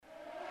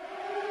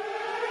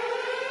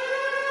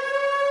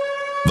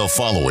The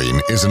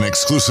following is an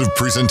exclusive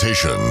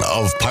presentation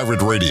of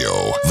Pirate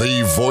Radio,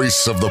 the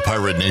voice of the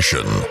pirate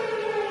nation.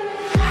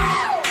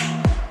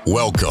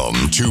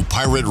 Welcome to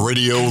Pirate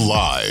Radio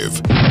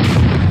Live.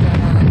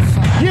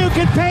 You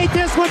can paint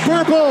this one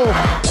purple.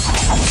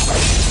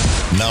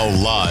 Now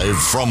live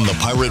from the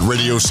Pirate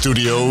Radio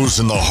studios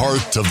in the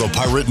heart of the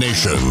pirate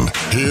nation,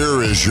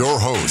 here is your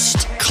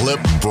host, Clip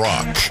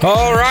Brock.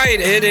 All right,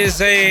 it is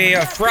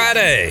a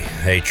Friday,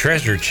 a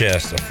treasure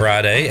chest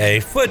Friday,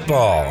 a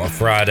football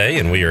Friday,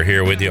 and we are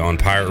here with you on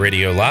Pirate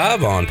Radio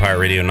Live on Pirate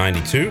Radio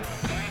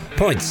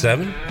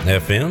 92.7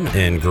 FM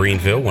in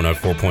Greenville,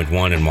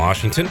 104.1 in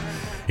Washington.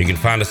 You can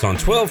find us on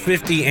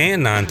 1250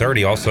 and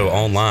 930, also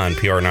online,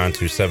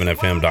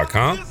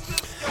 pr927fm.com,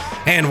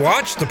 and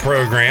watch the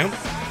program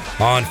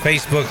on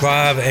Facebook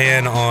Live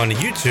and on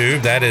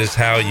YouTube. That is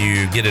how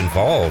you get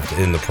involved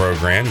in the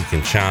program. You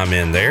can chime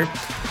in there.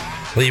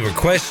 Leave a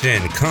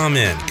question,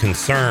 comment,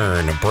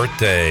 concern, a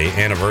birthday,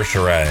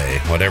 anniversary,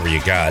 whatever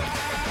you got.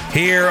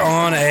 Here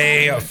on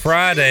a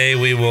Friday,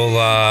 we will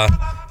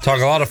talk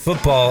a lot of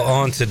football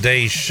on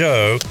today's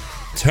show.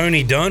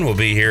 Tony Dunn will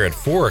be here at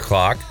 4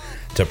 o'clock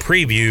to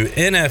preview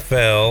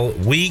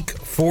NFL Week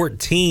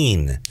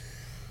 14.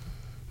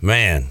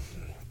 Man,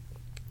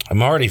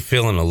 I'm already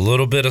feeling a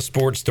little bit of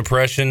sports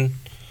depression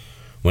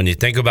when you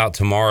think about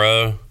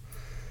tomorrow.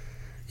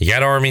 You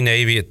got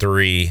Army-Navy at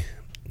 3.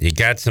 You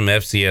got some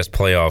FCS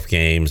playoff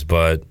games,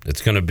 but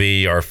it's going to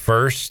be our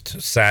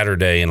first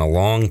Saturday in a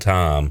long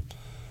time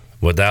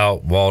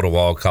without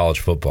wall-to-wall college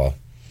football.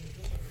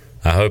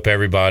 I hope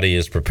everybody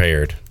is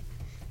prepared.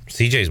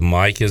 CJ's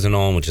mic isn't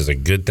on, which is a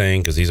good thing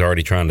because he's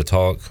already trying to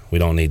talk. We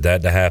don't need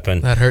that to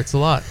happen. That hurts a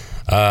lot.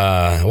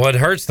 What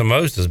hurts the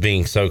most is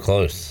being so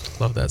close.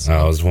 Love that song.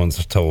 I was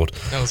once told.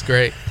 That was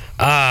great.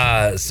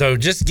 So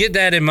just get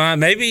that in mind.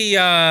 Maybe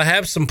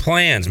have some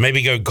plans.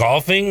 Maybe go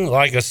golfing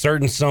like a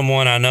certain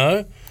someone I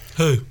know.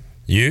 Who?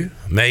 You.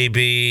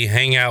 Maybe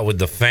hang out with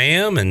the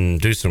fam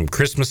and do some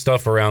Christmas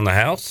stuff around the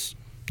house.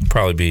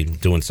 Probably be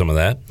doing some of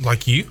that.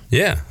 Like you?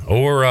 Yeah.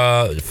 Or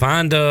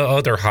find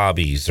other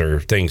hobbies or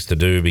things to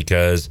do,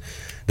 because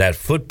that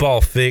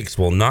football fix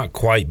will not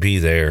quite be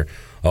there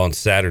on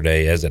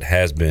Saturday as it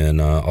has been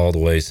all the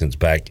way since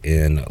back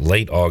in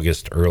late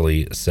August,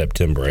 early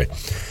September.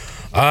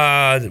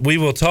 We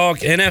will talk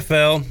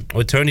NFL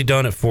with Tony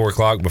Dunn at 4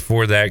 o'clock.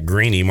 Before that,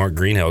 Mark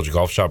Greenhill's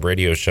Golf Shop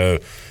Radio Show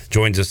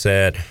joins us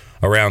at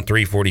around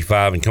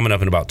 3:45. And coming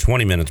up in about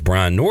 20 minutes,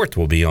 Brian North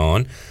will be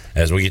on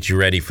as we get you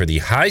ready for the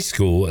high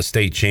school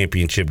state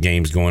championship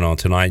games going on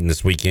tonight and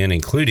this weekend,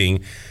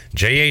 including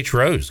J.H.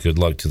 Rose. Good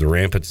luck to the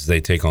Rampants as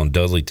they take on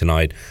Dudley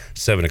tonight,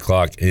 7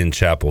 o'clock in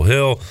Chapel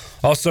Hill.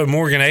 Also,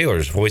 Morgan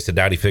Ehlers, voice of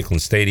Dowdy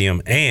Ficklin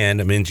Stadium and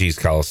Minges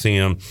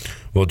Coliseum,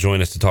 will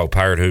join us to talk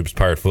Pirate Hoops,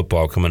 Pirate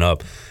Football coming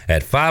up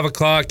at 5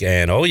 o'clock.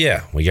 And, oh,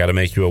 yeah, we got to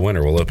make you a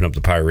winner. We'll open up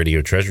the Pirate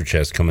Radio Treasure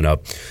Chest coming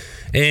up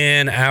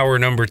in hour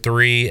number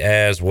 3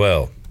 as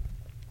well.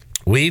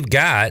 We've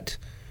got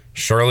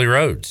Shirley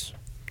Rhodes.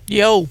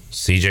 Yo.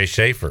 CJ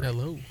Schaefer.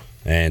 Hello.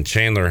 And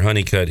Chandler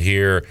Honeycutt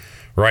here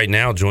right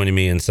now joining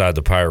me inside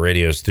the Pirate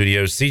Radio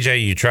studios.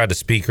 CJ, you tried to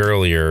speak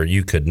earlier.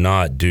 You could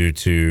not due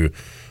to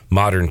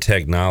modern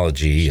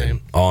technology and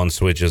on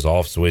switches,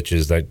 off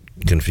switches, that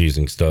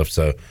confusing stuff.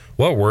 So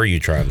what were you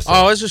trying to say? Oh,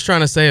 I was just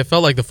trying to say it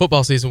felt like the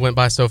football season went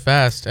by so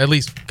fast, at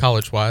least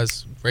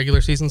college-wise.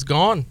 Regular season's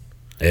gone.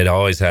 It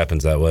always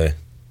happens that way.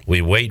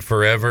 We wait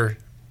forever,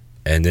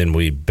 and then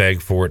we beg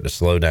for it to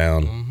slow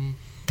down. Mm-hmm.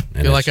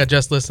 I feel like I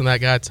just listened to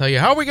that guy tell you,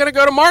 how are we going to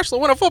go to Marshall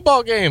win a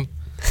football game?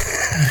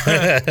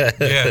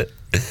 Yeah.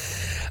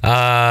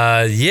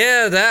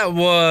 That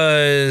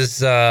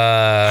was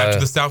after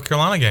the South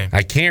Carolina game.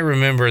 I can't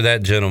remember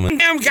that gentleman.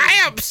 Damn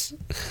gaps!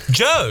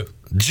 Joe!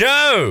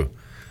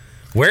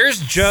 Where's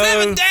Joe?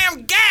 7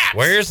 damn gaps!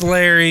 Where's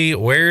Larry?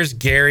 Where's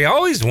Gary? I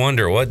always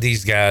wonder what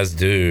these guys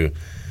do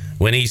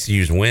when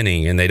ECU's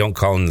winning and they don't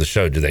call in the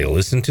show. Do they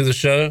listen to the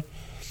show?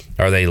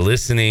 Are they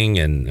listening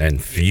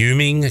and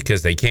fuming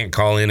because they can't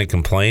call in and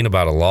complain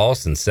about a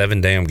loss and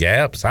 7 damn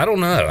gaps? I don't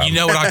know. You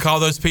know what I call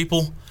those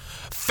people?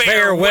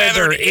 Fair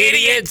weather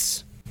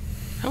idiots.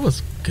 That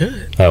was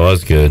good. That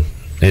was good.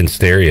 In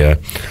stereo.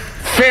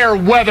 Fair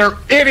weather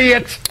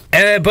idiots.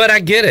 But I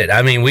get it.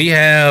 I mean, we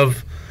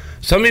have,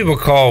 some people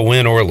call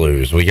win or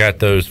lose. We got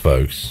those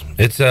folks.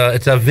 It's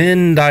a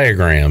Venn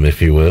diagram,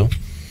 if you will.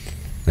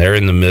 They're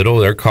in the middle.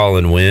 They're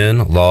calling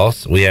win,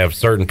 loss. We have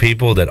certain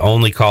people that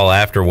only call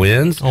after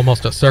wins.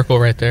 Almost a circle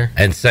right there.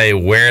 And say,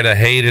 where the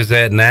haters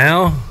at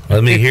now?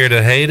 Let me hear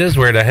the haters.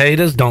 Where the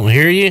haters? Don't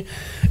hear you.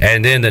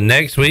 And then the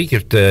next week,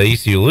 if the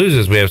ECU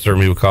loses, we have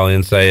certain people call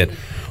in saying,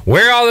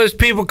 where are all those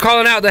people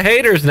calling out the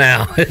haters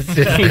now? It's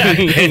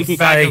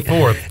back like and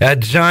forth. A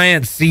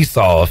giant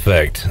seesaw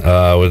effect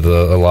with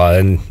a lot.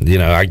 And,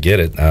 I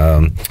get it.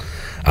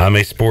 I'm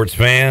a sports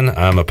fan.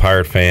 I'm a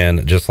Pirate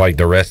fan, just like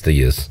the rest of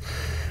you.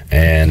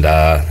 And,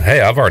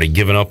 hey, I've already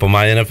given up on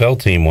my NFL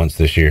team once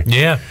this year.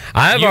 Yeah.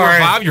 You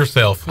revive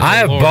yourself. I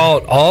have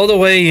bought all the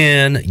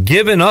way in,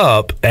 given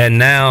up, and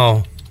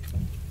now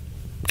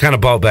kind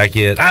of bought back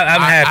in.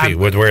 I'm happy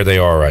with where they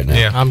are right now.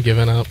 Yeah, I'm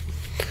giving up.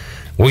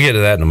 We'll get to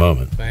that in a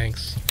moment.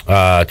 Thanks.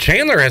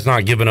 Chandler has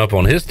not given up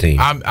on his team.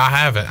 I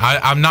haven't.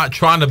 I'm not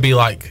trying to be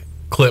like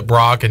Clip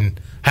Brock and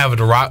having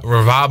to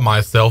revive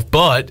myself,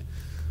 but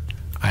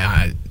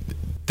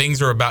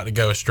things are about to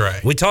go astray.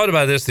 We talked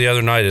about this the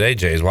other night at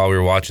AJ's while we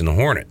were watching the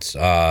Hornets.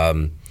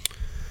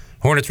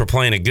 Hornets were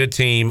playing a good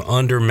team,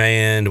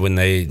 undermanned. When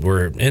they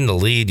were in the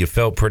lead, you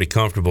felt pretty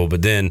comfortable.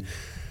 But then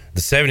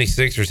the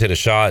 76ers hit a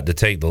shot to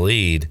take the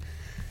lead,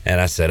 and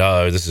I said,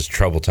 oh, this is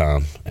trouble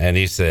time. And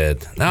he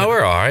said, no,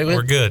 we're all right.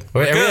 We're good.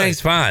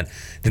 Everything's fine.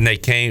 Then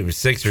the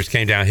Sixers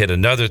came down, hit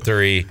another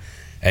three,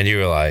 and you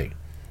were like,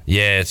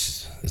 yeah,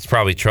 it's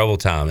probably trouble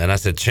time. And I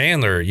said,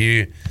 Chandler,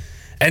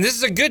 and this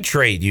is a good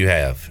trait you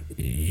have.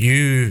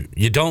 You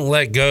don't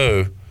let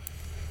go,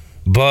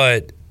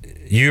 but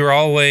you're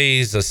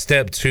always a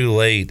step too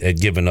late at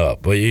giving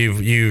up. But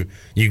you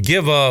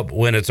give up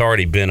when it's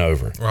already been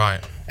over. Right.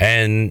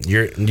 And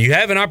you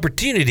have an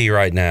opportunity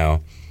right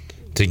now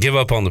to give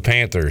up on the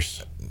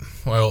Panthers.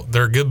 Well,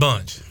 they're a good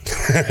bunch.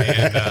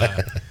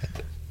 And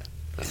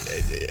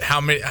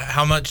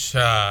how much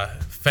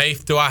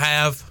faith do I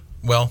have?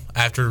 Well,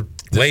 after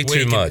this way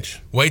too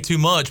much.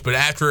 But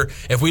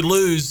if we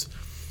lose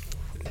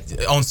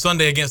on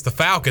Sunday against the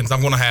Falcons,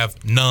 I'm going to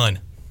have none.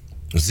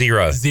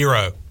 Zero.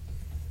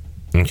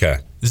 Okay.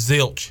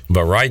 Zilch.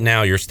 But right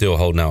now, you're still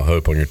holding out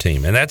hope on your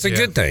team, and that's a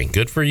good thing.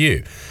 Good for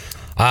you.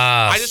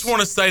 I just want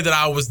to say that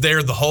I was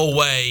there the whole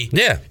way.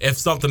 Yeah. If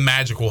something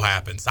magical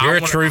happens, you're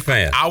a true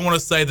fan. I want to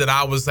say that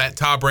I was at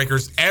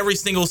Tiebreakers every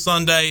single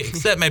Sunday,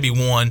 except maybe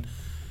one,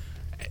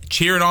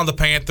 cheering on the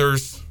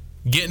Panthers,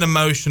 getting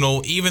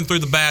emotional, even through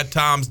the bad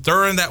times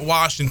during that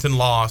Washington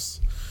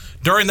loss,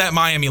 during that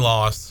Miami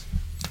loss.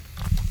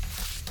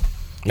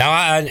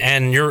 Now,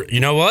 you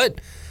know what?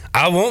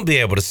 I won't be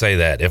able to say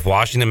that. If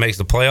Washington makes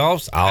the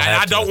playoffs,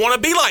 I don't want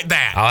to be like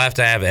that. I'll have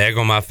to have egg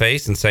on my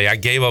face and say I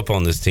gave up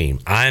on this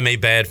team. I am a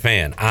bad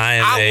fan.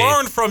 I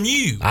learned from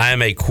you. I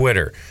am a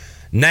quitter.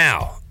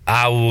 Now,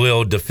 I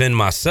will defend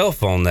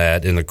myself on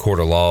that in the court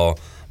of law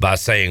by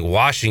saying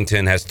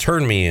Washington has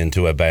turned me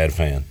into a bad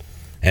fan.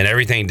 And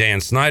everything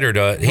Dan Snyder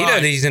does, he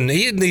didn't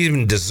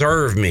even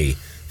deserve me,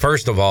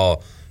 first of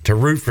all, to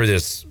root for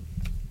this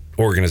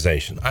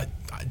organization.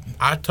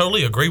 I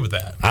totally agree with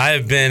that.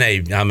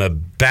 I'm a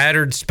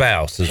battered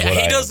spouse is what I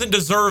am. He doesn't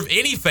deserve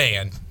any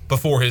fan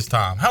before his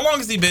time. How long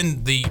has he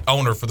been the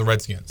owner for the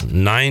Redskins?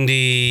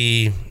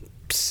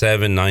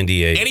 97,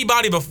 98.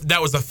 Anybody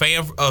that was a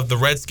fan of the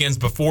Redskins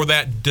before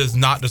that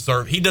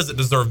he doesn't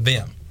deserve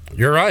them.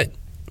 You're right.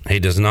 He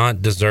does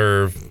not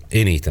deserve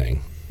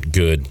anything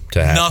good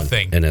to happen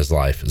Nothing. In his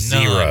life.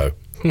 Zero.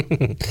 All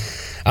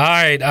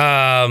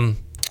right.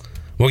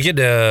 We'll get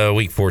to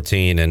week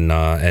 14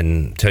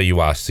 and tell you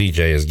why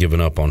CJ has given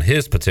up on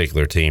his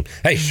particular team.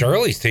 Hey,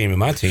 Shirley's team and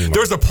my team.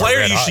 There's a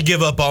player you should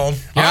give up on.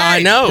 Yeah, right,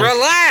 I know.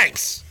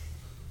 Relax.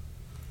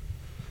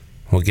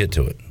 We'll get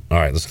to it. All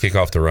right, let's kick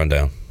off the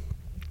rundown.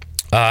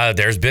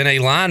 There's been a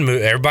line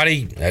move.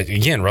 Everybody,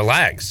 again,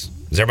 relax.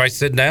 Is everybody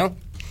sitting down?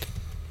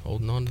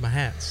 Holding on to my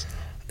hats.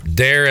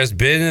 There has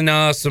been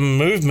some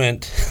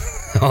movement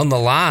on the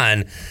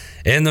line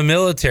in the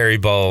Military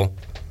Bowl.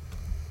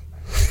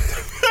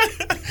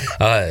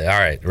 All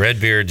right,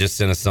 Redbeard just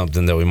sent us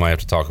something that we might have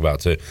to talk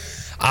about too.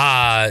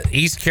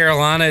 East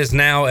Carolina is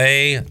now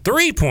a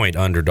 3-point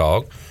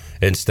underdog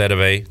instead of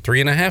a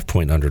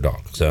 3.5-point underdog.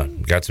 So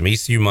got some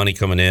ECU money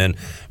coming in.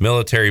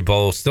 Military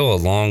Bowl, still a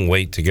long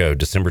wait to go.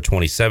 December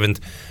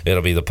 27th,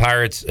 it'll be the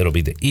Pirates. It'll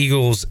be the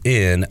Eagles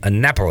in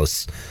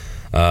Annapolis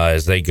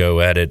as they go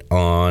at it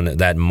on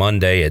that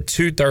Monday at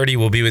 2:30.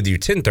 We'll be with you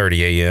 10:30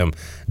 a.m.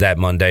 that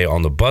Monday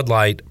on the Bud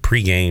Light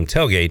pregame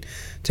tailgate,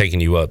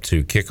 taking you up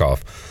to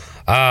kickoff.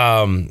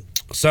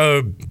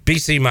 So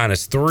BC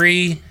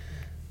 -3.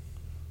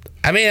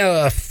 I mean,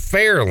 a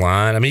fair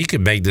line. I mean, you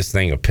could make this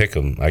thing a pick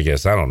 'em, I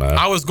guess. I don't know.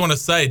 I was going to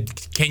say,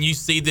 can you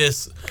see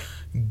this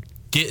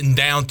getting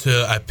down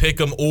to a pick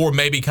 'em or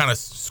maybe kind of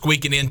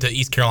squeaking into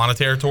East Carolina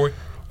territory?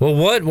 Well,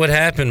 what would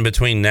happen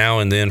between now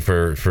and then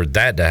for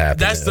that to happen?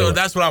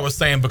 That's what I was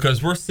saying,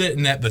 because we're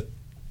sitting at the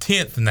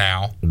 10th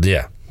now.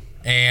 Yeah.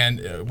 And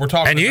we're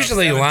talking. And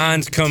usually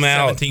lines come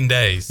out 17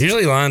 days.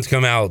 Usually lines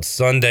come out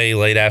Sunday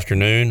late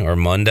afternoon or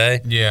Monday.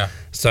 Yeah.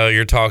 So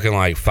you're talking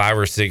like 5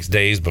 or 6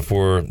 days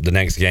before the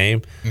next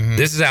game. Mm-hmm.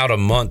 This is out a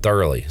month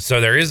early, so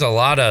there is a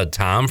lot of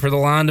time for the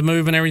line to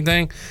move and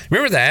everything.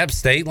 Remember the App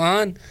State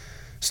line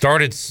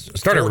started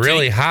 14.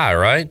 Really high,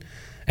 right?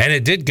 And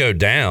it did go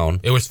down.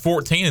 It was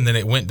 14, and then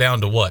it went down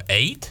to what,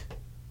 8?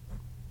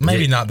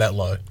 Maybe not that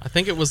low. I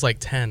think it was like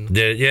 10.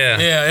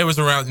 Yeah, it was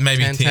around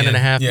maybe 10 and a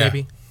half,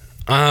 maybe.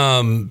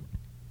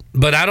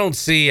 But I don't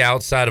see,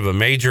 outside of a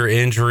major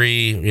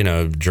injury,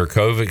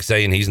 Jerkovic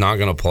saying he's not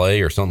going to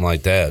play or something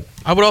like that.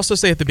 I would also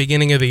say at the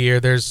beginning of the year,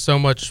 there's so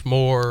much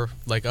more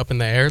like up in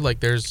the air. Like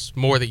there's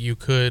more that you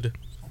could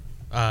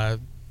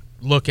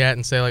look at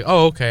and say like,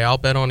 oh, okay, I'll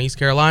bet on East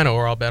Carolina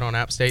or I'll bet on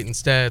App State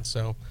instead.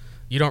 So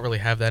you don't really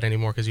have that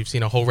anymore because you've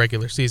seen a whole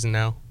regular season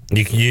now.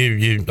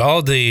 You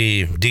all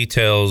the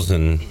details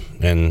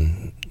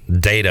and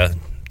data,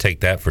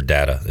 take that for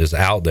data, is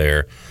out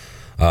there.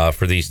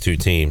 for these two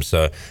teams.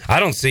 So I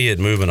don't see it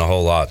moving a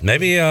whole lot.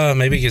 Maybe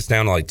it gets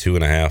down to like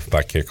 2.5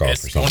 by kickoff or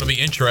something. It's going to be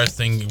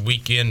interesting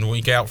week in,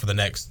 week out for the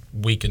next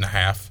week and a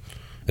half.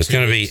 It's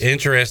going to be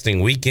interesting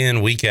week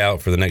in, week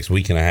out for the next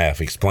week and a half.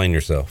 Explain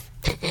yourself.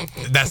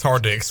 That's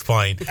hard to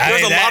explain.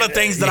 There's a lot of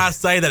things that I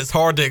say that it's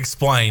hard to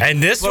explain.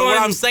 And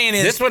what I'm saying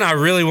is, this one I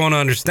really want to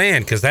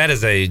understand, because that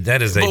is a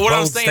but what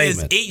I'm saying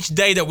statement. is each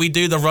day that we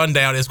do the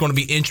rundown is going to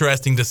be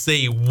interesting to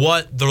see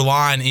what the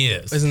line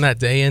is. Isn't that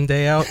day in,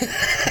 day out?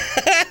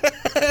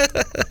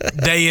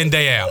 Day in,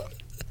 day out.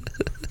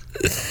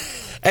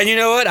 And you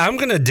know what? I'm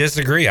going to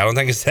disagree. I don't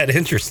think it's that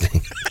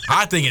interesting.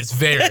 I think it's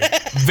very,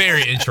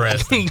 very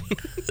interesting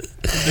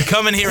to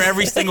come in here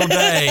every single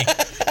day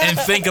and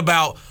think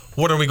about,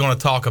 what are we going to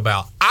talk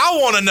about? I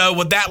want to know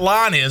what that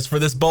line is for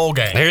this bowl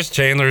game. Here's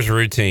Chandler's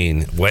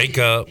routine. Wake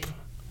up.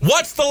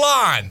 What's the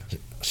line?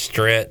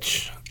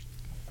 Stretch.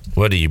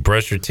 What do you,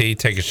 brush your teeth,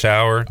 take a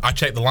shower? I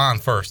check the line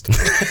first.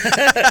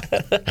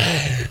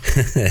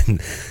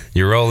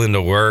 You roll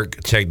into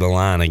work, check the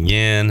line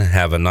again,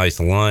 have a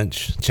nice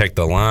lunch, check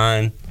the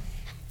line.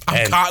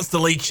 I'm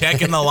constantly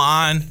checking the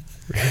line.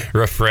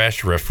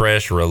 Refresh,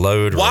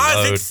 reload.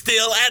 Why is it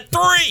still at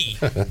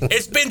 3?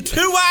 It's been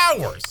 2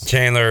 hours.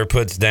 Chandler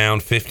puts down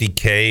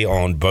 $50K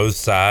on both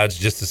sides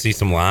just to see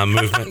some line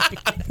movement.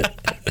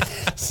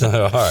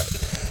 So, all right.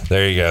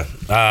 There you go.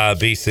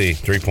 BC,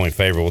 3-point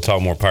favorite. We'll talk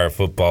more Pirate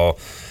football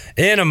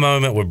in a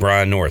moment with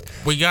Brian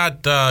North. We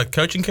got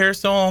coaching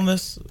carousel on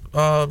this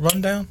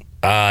rundown?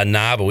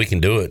 Nah, but we can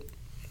do it.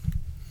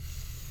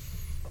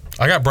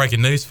 I got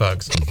breaking news,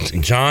 folks.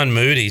 John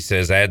Moody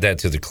says, add that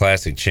to the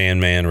classic Chan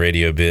Man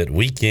radio bit,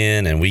 week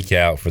in and week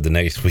out for the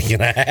next week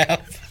and a half.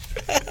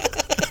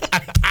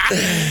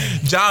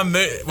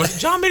 Was it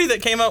John Moody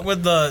that came up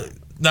with the...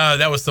 No,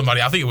 that was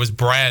somebody. I think it was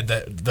Brad.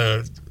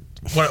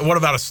 What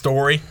about a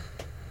story?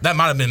 That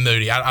might have been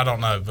Moody. I don't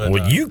know. But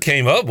well, you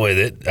came up with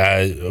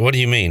it. What do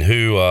you mean?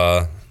 Who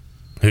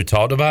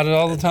talked about it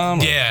all the time?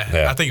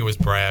 Yeah, I think it was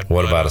Brad.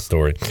 What about a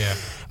story?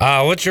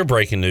 Yeah. What's your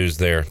breaking news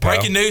there, pal?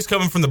 Breaking news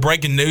coming from the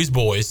Breaking News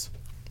boys.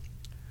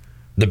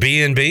 The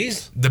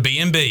B&Bs? The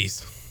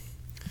B&Bs.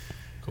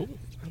 Cool.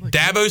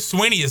 Dabo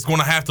Swinney is going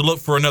to have to look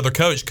for another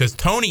coach because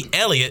Tony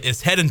Elliott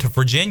is heading to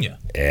Virginia.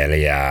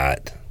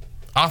 Elliott.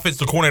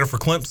 Offensive coordinator for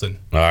Clemson.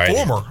 All right.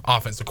 Former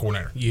offensive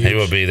coordinator. He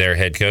will be their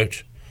head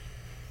coach.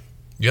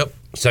 Yep.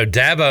 So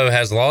Dabo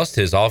has lost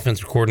his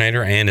offensive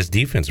coordinator and his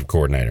defensive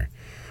coordinator.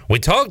 We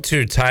talked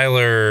to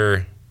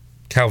Tyler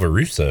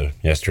Calvaruso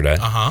yesterday.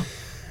 Uh-huh.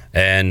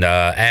 And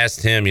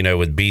asked him,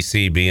 with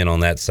BC being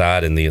on that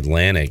side in the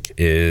Atlantic,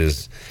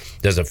 does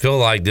it feel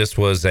like this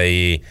was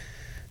the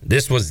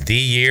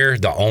year,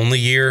 the only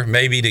year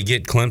maybe to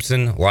get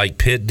Clemson like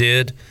Pitt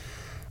did,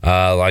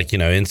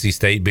 NC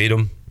State beat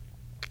them?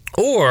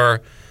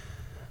 Or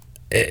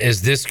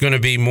is this going to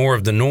be more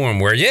of the norm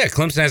where,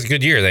 Clemson has a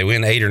good year. They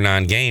win 8 or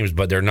 9 games,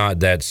 but they're not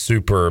that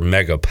super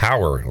mega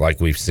power like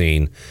we've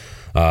seen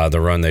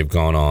the run they've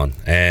gone on.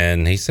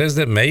 And he says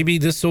that maybe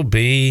they'll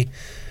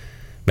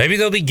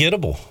be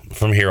gettable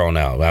from here on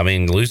out. I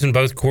mean, losing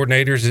both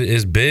coordinators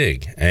is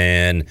big.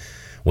 And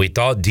we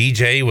thought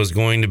DJ was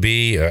going to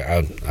be,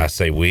 I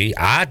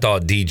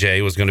thought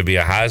DJ was going to be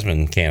a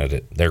Heisman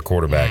candidate, their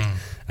quarterback.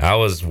 I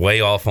was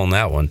way off on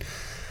that one.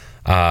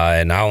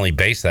 And I only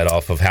based that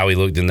off of how he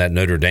looked in that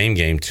Notre Dame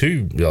game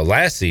too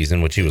last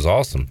season, which he was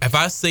awesome. Have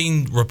I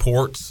seen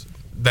reports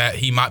that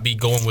he might be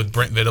going with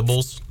Brent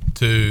Venables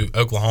to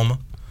Oklahoma?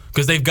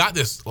 Because they've got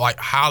this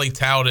highly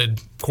touted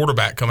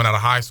quarterback coming out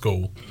of high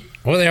school.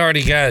 Well, they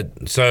already got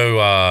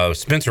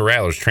Spencer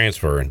Rattler's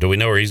transferring. Do we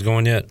know where he's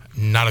going yet?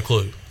 Not a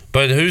clue.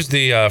 But who's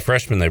the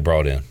freshman they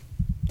brought in?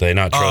 Do they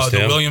not trust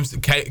him?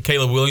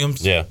 Caleb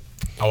Williams. Yeah.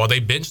 Oh, well, they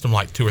benched him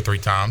 2 or 3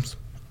 times.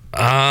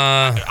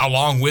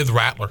 Along with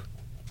Rattler.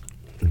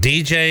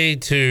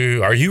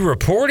 DJ are you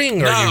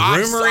reporting or are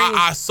you rumoring?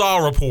 I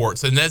saw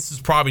reports, and this is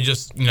probably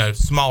just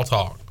small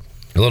talk.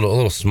 A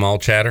little small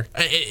chatter.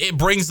 It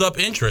brings up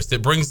interest.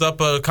 It brings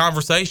up a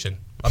conversation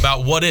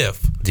about what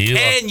if.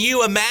 Can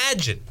you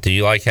imagine? Do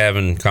you like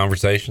having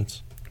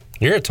conversations?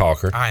 You're a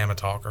talker. I am a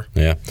talker.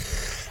 Yeah.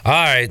 All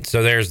right,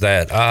 so there's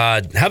that.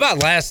 How about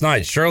last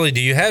night? Shirley, do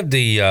you have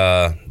the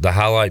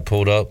highlight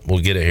pulled up? We'll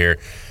get it here.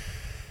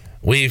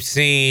 We've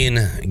seen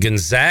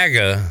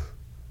Gonzaga,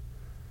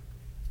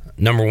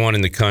 number 1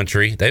 in the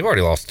country. They've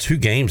already lost 2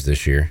 games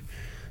this year.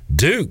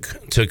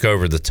 Duke took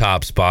over the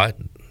top spot.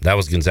 That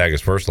was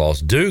Gonzaga's first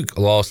loss. Duke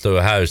lost to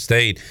Ohio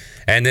State.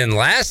 And then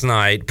last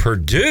night,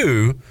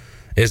 Purdue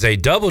is a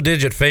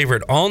double-digit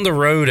favorite on the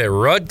road at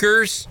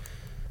Rutgers,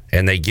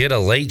 and they get a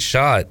late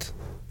shot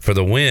for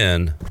the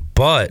win.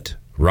 But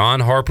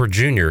Ron Harper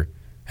Jr.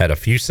 had a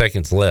few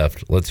seconds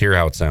left. Let's hear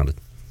how it sounded.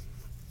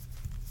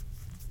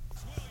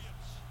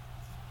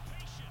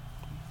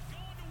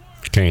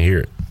 Can't hear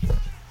it.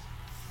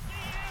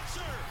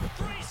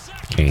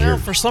 Can't hear it.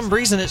 For some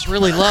reason, it's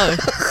really low.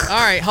 All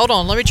right, hold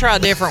on. Let me try a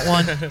different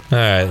one. All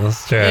right,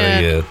 let's try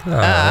it again.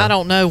 I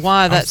don't know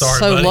why that's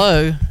so buddy.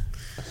 low.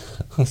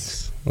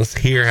 Let's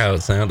hear how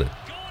it sounded.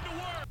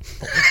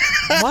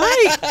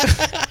 Wait.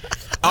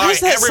 All Why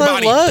is right, that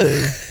everybody,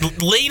 so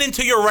low? lean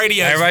into your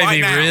radios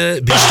Everybody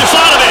right be now.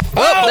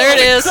 Oh, there it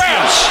is.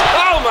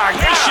 Oh my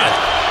God!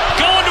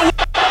 Going to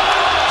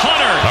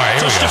Hunter. All right,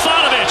 here we go.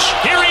 Stefanovic.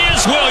 Here he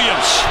is,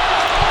 Williams.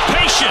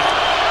 Patient.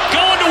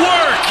 Going to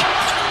work.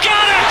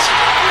 Got it!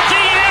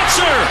 The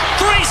answer.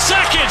 3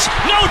 seconds.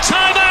 No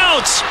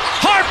timeouts.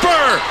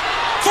 Harper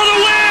for the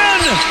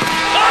win.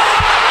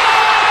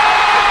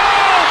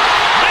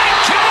 It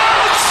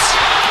counts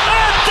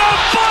at the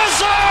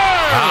buzzer.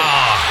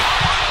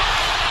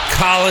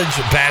 College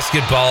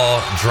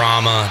basketball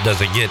drama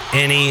doesn't get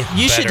any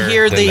You should better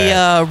hear than the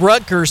that.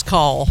 Rutgers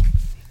call.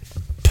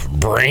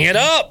 Bring it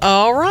up.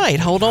 All right,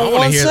 hold I on wanna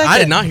one hear. second. I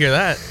did not hear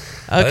that.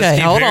 Let's Okay,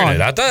 keep hold hearing on.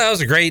 it. I thought that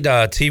was a great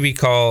TV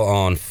call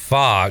on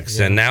Fox,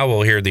 and now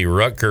we'll hear the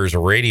Rutgers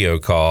radio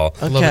call.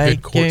 love a Okay,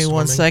 good court give me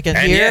one swimming. second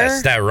And here.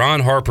 yes, that Ron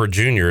Harper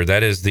Jr.,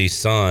 that is the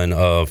son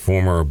of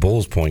former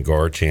Bulls point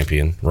guard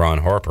champion Ron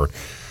Harper.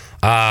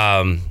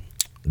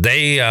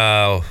 They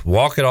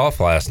walk it off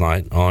last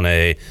night on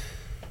a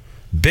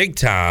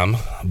big-time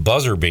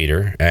buzzer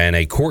beater and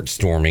a court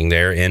storming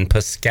there in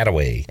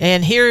Piscataway.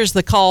 And here's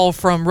the call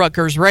from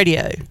Rutgers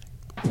Radio.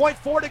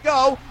 0.4 to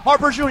go.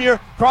 Harper Jr.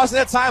 crossing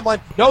that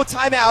timeline. No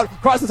timeout.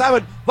 Crossing the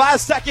timeline.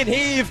 Last second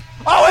heave.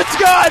 Oh, it's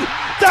good.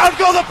 Down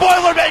go the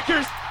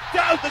Boilermakers.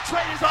 Down. The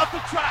train is off the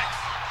tracks.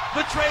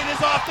 The train is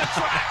off the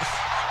tracks.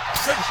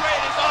 The train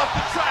is off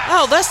the tracks.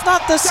 Oh, that's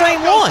not the same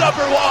Down goes one.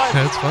 number one.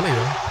 That's funny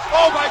though.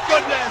 Oh my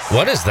goodness.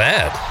 What is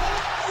that?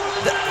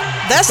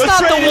 That's The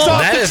not the train is one.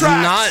 off That the is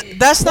tracks. not.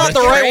 That's not the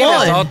right train is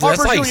one. off-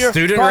 That's like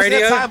student crossing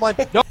radio. that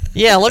timeline. No.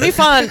 Yeah, let me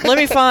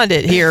find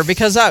it here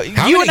because How you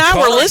many and I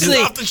were cars is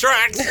listening. Off the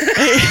tracks.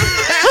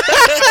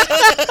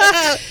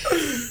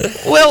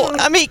 Well,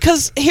 I mean,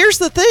 because here's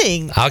the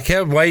thing. I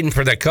kept waiting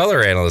for the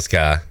color analyst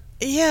guy,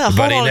 Yeah, hold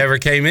but he on. never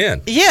came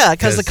in. Yeah,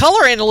 because the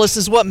color analyst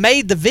is what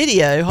made the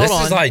video. Hold This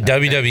on. is like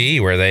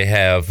WWE where they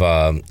have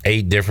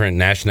 8 different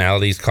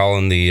nationalities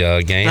calling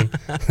the game.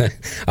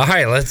 All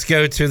right, let's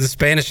go to the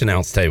Spanish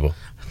announce table.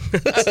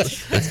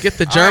 Let's get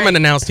the German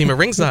announce team at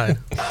ringside.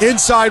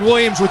 Inside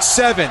Williams with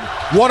 7.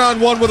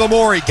 One-on-one with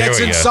Amori. Gets There we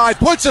go. inside,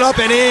 puts it up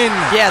and in.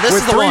 Yeah, this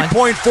with is the one.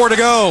 3.4 to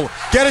go.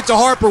 Get it to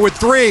Harper with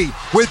 3,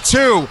 with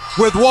 2,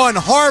 with 1.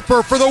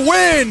 Harper for the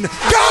win.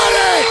 Got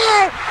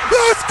it!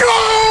 Let's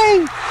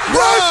go!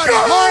 Let's go!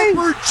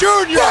 Harper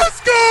Jr.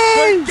 Let's go!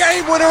 The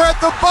game winner at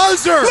the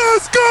buzzer.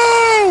 Let's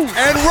go!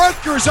 And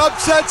Rutgers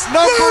upsets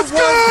number 1.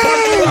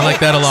 I like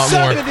that a lot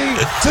more. 70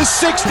 to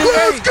 68.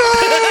 Let's go!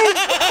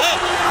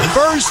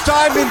 First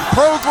time in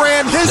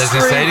program it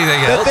history say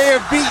anything that else? they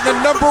have beaten a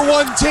number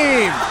 1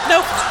 team.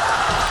 Nope.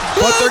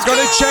 But they're going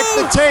to check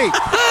the tape.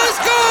 Let's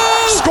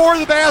go! Score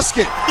the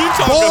basket.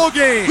 Ball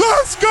game.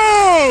 Let's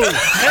go!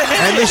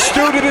 And the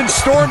student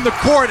stormed the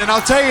court. And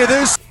I'll tell you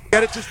this.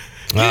 Get it to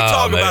You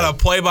talk man. about a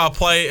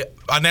play-by-play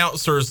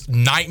announcer's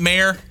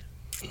nightmare.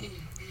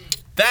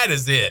 That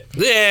is it.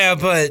 Yeah,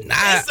 but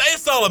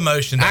It's all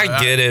emotion. Though.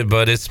 I get it,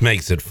 but it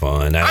makes it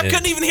fun. I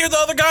couldn't even hear the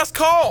other guy's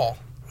call.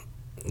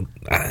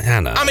 I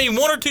know. I mean,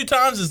 1 or 2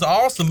 times is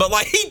awesome, but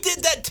like he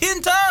did that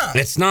 10 times.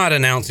 It's not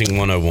announcing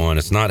 101.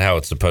 It's not how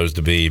it's supposed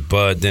to be.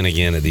 But then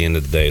again, at the end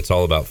of the day, it's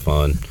all about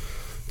fun.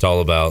 It's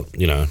all about,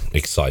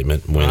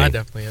 excitement, winning. I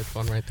definitely had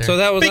fun right there. So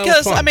that was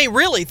Because, fun. I mean,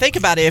 really, think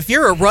about it. If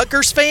you're a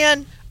Rutgers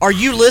fan, are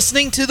you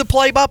listening to the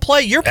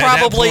play-by-play? You're that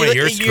probably point,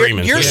 you're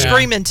screaming, You're too.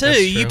 screaming too. That's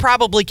You true.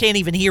 probably can't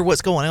even hear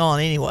what's going on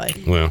anyway.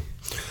 Well,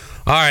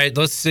 all right,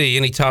 let's see.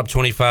 Any top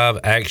 25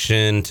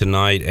 action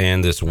tonight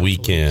and this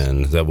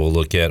weekend that we'll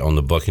look at on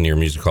the Buccaneer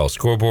Music Hall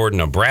scoreboard.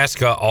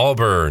 Nebraska,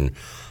 Auburn.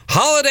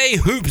 Holiday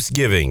Hoops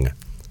Giving.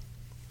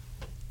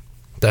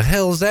 The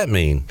hell does that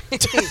mean?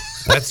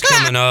 That's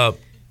coming up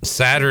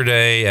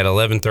Saturday at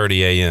 11:30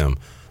 a.m.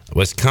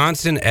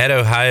 Wisconsin at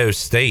Ohio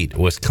State.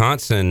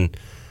 Wisconsin,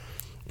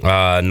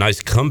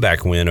 nice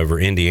comeback win over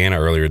Indiana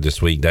earlier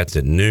this week. That's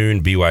at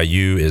noon.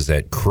 BYU is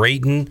at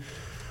Creighton.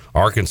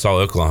 Arkansas,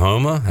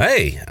 Oklahoma.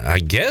 Hey, I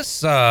guess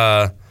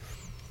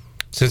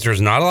since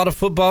there's not a lot of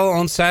football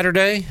on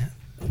Saturday,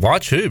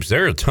 watch hoops.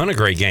 There are a ton of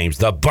great games.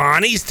 The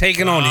Bonnies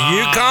taking on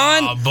UConn.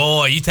 Oh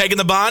boy, you taking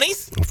the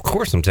Bonnies? Of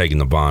course I'm taking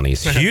the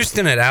Bonnies.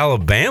 Houston at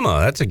Alabama.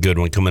 That's a good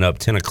one coming up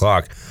 10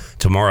 o'clock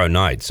tomorrow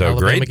night. So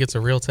Alabama gets a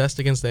real test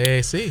against the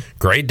AAC.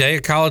 great day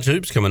of college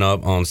hoops coming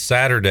up on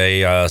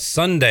Saturday.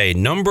 Sunday,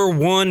 number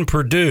 1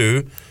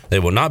 Purdue. They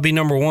will not be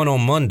number 1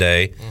 on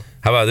Monday.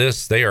 How about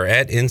this? They are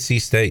at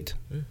NC State.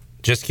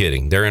 Just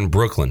kidding. They're in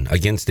Brooklyn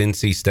against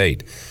NC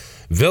State.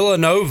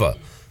 Villanova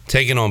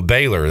taking on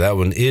Baylor. That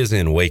one is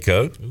in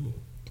Waco.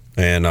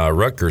 And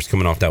Rutgers,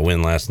 coming off that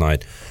win last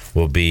night,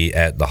 will be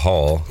at the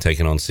Hall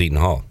taking on Seton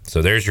Hall.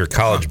 So there's your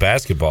college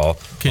basketball.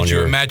 Could on you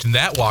your, imagine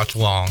that watch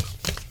long?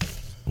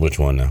 Which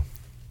one now?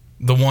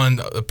 The one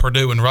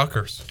Purdue and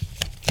Rutgers.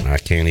 I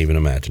can't even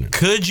imagine it.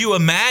 Could you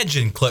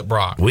imagine Clip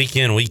Brock Week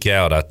in, week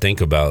out, I think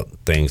about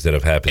things that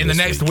have happened in the this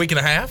next week. week and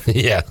a half?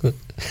 Yeah.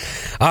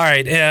 All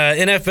right.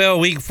 NFL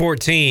Week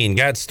 14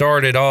 got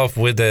started off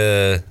with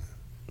a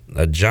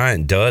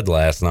giant dud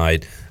last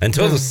night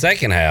until the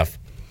second half.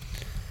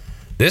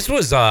 This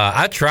was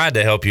I tried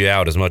to help you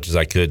out as much as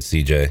I could,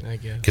 CJ, I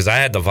guess. because I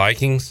had the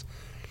Vikings.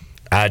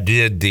 I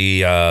did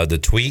the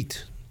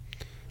tweet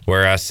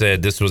where I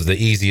said this was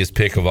the easiest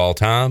pick of all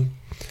time.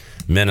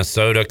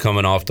 Minnesota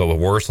coming off the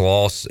worst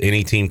loss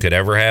any team could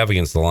ever have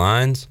against the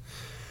Lions.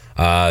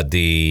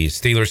 The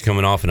Steelers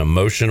coming off an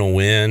emotional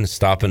win,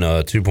 stopping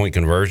a 2-point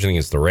conversion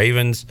against the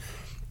Ravens.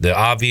 The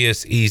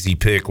obvious easy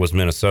pick was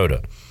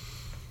Minnesota.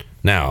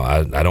 Now,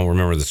 I don't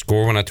remember the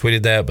score when I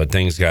tweeted that, but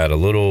things got a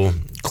little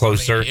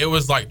closer. I mean, it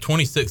was like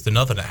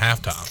 26-0 at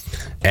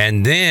halftime.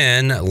 And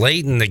then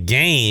late in the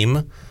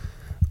game,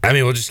 I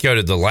mean, we'll just go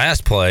to the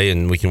last play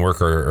and we can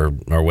work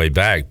our way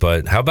back.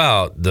 But how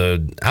about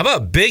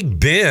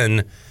Big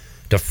Ben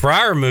to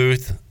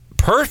Freiermuth?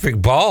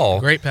 Perfect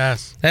ball. Great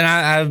pass. And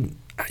I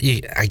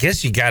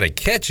guess you got to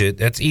catch it.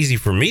 That's easy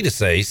for me to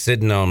say,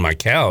 sitting on my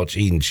couch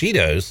eating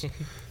Cheetos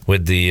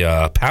with the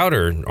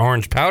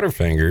orange powder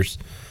fingers.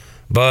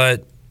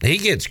 But he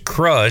gets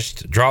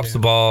crushed, drops the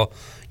ball,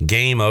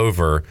 game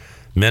over.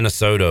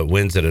 Minnesota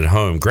wins it at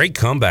home. Great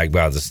comeback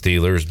by the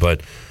Steelers,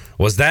 but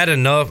was that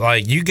enough?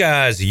 Like, you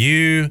guys,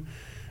 you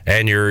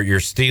and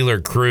your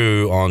Steeler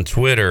crew on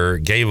Twitter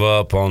gave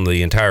up on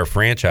the entire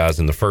franchise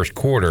in the first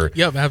quarter.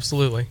 Yep,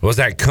 absolutely. Was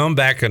that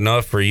comeback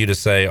enough for you to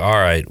say, all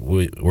right,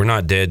 we're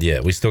not dead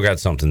yet. We still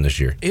got something this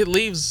year? It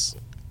leaves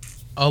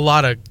a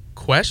lot of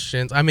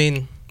questions. I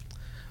mean,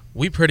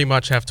 we pretty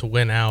much have to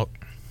win out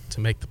to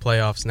make the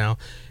playoffs now.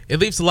 It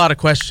leaves a lot of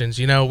questions.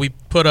 You know, we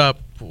put up,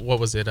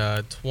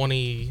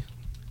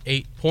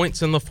 28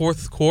 points in the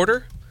fourth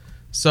quarter.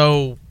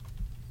 So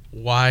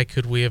why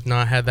could we have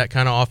not had that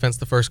kind of offense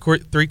the first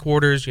 3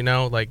 quarters? You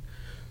know, like,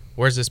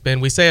 where's this been?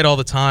 We say it all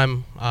the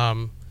time,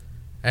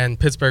 and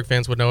Pittsburgh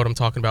fans would know what I'm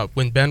talking about.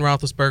 When Ben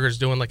Roethlisberger is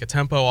doing like a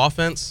tempo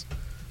offense,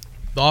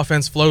 the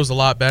offense flows a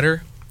lot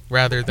better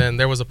rather than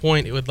there was a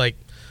point, it would like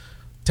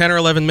 10 or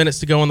 11 minutes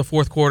to go in the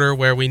fourth quarter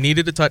where we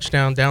needed a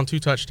touchdown, down 2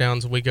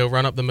 touchdowns, and we go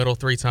run up the middle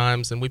 3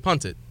 times, and we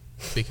punt it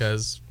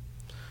because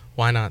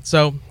why not?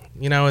 So,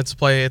 you know, it's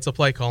a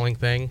play calling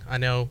thing. I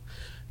know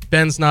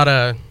Ben's not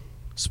a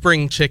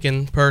spring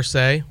chicken per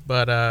se,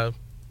 but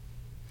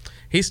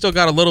he's still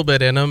got a little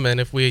bit in him, and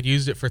if we had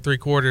used it for 3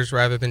 quarters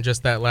rather than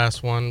just that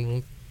last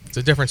one, it's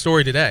a different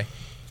story today.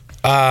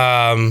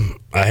 I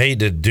hate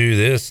to do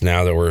this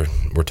now that we're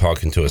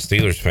talking to a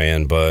Steelers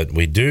fan, but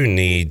we do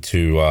need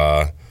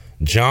to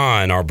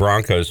John, our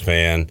Broncos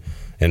fan,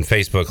 and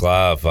Facebook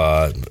Live,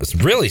 it's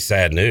really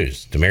sad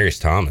news.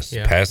 Demaryius Thomas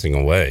passing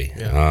away.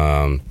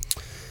 Yeah.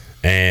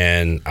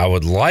 And I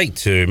would like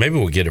to, maybe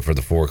we'll get it for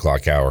the 4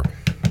 o'clock hour.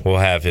 We'll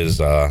have his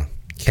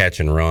catch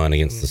and run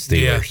against the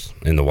Steelers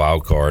in the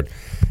wild card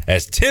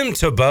as Tim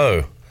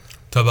Tebow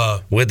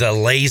with a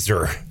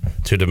laser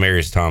to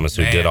Demaryius Thomas,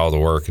 who did all the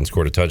work and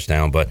scored a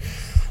touchdown. But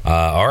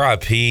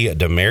R.I.P.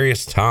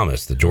 Demaryius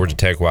Thomas, the Georgia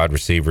Tech wide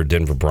receiver,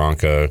 Denver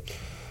Bronco,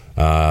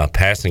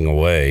 passing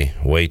away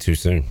way too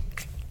soon.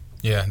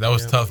 Yeah, that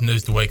was tough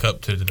news to wake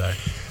up to today.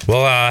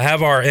 We'll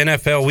have our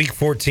NFL Week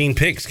 14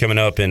 picks coming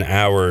up in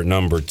hour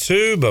number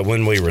 2, but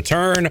when we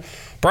return,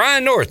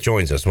 Brian North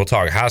joins us. We'll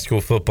talk high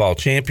school football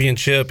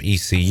championship,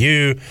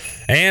 ECU,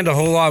 and a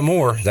whole lot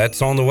more.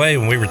 That's on the way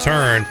when we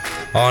return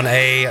on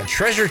a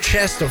Treasure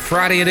Chest of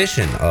Friday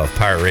edition of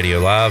Pirate Radio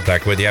Live.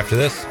 Back with you after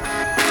this.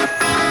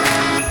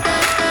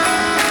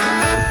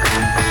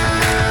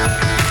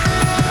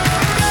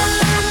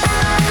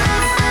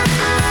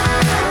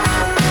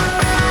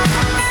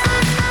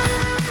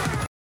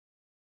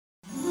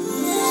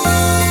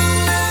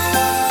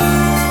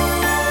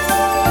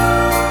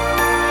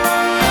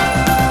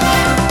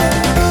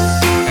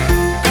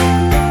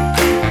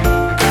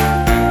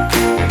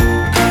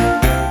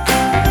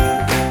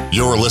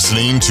 You're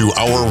listening to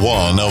Hour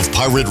 1 of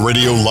Pirate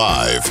Radio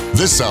Live.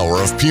 This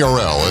hour of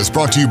PRL is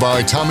brought to you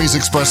by Tommy's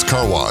Express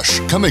Car Wash.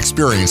 Come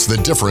experience the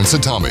difference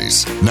at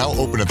Tommy's. Now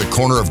open at the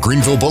corner of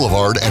Greenville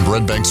Boulevard and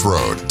Red Banks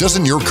Road.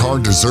 Doesn't your car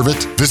deserve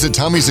it? Visit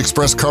Tommy's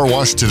Express Car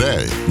Wash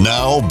today.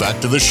 Now back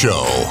to the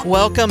show.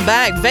 Welcome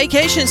back.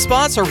 Vacation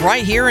spots are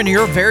right here in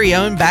your very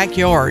own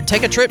backyard.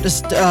 Take a trip to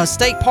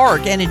State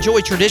Park and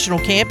enjoy traditional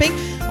camping,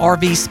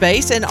 RV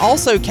space, and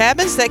also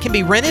cabins that can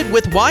be rented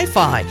with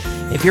Wi-Fi.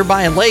 If you're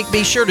by a lake,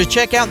 be sure to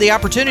check out the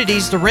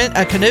opportunities to rent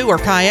a canoe or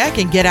kayak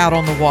and get out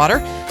on the water.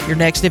 Your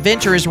next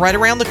adventure is right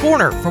around the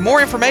corner. For more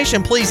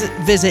information, please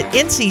visit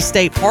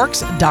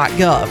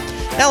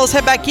ncstateparks.gov. Now let's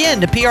head back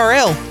in to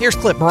PRL. Here's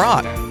Clip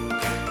Brock.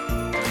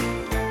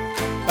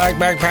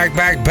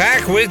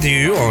 Back with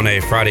you on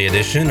a Friday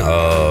edition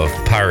of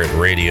Pirate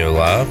Radio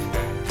Live.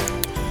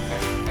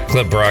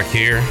 Clip Brock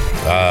here.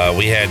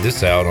 We had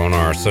this out on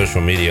our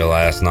social media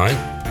last night,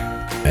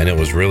 and it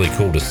was really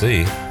cool to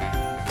see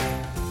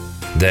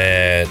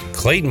that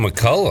Clayton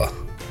McCullough,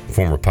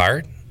 former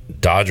Pirate,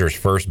 Dodgers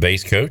first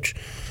base coach,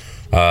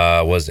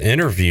 was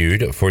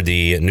interviewed for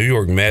the New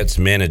York Mets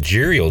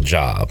managerial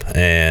job.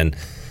 And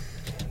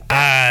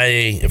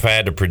if I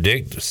had to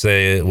predict,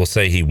 we'll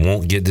say he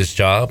won't get this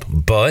job,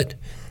 but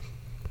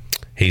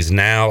he's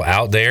now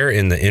out there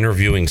in the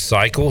interviewing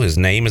cycle. His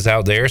name is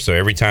out there, so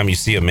every time you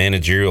see a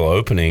managerial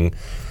opening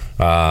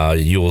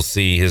you will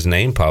see his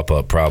name pop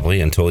up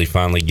probably until he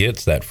finally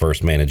gets that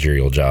first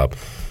managerial job.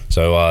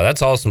 So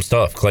that's awesome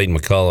stuff. Clayton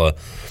McCullough,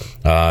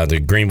 the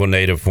Greenville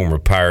native, former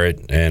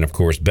Pirate, and of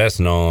course best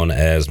known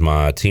as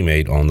my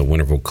teammate on the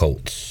Winterville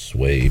Colts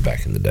way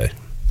back in the day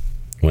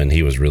when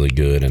he was really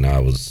good and I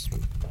was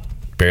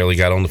barely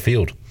got on the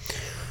field.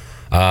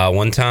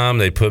 One time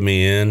they put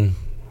me in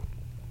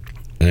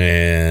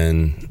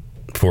and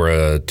for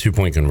a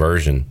 2-point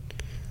conversion,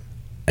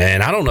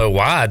 and I don't know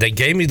why they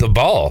gave me the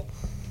ball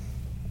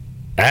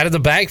out of the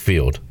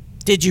backfield.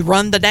 Did you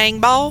run the dang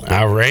ball?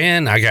 I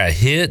ran. I got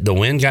hit. The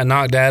wind got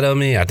knocked out of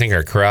me. I think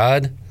I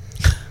cried.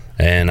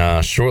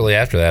 And shortly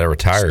after that, I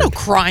retired. There's no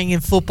crying in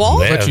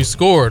football. Yeah. But you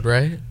scored,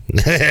 right?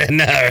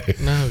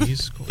 No, you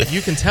scored.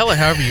 You can tell it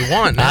however you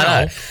want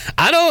now.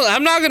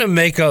 I'm not going to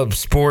make up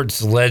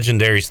sports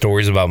legendary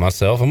stories about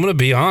myself. I'm going to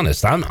be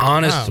honest. I'm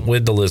honest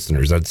with the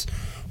listeners. That's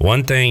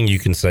one thing you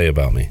can say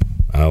about me.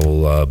 I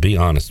will be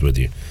honest with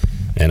you.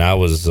 And I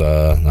was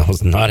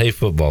not a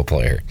football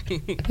player.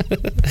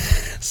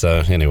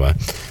 So anyway,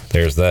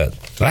 there's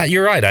that.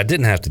 You're right. I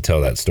didn't have to tell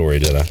that story,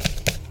 did I?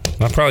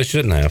 I probably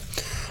shouldn't have.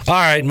 All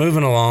right,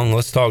 moving along.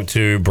 Let's talk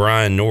to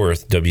Brian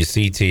North,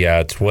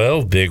 WCTI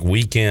 12. Big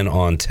weekend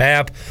on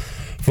tap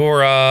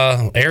for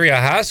area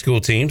high school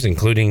teams,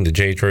 including the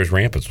J.H. Rose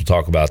Rampants. We'll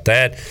talk about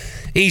that,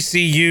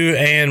 ECU,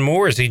 and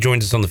more as he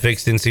joins us on the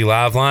Fixed NC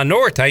Live line.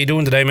 North, how you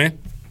doing today, man?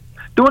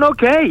 Doing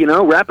okay,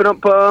 wrapping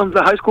up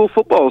the high school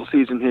football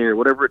season here.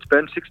 Whatever it's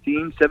been,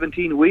 16,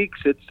 17 weeks.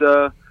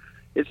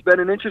 It's been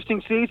an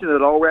interesting season.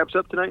 It all wraps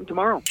up tonight and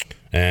tomorrow.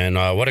 And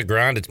what a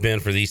grind it's been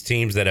for these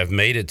teams that have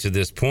made it to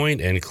this point,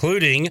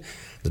 including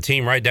the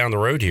team right down the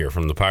road here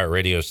from the Pirate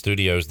Radio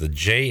studios, the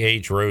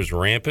J.H. Rose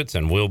Rampants,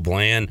 and Will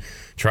Bland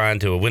trying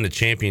to win a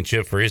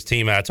championship for his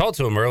team. I talked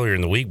to him earlier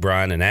in the week,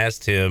 Brian, and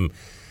asked him,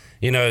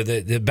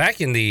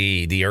 back in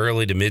the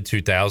early to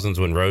mid-2000s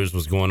when Rose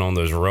was going on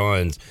those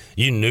runs,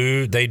 you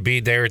knew they'd be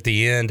there at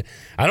the end.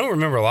 I don't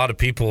remember a lot of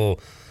people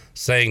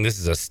saying this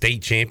is a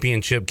state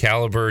championship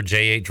caliber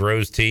J.H.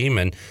 Rose team.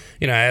 And,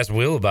 I asked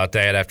Will about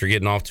that after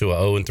getting off to a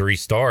 0-3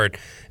 start.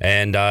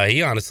 And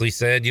he honestly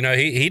said,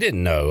 he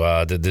didn't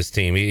know that this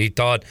team, he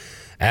thought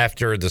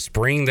after the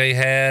spring they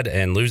had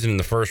and losing in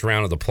the first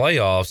round of the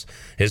playoffs,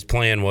 his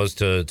plan was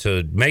to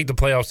make the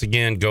playoffs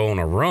again, go on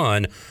a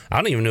run. I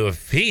don't even know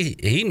if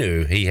he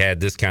knew he had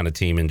this kind of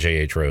team in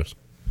J.H. Rose.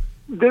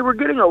 They were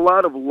getting a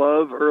lot of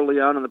love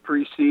early on in the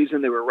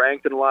preseason. They were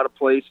ranked in a lot of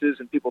places,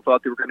 and people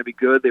thought they were going to be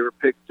good. They were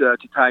picked to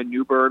tie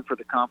New Bern for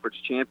the conference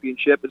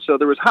championship, and so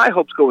there was high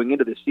hopes going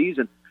into the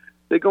season.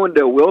 They go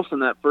into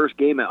Wilson that first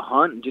game at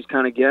Hunt and just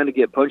kind of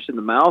get punched in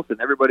the mouth, and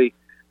everybody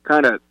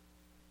kind of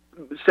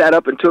sat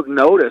up and took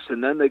notice.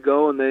 And then they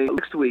go and they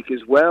next week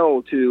as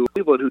well to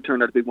Cleveland, who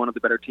turned out to be one of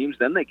the better teams.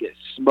 Then they get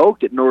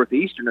smoked at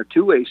Northeastern, a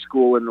 2A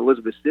school in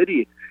Elizabeth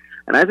City.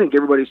 And I think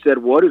everybody said,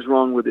 what is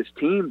wrong with this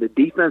team? The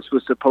defense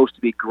was supposed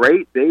to be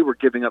great. They were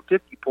giving up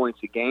 50 points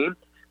a game.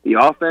 The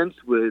offense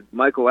with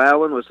Michael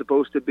Allen was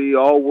supposed to be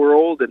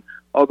all-world. And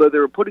although they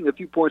were putting a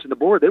few points on the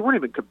board, they weren't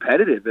even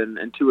competitive in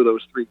 2 of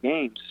those 3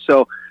 games.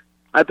 So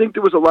I think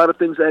there was a lot of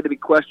things that had to be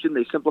questioned.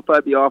 They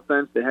simplified the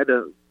offense. They had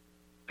to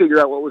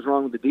figure out what was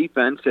wrong with the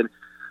defense. And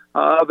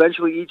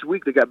eventually each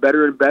week they got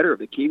better and better.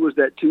 The key was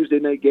that Tuesday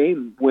night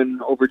game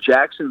win over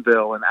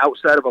Jacksonville. And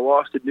outside of a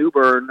loss to New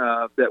Bern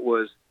that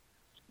was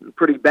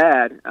pretty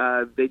bad,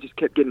 they just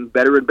kept getting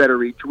better and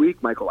better each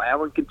week. Michael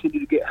Allen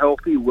continued to get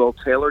healthy. Will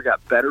Taylor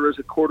got better as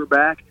a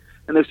quarterback,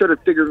 and they started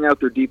figuring out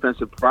their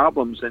defensive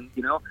problems. And,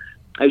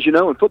 as you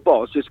know, in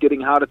football, it's just getting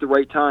hot at the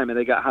right time, and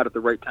they got hot at the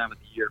right time of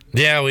the year.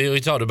 Yeah,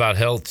 we talked about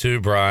health too,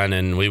 Brian,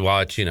 and we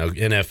watch,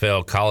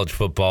 NFL, college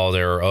football.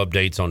 There are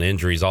updates on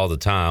injuries all the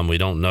time. We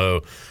don't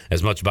know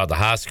as much about the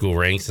high school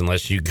ranks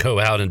unless you go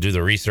out and do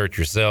the research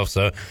yourself.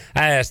 So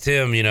I asked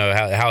him,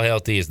 how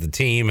healthy is the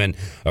team? And,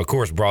 of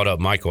course, brought up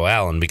Michael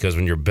Allen, because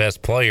when your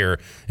best player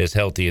is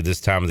healthy at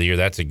this time of the year,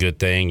 that's a good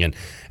thing.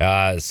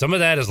 And some of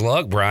that is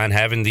luck, Brian,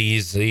 having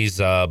these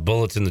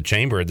bullets in the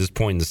chamber at this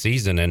point in the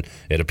season, and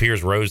it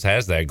appears Rose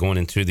has that going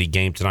into the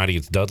game tonight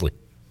against Dudley.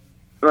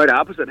 Right,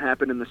 opposite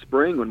happened in the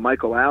spring when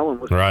Michael Allen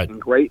was looking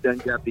great, then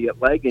got the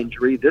leg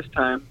injury. This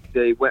time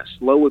they went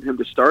slow with him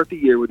to start the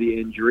year with the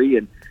injury,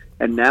 and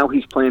now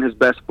he's playing his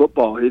best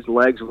football. His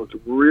legs looked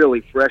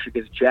really fresh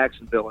against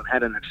Jacksonville and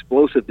had an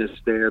explosiveness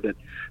there that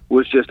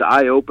was just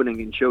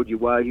eye-opening and showed you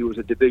why he was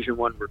a Division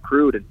I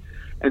recruit.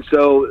 And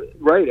so,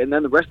 right, and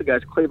then the rest of the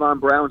guys, Clavon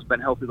Brown's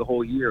been healthy the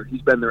whole year.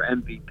 He's been their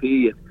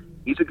MVP, and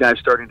he's a guy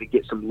starting to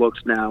get some looks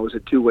now as a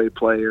two-way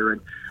player.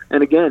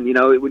 And again,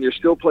 when your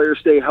skill players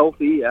stay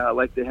healthy,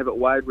 like they have at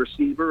wide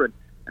receiver,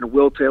 and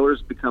Will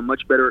Taylor's become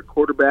much better at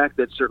quarterback,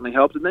 that certainly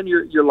helps. And then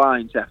your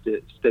lines have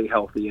to stay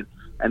healthy,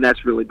 and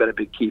that's really been a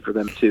big key for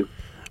them too.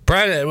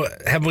 Brian,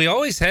 have we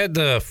always had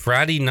the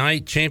Friday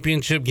night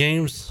championship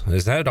games?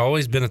 Has that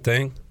always been a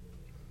thing?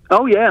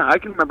 Oh, yeah. I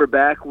can remember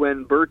back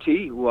when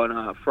Bertie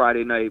won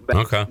Friday night.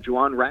 Okay.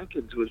 Juwan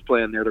Rankins was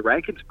playing there, the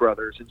Rankins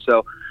brothers. And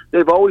so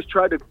they've always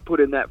tried to put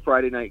in that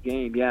Friday night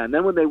game, yeah. And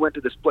then when they went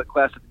to the split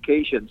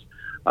classifications,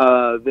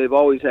 they've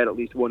always had at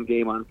least one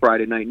game on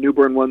Friday night. New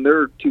Bern won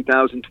their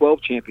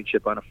 2012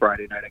 championship on a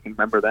Friday night. I can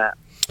remember that.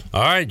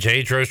 All right,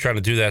 J-Tro's trying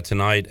to do that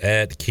tonight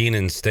at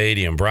Kenan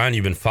Stadium. Brian,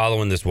 you've been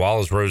following this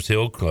Wallace Rose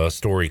Hill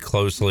story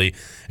closely,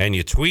 and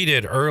you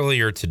tweeted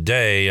earlier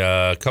today,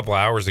 a couple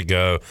hours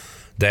ago,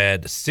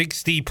 that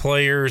 60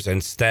 players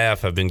and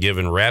staff have been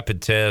given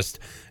rapid tests,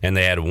 and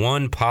they had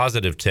one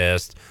positive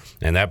test,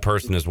 and that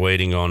person is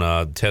waiting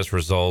on test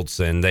results,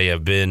 and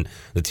the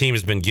team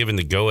has been given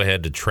the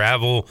go-ahead to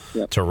travel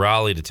to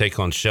Raleigh to take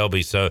on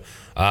Shelby. So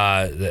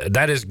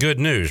that is good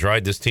news,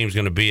 right? This team's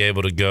going to be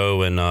able to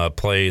go and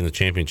play in the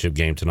championship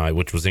game tonight,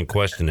 which was in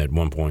question at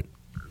one point.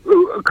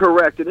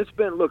 Correct. And it's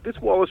been, look, this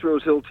Wallace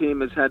Rose Hill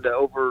team has had to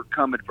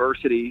overcome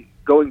adversity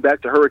going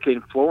back to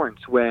Hurricane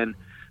Florence when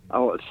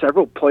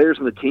several players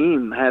on the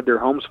team had their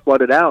homes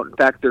flooded out. In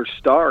fact, their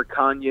star,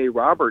 Kanye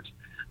Roberts,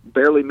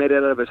 barely made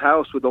it out of his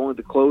house with only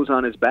the clothes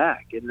on his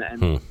back.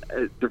 And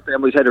their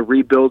families had to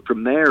rebuild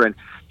from there. And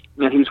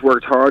he's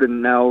worked hard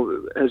and now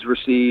has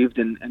received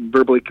and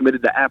verbally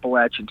committed to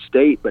Appalachian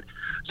State. But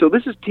so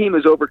this team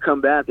has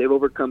overcome that. They've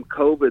overcome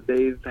COVID.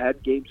 They've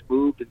had games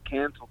moved and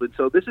canceled. And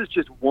so this is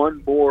just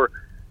one more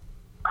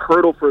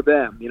hurdle for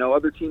them.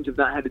 Other teams have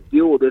not had to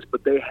deal with this,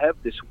 but they have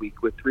this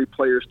week with 3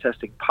 players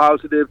testing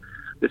positive.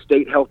 The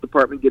state health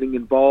department getting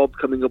involved,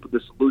 coming up with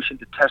a solution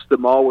to test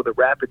them all with a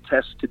rapid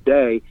test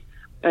today.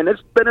 And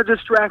it's been a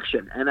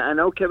distraction. And I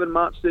know Kevin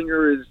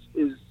Motzinger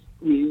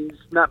he's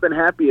not been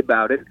happy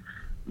about it.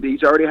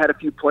 He's already had a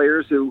few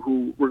players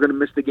who were going to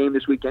miss the game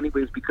this week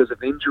anyways because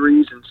of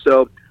injuries. And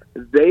so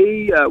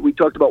we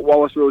talked about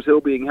Wallace Rose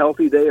Hill being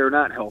healthy. They are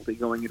not healthy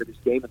going into this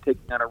game and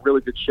taking on a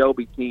really good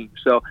Shelby team.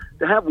 So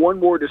to have one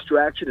more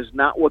distraction is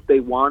not what they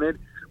wanted.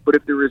 But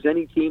if there is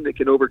any team that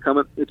can overcome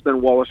it, it's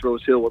been Wallace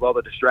Rose Hill with all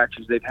the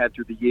distractions they've had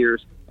through the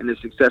years and as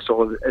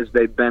successful as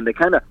they've been. They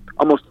kind of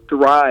almost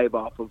thrive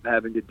off of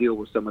having to deal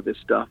with some of this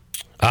stuff.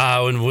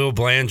 When Will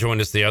Bland joined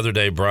us the other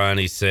day, Brian,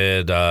 he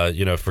said,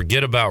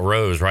 forget about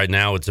Rose. Right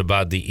now it's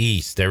about the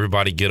East.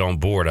 Everybody get on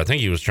board. I think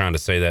he was trying to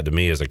say that to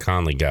me as a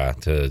Conley guy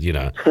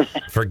to,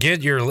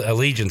 forget your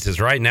allegiances.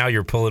 Right now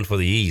you're pulling for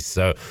the East.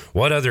 So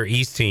what other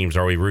East teams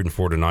are we rooting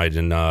for tonight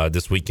and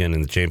this weekend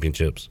in the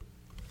championships?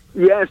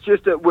 Yeah, it's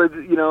just that with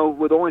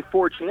only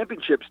 4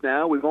 championships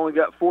now, we've only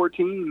got 4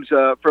 teams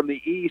from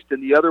the East,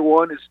 and the other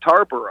one is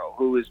Tarboro,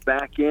 who is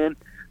back in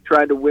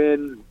trying to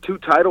win 2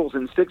 titles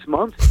in 6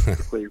 months,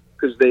 basically,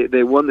 because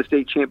they won the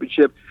state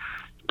championship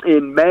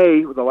in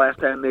May, the last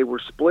time they were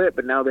split,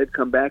 but now they've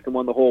come back and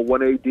won the whole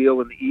 1A deal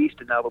in the East,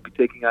 and now they'll be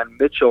taking on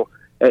Mitchell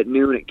at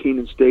noon at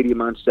Kenan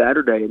Stadium on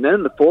Saturday. And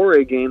then the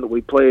 4A game that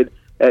we played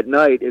at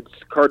night, it's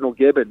Cardinal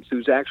Gibbons,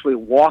 who's actually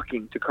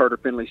walking to Carter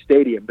Finley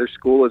Stadium. Their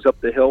school is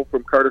up the hill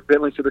from Carter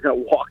Finley, so they're going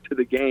to walk to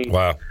the game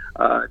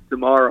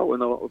tomorrow,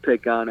 and they'll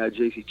take on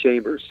J.C.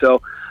 Chambers.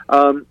 So,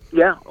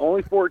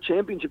 only 4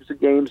 championships of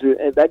games,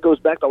 and that goes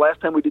back. The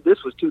last time we did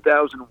this was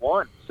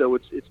 2001. So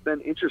it's been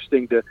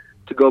interesting to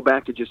go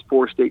back to just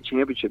 4 state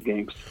championship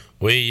games.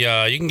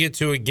 You can get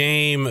to a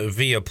game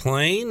via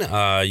plane.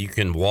 You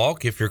can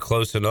walk if you're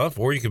close enough,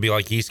 or you could be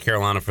like East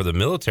Carolina for the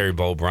Military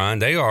Bowl, Brian.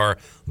 They are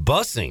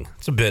busing.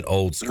 It's a bit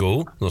old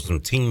school. There's some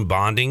team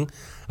bonding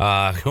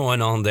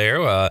going on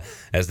there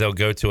as they'll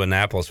go to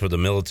Annapolis for the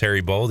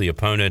Military Bowl. The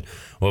opponent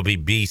will be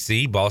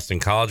BC, Boston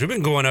College. We've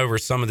been going over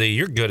some of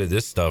you're good at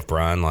this stuff,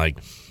 Brian, like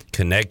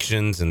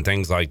connections and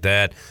things like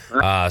that.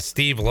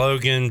 Steve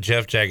Logan,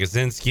 Jeff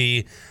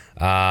Jagosinski,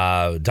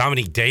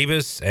 Dominique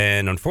Davis,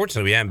 and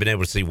unfortunately we haven't been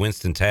able to see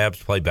Winston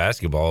Tabbs play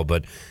basketball,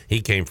 but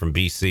he came from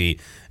BC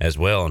as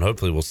well, and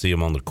hopefully we'll see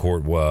him on the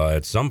court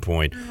at some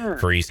point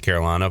for East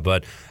Carolina.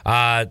 But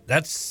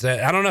that's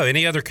I don't know,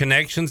 any other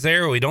connections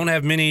there? We don't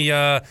have many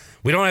on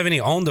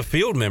the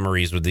field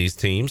memories with these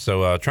teams,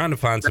 so trying to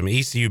find some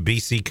ECU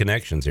BC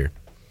connections here.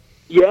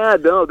 Yeah,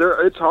 no,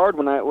 it's hard.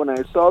 When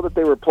I saw that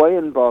they were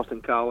playing Boston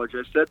College,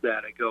 I said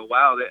that. I go,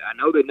 wow, I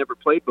know they never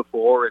played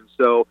before, and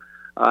so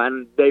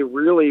and they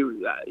really,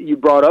 you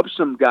brought up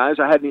some guys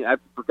I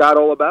forgot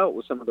all about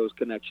with some of those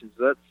connections.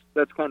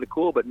 That's kind of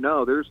cool, but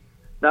no, there's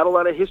not a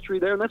lot of history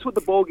there, and that's what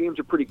the bowl games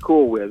are pretty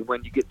cool with,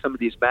 when you get some of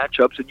these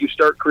matchups and you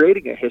start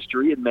creating a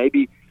history, and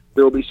maybe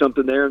there will be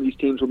something there, and these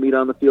teams will meet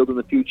on the field in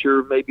the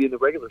future, maybe in the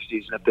regular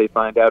season if they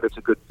find out it's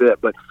a good fit.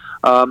 But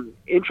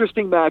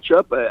interesting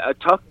matchup, a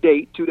tough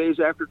date, 2 days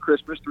after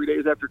Christmas, 3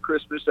 days after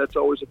Christmas. That's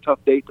always a tough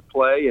date to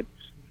play. And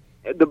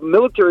the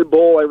Military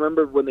Bowl, I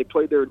remember when they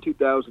played there in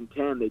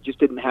 2010, they just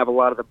didn't have a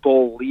lot of the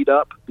bowl lead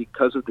up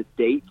because of the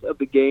date of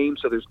the game.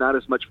 So there's not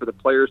as much for the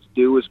players to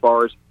do as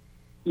far as,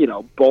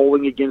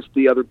 bowling against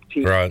the other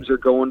teams or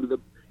going to the,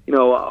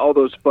 all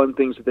those fun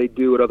things that they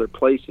do at other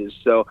places.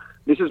 So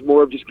this is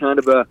more of just kind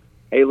of a,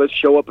 hey, let's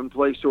show up and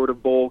play sort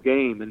of bowl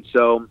game. And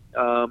so,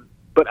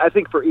 but I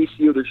think for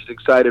ECU, they're just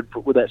excited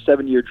with that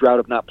 7-year drought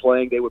of not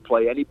playing. They would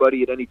play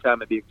anybody at any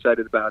time and be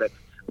excited about it.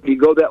 If you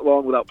go that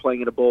long without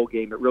playing in a bowl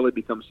game, it really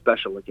becomes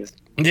special again.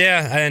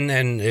 Yeah,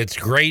 and it's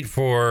great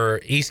for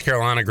East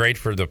Carolina, great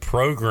for the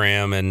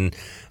program. And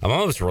I'm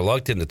almost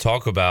reluctant to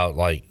talk about,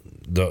 like,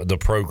 the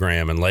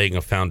program and laying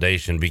a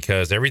foundation,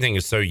 because everything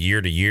is so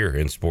year to year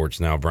in sports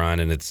now, Brian,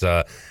 and it's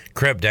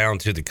crept down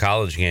to the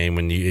college game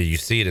when you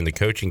see it in the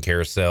coaching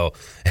carousel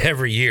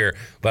every year.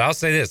 But I'll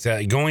say this,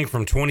 going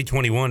from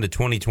 2021 to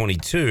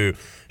 2022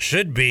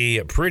 should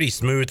be pretty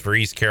smooth for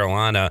East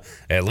Carolina,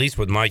 at least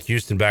with Mike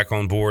Houston back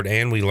on board,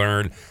 and we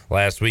learned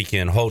last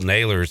weekend Holton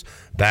Ahlers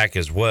back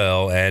as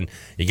well. And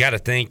you got to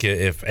think,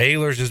 if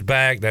Ahlers is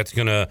back, that's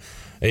going to,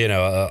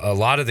 a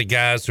lot of the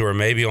guys who are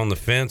maybe on the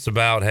fence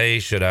about, hey,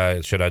 should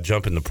I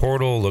jump in the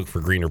portal, look for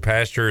greener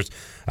pastures,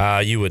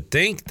 you would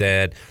think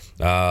that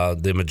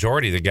the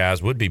majority of the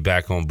guys would be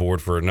back on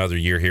board for another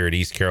year here at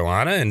East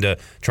Carolina and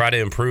try to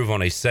improve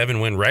on a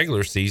 7-win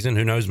regular season.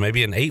 Who knows,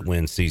 maybe an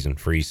 8-win season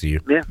for ECU.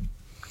 Yeah.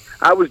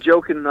 I was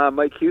joking,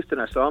 Mike Houston,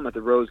 I saw him at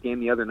the Rose game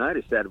the other night.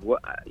 I said,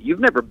 you've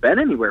never been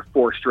anywhere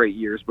 4 straight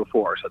years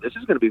before, so this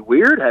is going to be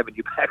weird having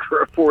you back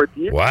for a 4th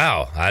year.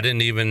 Wow. I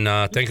didn't even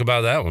think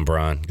about that one,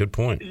 Brian. Good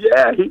point.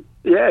 Yeah,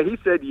 he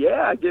said,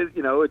 I guess,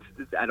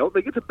 I don't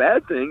think it's a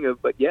bad thing,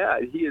 but yeah,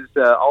 he is,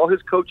 all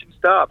his coaching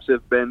stops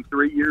have been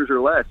 3 years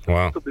or less.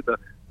 Wow. This will be the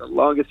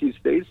longest he's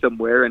stayed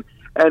somewhere, and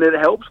it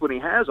helps when he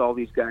has all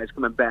these guys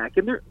coming back.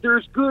 And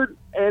there's good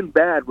and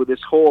bad with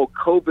this whole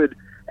COVID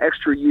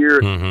extra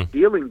year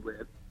dealing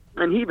with.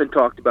 And he even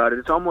talked about it.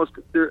 It's almost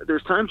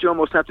there's times you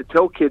almost have to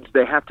tell kids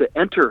they have to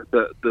enter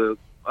the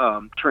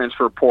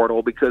transfer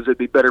portal because it'd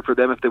be better for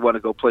them if they want to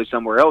go play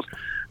somewhere else.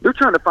 They're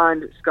trying to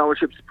find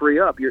scholarships to free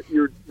up.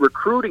 You're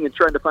recruiting and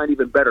trying to find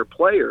even better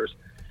players.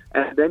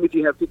 And then if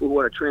you have people who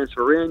want to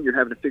transfer in, you're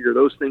having to figure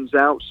those things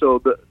out. So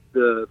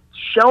the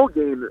shell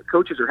game that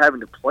coaches are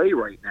having to play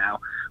right now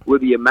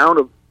with the amount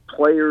of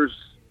players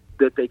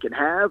that they can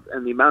have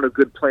and the amount of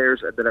good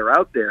players that are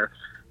out there,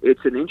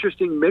 it's an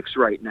interesting mix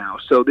right now.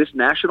 So this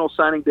National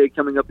Signing Day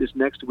coming up this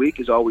next week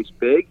is always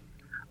big.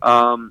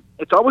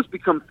 It's always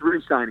become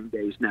 3 signing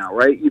days now,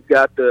 right? You've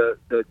got the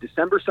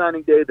December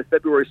signing day, the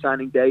February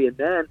signing day, and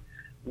then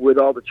with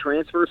all the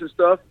transfers and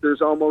stuff,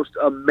 there's almost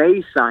a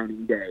May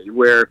signing day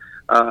where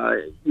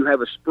you have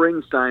a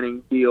spring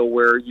signing deal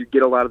where you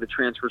get a lot of the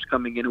transfers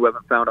coming in who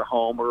haven't found a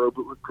home or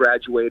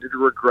graduated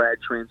or grad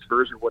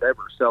transfers or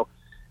whatever. So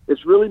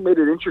it's really made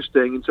it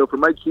interesting. And so for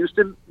Mike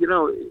Houston,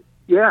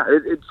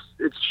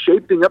 it's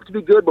shaping up to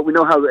be good, but we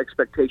know how the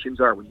expectations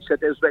are. When you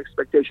set those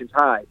expectations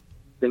high,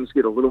 things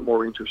get a little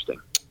more interesting.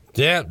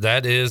 Yeah,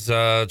 that is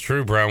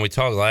true, Brian. We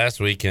talked last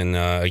week, and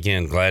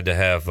again, glad to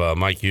have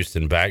Mike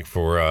Houston back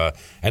for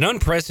an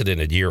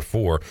unprecedented year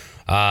 4.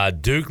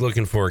 Duke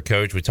looking for a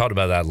coach. We talked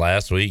about that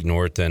last week,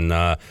 North, and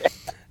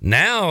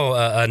now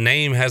a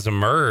name has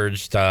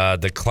emerged,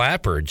 the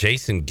Clapper,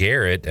 Jason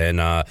Garrett,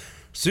 and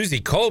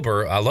Susie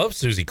Colbert. I love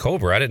Susie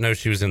Colbert. I didn't know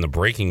she was in the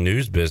breaking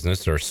news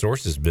business or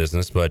sources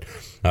business, but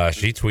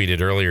she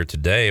tweeted earlier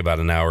today, about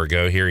an hour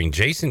ago, hearing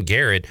Jason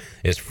Garrett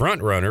is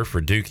front runner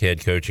for Duke head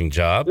coaching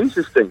job.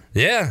 Interesting.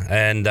 Yeah,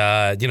 and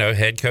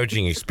head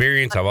coaching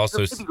experience. I've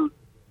also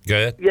go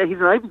ahead. Yeah, he's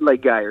an Ivy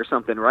League guy or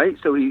something, right?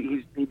 So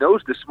he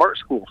knows the smart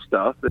school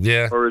stuff.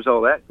 Yeah, or is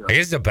all that? I guess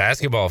he's a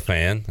basketball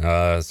fan,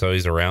 so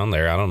he's around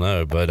there. I don't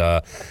know, but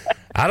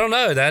I don't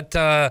know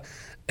that.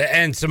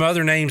 And some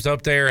other names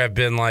up there have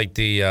been like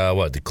the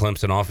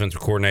Clemson offensive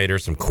coordinator,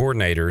 some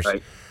coordinators.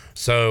 Right.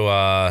 So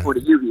for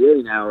the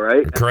UVA now,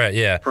 right? Correct.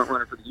 Yeah. Front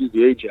runner for the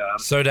UVA job.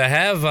 So to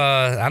have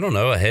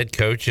a head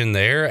coach in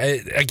there,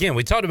 again,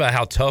 we talked about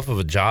how tough of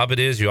a job it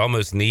is. You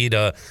almost need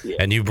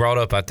and you brought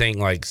up, I think,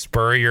 like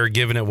Spurrier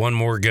giving it one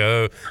more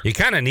go. You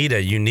kind of need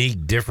a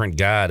unique, different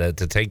guy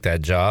to take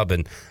that job,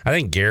 and I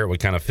think Garrett would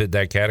kind of fit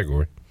that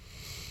category.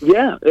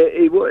 Yeah,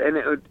 it would.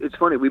 And it's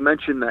funny, we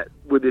mentioned that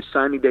with this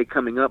signing day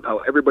coming up, how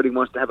everybody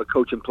wants to have a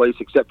coach in place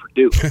except for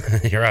Duke.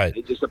 You're right.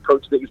 They just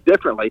approach things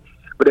differently,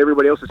 but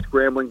everybody else is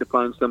scrambling to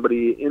find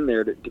somebody in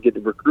there to get the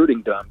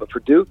recruiting done. But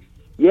for Duke,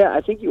 I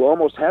think you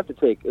almost have to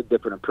take a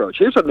different approach.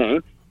 Here's a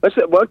name. Let's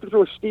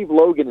throw Steve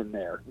Logan in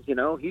there.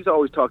 He's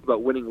always talked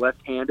about winning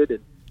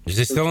left-handed. Is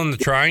he still in the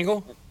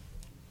triangle?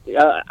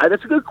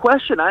 That's a good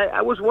question.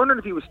 I was wondering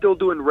if he was still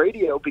doing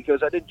radio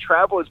because I didn't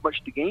travel as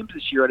much to games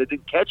this year and I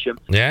didn't catch him.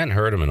 Yeah, I hadn't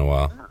heard him in a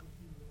while.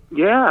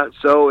 Yeah,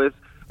 so if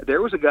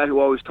there was a guy who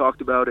always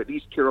talked about at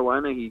East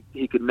Carolina,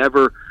 he could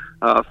never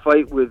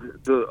fight with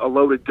a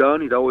loaded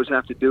gun. He'd always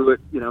have to do it,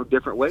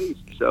 different ways.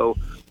 So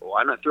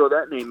why not throw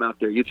that name out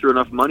there? You threw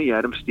enough money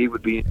at him, Steve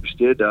would be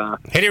interested.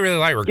 He didn't really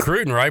like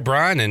recruiting, right,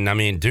 Brian? And, I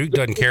mean, Duke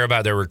doesn't care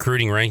about their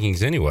recruiting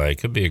rankings anyway. It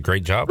could be a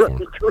great job for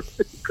him.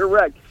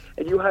 Correct.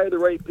 And you hire the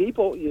right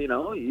people, you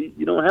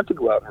don't have to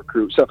go out and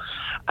recruit. So,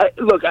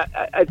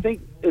 I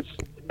think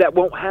that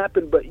won't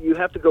happen, but you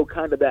have to go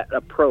kind of that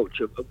approach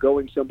of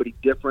going somebody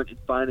different and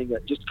finding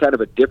just kind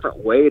of a different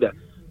way to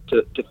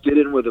fit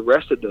in with the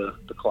rest of the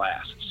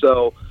class.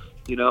 So,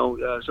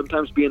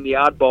 sometimes being the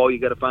oddball, you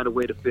got to find a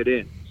way to fit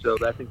in. So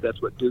I think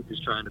that's what Duke is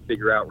trying to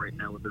figure out right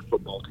now with their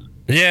football team.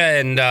 Yeah,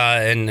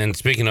 and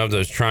speaking of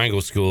those triangle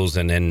schools,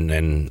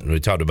 and we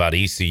talked about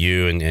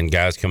ECU and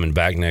guys coming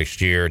back next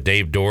year.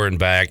 Dave Doran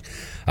back.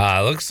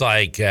 Looks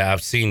like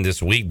I've seen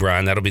this week,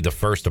 Brian, that'll be the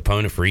first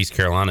opponent for East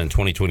Carolina in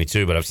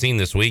 2022. But I've seen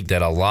this week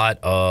that a lot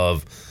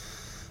of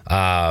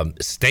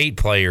State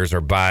players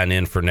are buying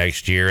in for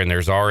next year, and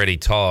there's already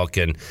talk.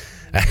 And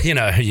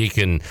you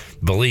can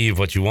believe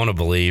what you want to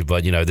believe,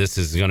 but this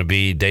is going to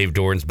be Dave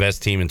Doeren's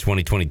best team in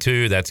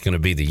 2022. That's going to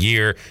be the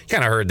year.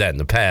 Kind of heard that in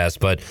the past,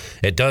 but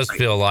it does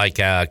feel like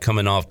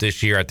coming off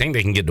this year, I think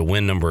they can get to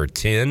win number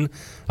 10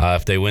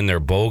 if they win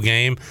their bowl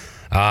game.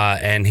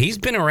 And he's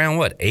been around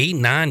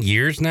 8-9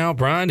 years now,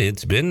 Brian.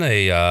 It's been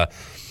a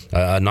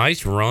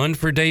nice run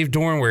for Dave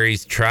Doeren where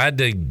he's tried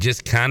to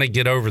just kind of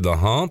get over the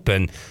hump,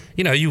 and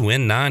you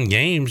win 9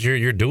 games,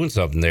 you're doing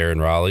something there in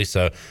Raleigh.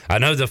 So I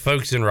know the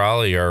folks in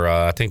Raleigh are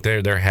I think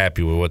they're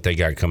happy with what they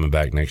got coming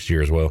back next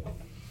year as well.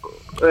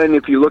 And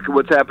if you look at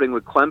what's happening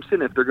with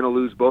Clemson, if they're going to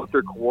lose both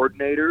their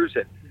coordinators,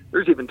 and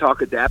there's even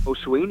talk of Dabo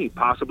Swinney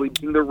possibly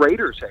being the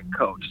Raiders head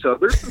coach. So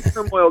there's some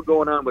turmoil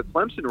going on with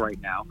Clemson right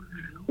now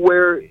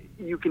where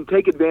you can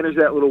take advantage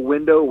of that little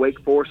window.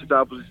 Wake Forest has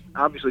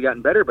obviously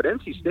gotten better, but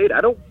NC State, I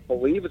don't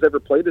believe, has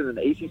ever played in an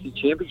ACC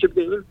championship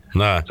game.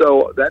 Nah.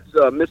 So that's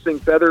a missing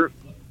feather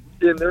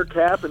in their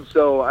cap, and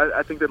so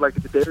I think they'd like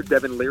it there.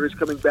 Devin Leary's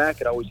coming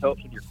back. It always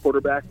helps when your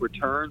quarterback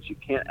returns. You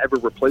can't ever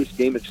replace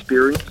game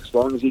experience as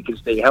long as he can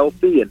stay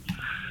healthy. And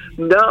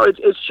no,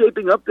 it's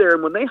shaping up there.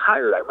 And when they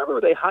hired, I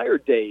remember they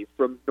hired Dave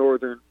from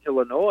Northern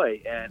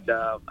Illinois, and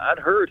I'd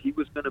heard he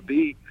was going to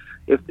be,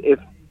 if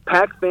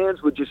Pac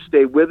fans would just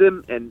stay with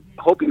him and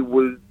hope he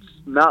was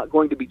not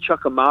going to be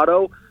Chuck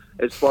Amato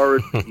as far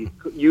as the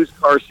used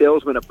car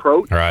salesman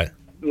approach. Right.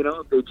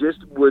 If they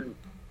just would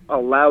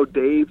allow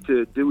Dave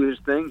to do his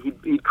thing,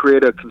 he'd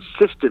create a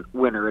consistent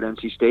winner at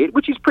NC State,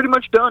 which he's pretty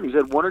much done. He's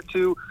had 1 or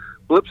 2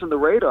 blips on the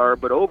radar,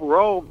 but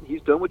overall,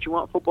 he's done what you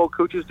want football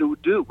coaches to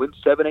do: win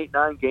 7, 8,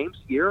 9 games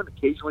a year, and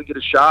occasionally get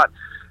a shot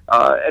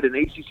at an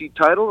ACC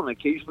title, and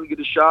occasionally get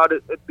a shot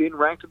at being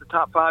ranked in the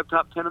top 5,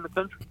 top 10 in the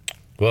country.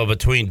 Well,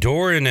 between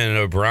Doeren and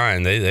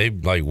O'Brien, they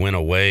went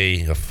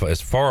away as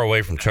far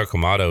away from Chuck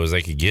Amato as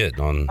they could get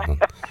on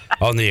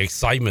the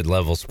excitement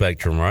level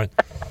spectrum, right?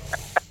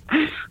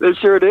 They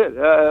sure did.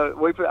 I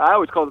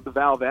always called it the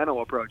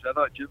Valvano approach. I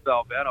thought Jim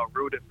Valvano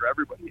ruined it for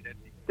everybody at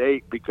NC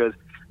State because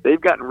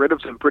they've gotten rid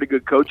of some pretty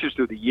good coaches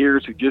through the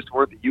years who just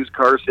weren't the used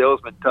car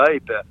salesman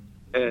type,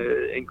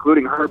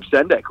 including Herb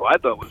Sendek, who I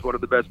thought was one of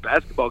the best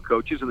basketball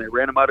coaches, and they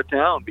ran him out of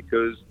town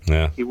because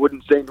he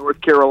wouldn't say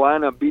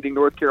beating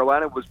North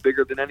Carolina was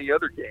bigger than any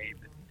other game.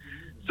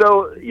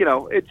 So,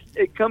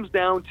 it comes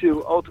down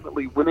to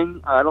ultimately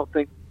winning. I don't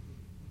think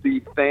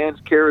the fans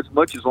care as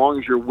much as long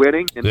as you're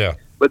winning.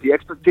 But the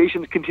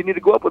expectations continue to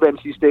go up with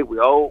NC State.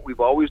 We've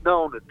always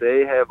known that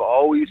they have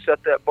always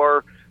set that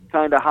bar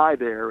kind of high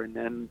there, and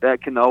then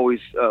that can always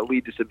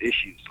lead to some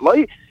issues.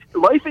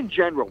 Life in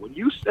general, when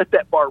you set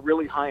that bar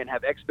really high and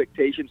have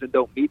expectations and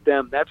don't meet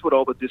them, that's what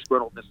all the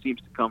disgruntledness seems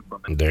to come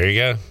from. There you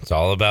go. It's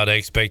all about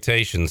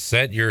expectations.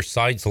 Set your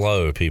sights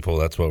low, people.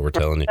 That's what we're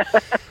telling you.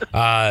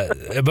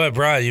 But,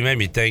 Brian, you made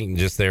me think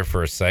just there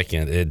for a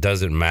second. It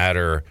doesn't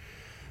matter.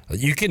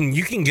 You can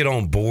get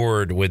on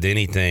board with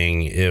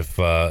anything if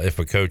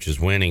a coach is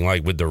winning.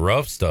 Like with the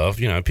rough stuff,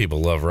 people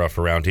love rough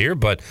around here,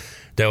 but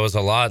there was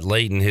a lot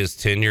late in his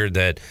tenure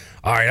that,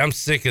 all right, I'm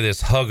sick of this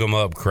hug 'em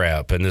up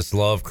crap and this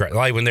love crap.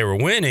 Like when they were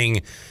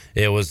winning,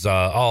 it was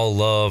all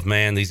love,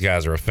 man. These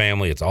guys are a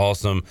family. It's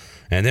awesome.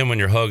 And then when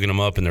you're hugging them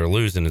up and they're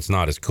losing, it's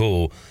not as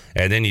cool.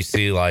 And then you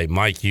see like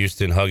Mike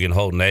Houston hugging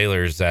Holton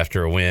Ahlers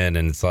after a win,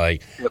 and it's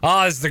like,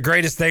 it's the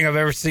greatest thing I've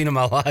ever seen in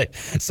my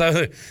life.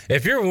 So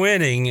if you're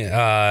winning,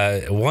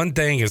 one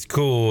thing is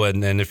cool,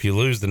 and if you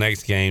lose the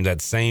next game,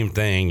 that same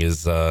thing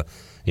is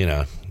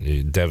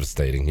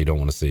devastating. You don't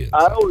want to see it.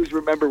 I always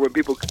remember when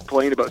people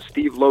complained about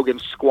Steve Logan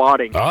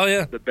squatting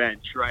on the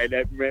bench, right?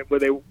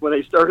 When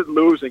they started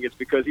losing, it's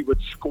because he was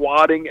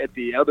squatting at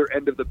the other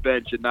end of the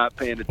bench and not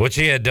paying attention. Which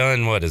he had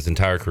done, his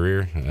entire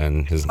career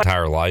and his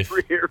entire life.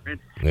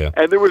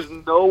 And there was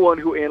no one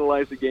who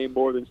analyzed the game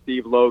more than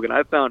Steve Logan.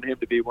 I found him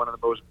to be one of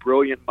the most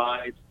brilliant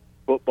minds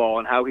football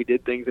and how he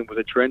did things and was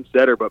a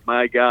trendsetter. But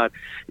my God,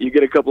 you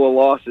get a couple of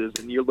losses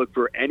and you look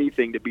for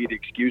anything to be the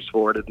excuse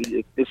for it.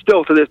 It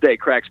still to this day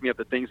cracks me up,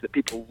 the things that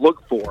people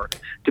look for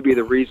to be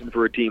the reason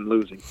for a team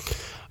losing.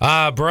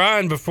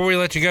 Brian, before we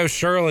let you go,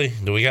 Shirley,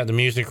 do we got the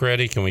music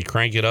ready? Can we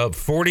crank it up?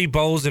 40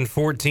 bowls in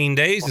 14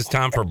 days. It's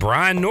time for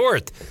Brian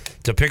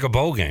North to pick a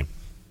bowl game.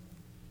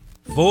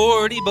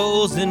 40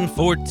 bowls in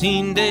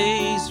 14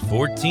 days,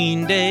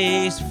 14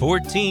 days,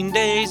 14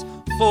 days,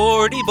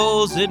 40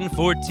 bowls in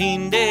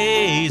 14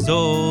 days,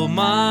 oh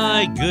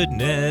my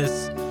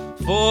goodness.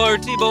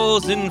 40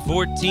 bowls in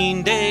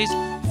 14 days,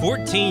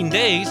 14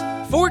 days,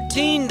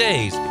 14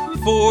 days,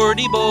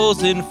 40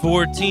 bowls in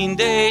 14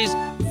 days,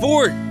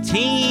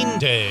 14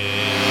 days.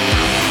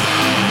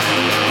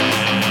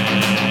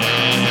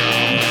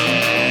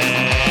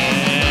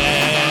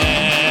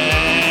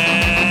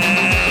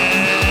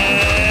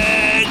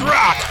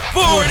 Rock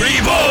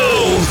 40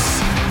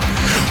 bowls,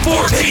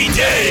 14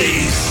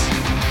 days,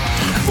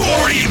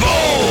 40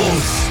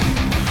 bowls,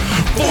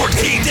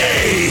 14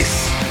 days,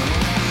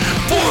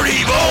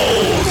 40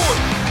 bowls,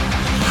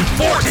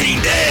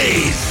 14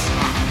 days,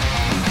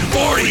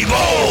 40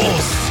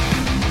 bowls,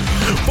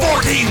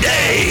 14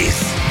 days,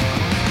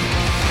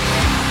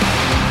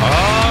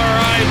 All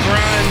right,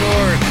 Brian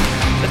North.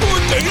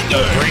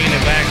 Bringing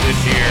it back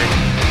this year.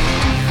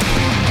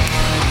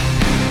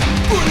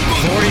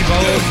 40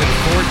 bowls in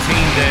 14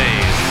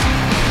 days.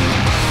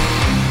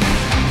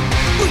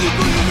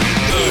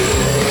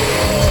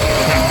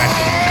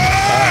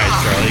 All right,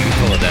 Charlie, you can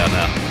pull it down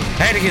now.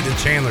 Had to get the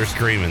Chandler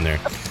screaming there.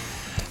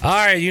 All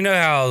right, you know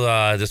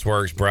how this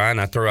works, Brian.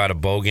 I throw out a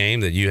bowl game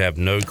that you have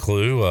no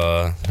clue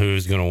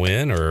who's going to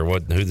win or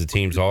who the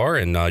teams are,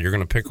 and you're going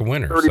to pick a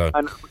winner.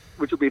 39,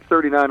 which will be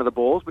 39 of the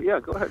bowls, but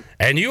yeah, go ahead.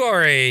 And you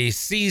are a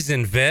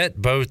seasoned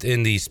vet, both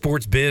in the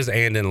sports biz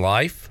and in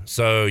life,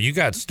 so you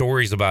got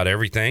stories about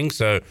everything.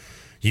 So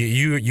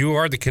you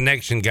are the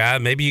connection guy.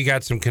 Maybe you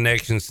got some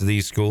connections to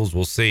these schools.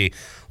 We'll see.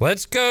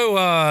 Let's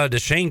go to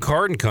Shane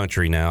Carden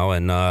country now,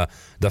 and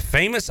the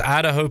famous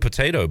Idaho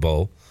Potato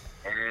Bowl.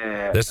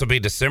 This will be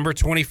December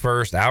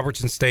 21st,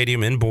 Albertson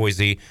Stadium in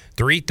Boise,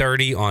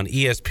 3:30 on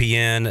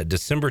ESPN.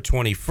 December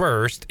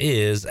 21st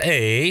is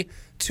a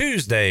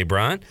Tuesday,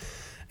 Brian.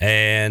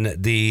 And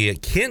the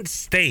Kent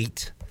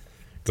State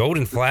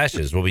Golden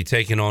Flashes will be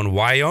taking on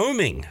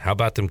Wyoming. How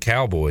about them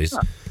Cowboys?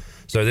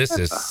 So this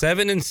is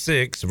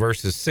 7-6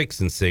 versus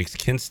 6-6.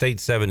 Kent State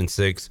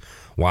 7-6,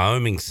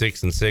 Wyoming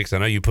 6-6. I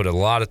know you put a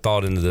lot of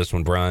thought into this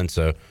one, Brian,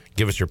 so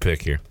give us your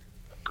pick here.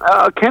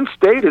 Kent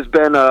State has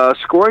been a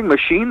scoring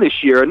machine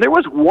this year, and there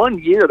was one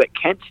year that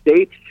Kent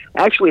State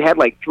actually had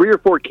like 3 or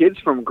 4 kids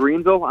from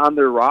Greenville on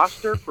their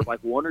roster for like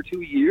 1 or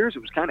 2 years. It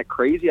was kind of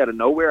crazy out of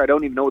nowhere. I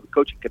don't even know what the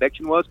coaching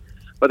connection was,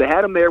 but they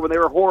had them there when they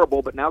were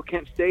horrible. But now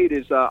Kent State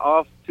is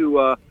off to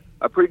a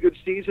pretty good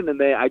season,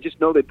 and I just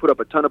know they put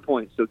up a ton of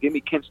points. So give me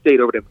Kent State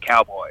over them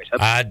Cowboys.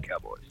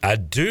 I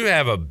do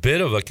have a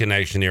bit of a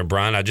connection here,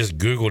 Brian. I just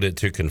Googled it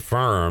to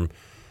confirm.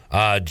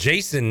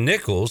 Jason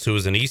Nichols, who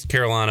was an East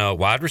Carolina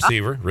wide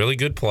receiver, really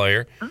good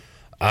player.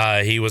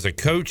 He was a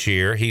coach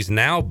here. He's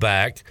now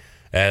back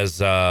as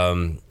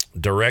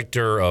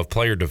director of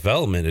player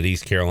development at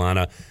East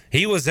Carolina.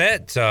 He was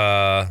at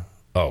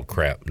oh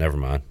crap, never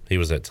mind. He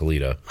was at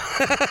Toledo.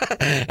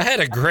 I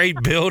had a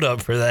great build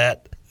up for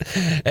that.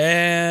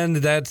 And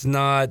that's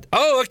not.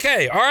 Oh,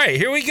 okay. All right,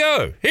 here we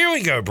go. Here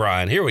we go,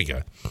 Brian. Here we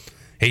go.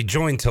 He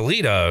joined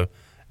Toledo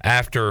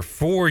after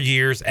 4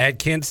 years at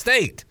Kent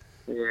State.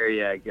 There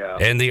you go.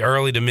 In the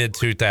early to mid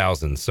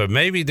 2000s. So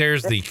maybe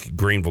there's the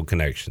Greenville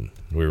connection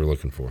we were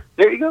looking for.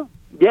 There you go.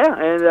 Yeah,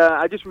 and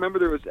I just remember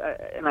there was,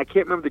 and I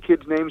can't remember the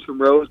kids' names from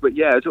Rose, but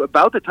yeah, it's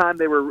about the time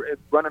they were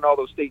running all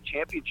those state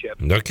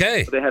championships.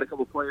 Okay. So they had a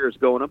couple players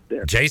going up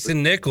there.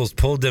 Jason Nichols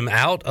pulled them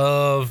out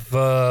of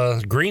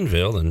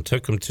Greenville and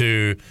took them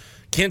to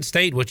Kent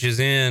State, which is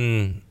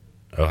in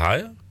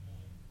Ohio?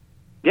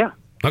 Yeah.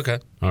 Okay.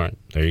 All right.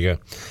 There you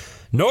go.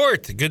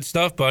 North, good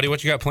stuff, buddy.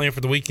 What you got planned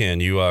for the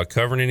weekend? You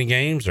covering any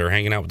games or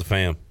hanging out with the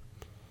fam?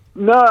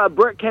 No,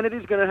 Brett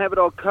Kennedy's going to have it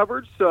all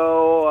covered,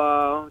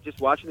 so just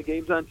watching the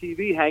games on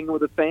TV, hanging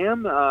with the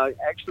fam.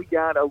 Actually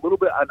got a little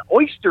bit an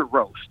oyster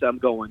roast I'm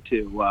going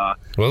to. Well,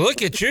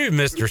 look at you,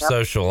 Mr.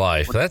 Social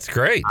Life. That's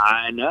great.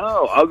 I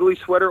know. Ugly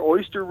Sweater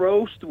oyster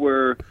roast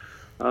where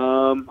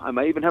I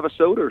may even have a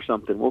soda or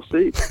something. We'll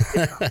see.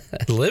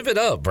 Live it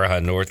up,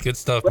 Brian North. Good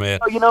stuff, man.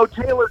 You know,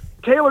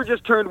 Taylor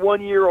just turned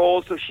 1 year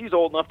old, so she's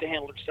old enough to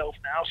handle herself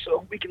now,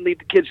 so we can leave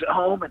the kids at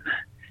home and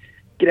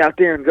get out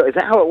there and go. Is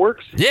that how it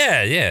works?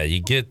 Yeah.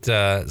 You get.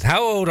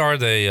 How old are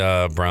they,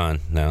 Brian?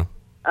 Now.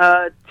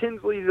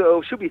 Tinsley,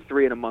 though, she'll be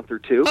 3 in a month or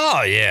 2.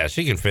 Oh yeah,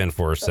 she can fend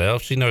for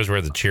herself. She knows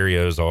where the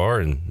Cheerios are,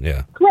 and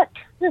yeah. Correct.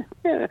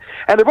 Yeah.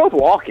 And they're both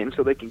walking,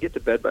 so they can get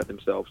to bed by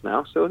themselves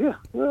now. So yeah,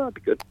 that'd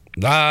be good.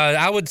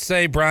 I would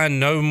say, Brian,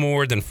 no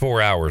more than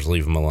 4 hours.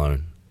 Leave them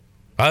alone.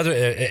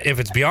 If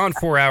it's beyond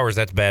 4 hours,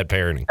 that's bad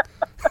parenting.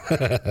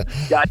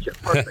 Gotcha.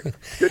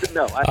 Perfect. Good to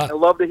know. I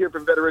love to hear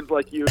from veterans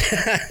like you.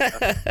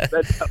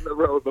 That's on the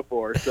road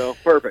before, so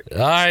perfect. All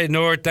right,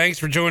 Nord, thanks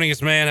for joining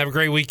us, man. Have a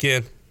great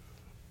weekend.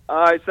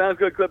 All right, sounds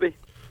good, Clippy.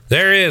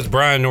 There is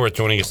Brian North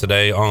joining us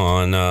today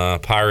on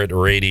Pirate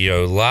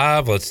Radio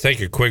Live. Let's take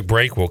a quick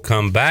break. We'll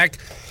come back.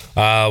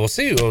 We'll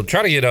see. We'll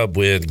try to get up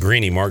with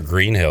Mark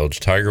Greenhelge.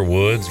 Tiger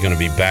Woods going to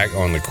be back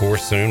on the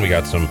course soon. We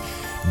got some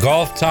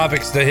golf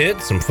topics to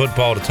hit, some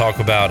football to talk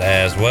about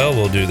as well.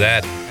 We'll do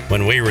that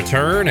when we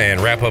return and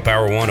wrap up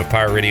hour 1 of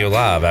Pirate Radio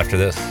Live after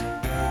this.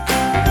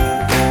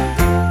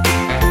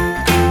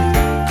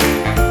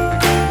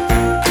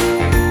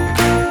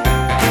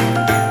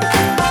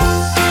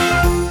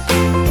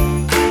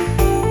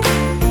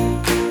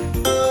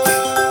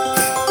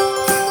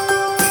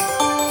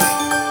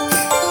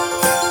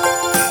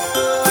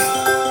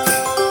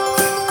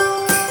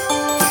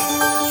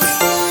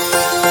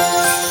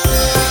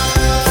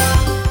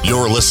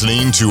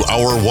 Listening to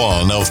Hour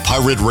 1 of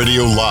Pirate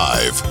Radio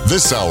Live.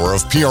 This hour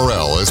of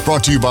PRL is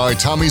brought to you by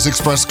Tommy's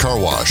Express Car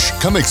Wash.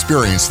 Come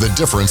experience the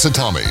difference at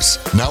Tommy's.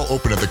 Now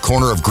open at the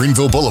corner of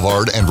Greenville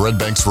Boulevard and Red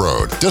Banks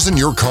Road. Doesn't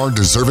your car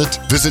deserve it?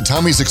 Visit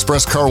Tommy's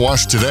Express Car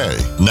Wash today.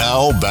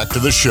 Now back to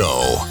the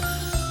show.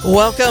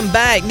 Welcome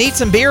back. Need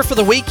some beer for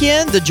the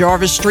weekend? The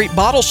Jarvis Street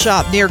Bottle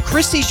Shop near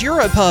Christie's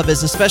Europub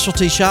is a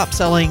specialty shop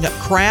selling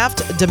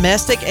craft,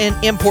 domestic, and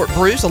import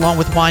brews along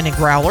with wine and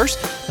growlers.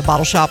 The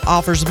Bottle Shop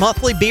offers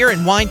monthly beer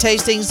and wine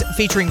tastings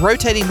featuring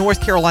rotating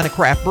North Carolina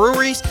craft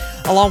breweries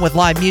along with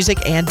live music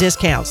and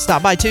discounts.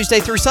 Stop by Tuesday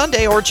through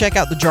Sunday or check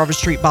out the Jarvis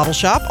Street Bottle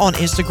Shop on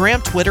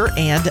Instagram, Twitter,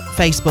 and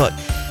Facebook.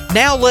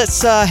 Now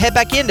let's head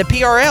back into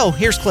PRL.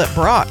 Here's Clip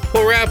Brock.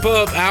 We'll wrap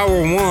up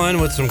hour one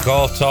with some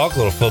golf talk, a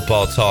little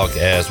football talk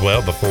as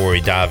well before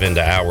we dive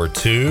into hour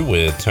two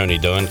with Tony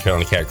Dunn,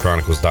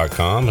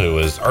 CarolinaCatChronicles.com, who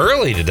is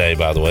early today,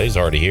 by the way. He's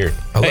already here.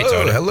 Hello, hey,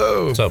 Tony.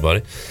 hello. What's up,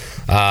 buddy?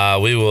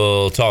 We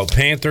will talk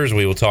Panthers.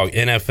 We will talk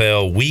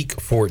NFL Week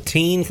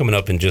 14 coming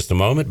up in just a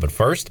moment. But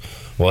first,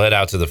 we'll head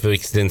out to the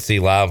Fixed NC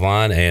Live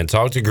line and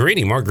talk to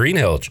Greeny, Mark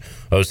Greenhelch,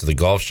 host of the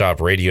Golf Shop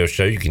radio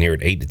show. You can hear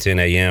it 8 to 10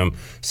 a.m.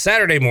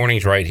 Saturday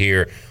mornings right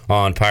here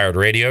on Pirate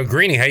Radio.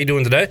 Greeny, how you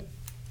doing today?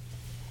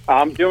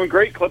 I'm doing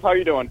great. Cliff, how are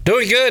you doing?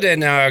 Doing good.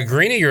 And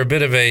Greeny, you're a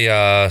bit of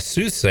a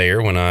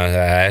soothsayer when I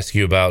ask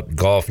you about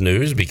golf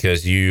news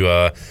because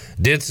you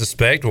did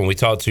suspect when we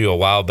talked to you a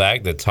while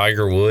back that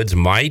Tiger Woods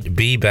might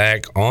be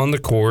back on the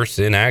course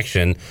in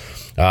action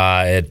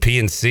at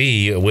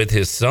PNC with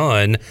his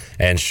son.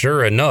 And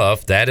sure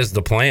enough, that is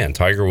the plan.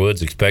 Tiger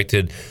Woods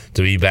expected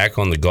to be back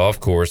on the golf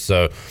course.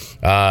 So,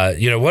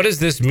 what does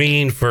this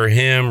mean for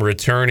him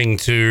returning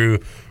to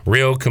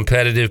real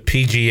competitive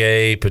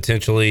PGA,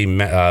 potentially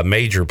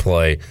major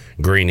play,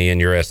 Greeny, in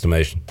your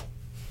estimation?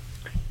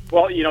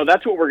 Well,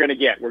 that's what we're going to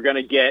get. We're going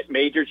to get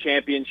major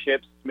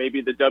championships,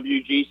 maybe the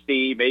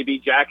WGC, maybe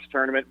Jack's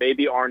tournament,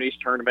 maybe Arnie's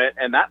tournament,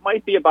 and that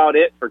might be about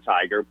it for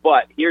Tiger.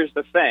 But here's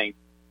the thing.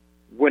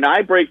 When I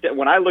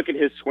look at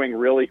his swing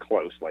really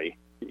closely,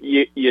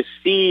 you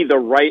see the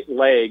right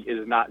leg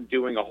is not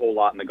doing a whole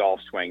lot in the golf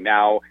swing.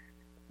 Now,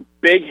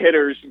 big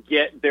hitters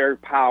get their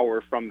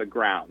power from the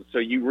ground. So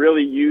you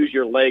really use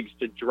your legs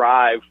to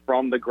drive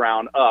from the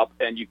ground up,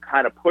 and you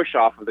kind of push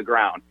off of the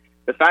ground.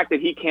 The fact that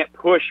he can't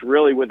push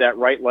really with that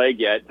right leg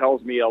yet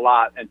tells me a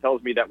lot and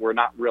tells me that we're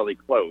not really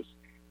close.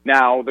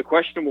 Now, the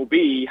question will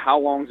be, how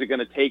long is it going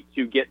to take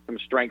to get some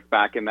strength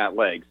back in that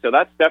leg? So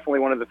that's definitely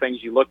one of the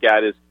things you look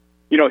at is,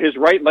 his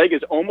right leg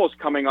is almost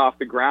coming off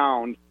the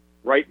ground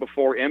right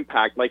before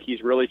impact, like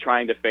he's really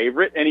trying to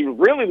favor it. And he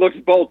really looks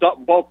bulked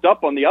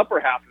up on the upper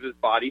half of his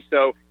body.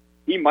 So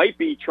he might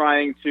be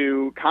trying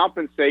to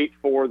compensate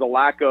for the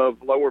lack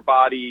of lower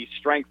body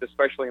strength,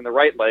 especially in the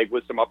right leg,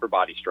 with some upper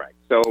body strength.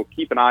 So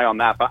keep an eye on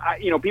that. But,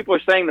 people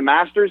are saying the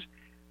Masters.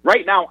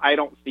 Right now, I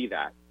don't see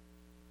that.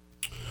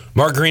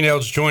 Mark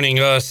Greenhelch joining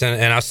us,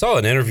 and I saw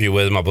an interview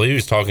with him. I believe he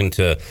was talking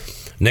to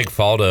Nick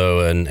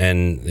Faldo,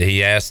 and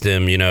he asked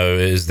him,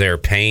 is there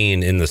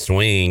pain in the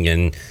swing?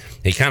 And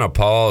he kind of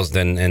paused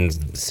and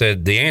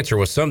said the answer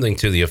was something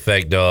to the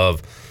effect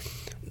of,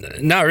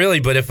 not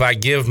really, but if I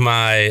give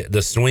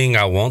the swing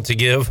I want to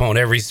give on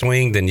every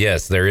swing, then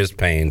yes, there is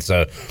pain.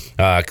 So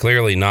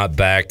clearly not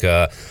back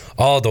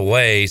all the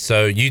way.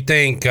 So you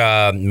think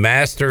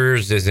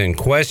Masters is in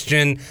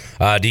question?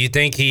 Do you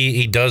think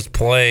he does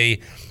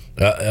play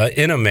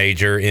in a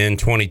major in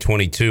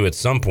 2022 at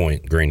some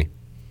point, Greeny?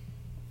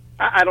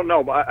 I don't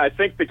know, but I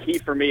think the key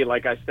for me,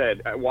 like I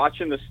said,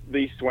 watching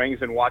these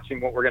swings and watching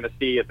what we're going to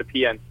see at the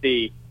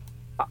PNC,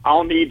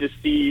 I'll need to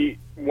see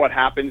what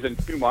happens in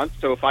 2 months.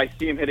 So if I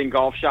see him hitting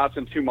golf shots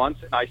in 2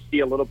 months and I see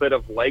a little bit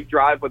of leg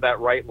drive with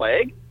that right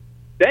leg,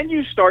 then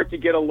you start to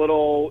get a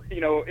little,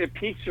 it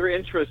piques your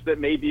interest that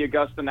maybe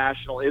Augusta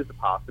National is a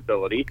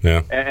possibility,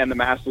 and the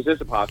Masters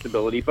is a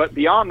possibility. But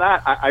beyond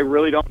that, I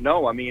really don't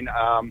know. I mean,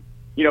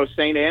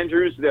 St.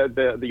 Andrews,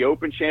 the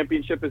Open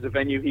Championship is a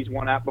venue he's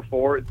won at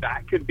before.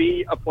 That could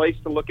be a place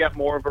to look at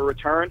more of a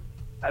return.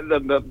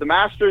 The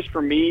Masters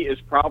for me is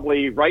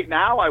probably, right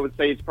now, I would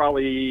say it's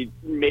probably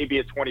maybe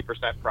a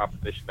 20%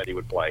 proposition that he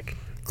would play.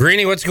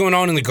 Greeny, what's going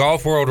on in the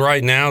golf world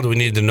right now that we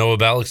need to know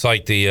about? Looks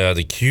like the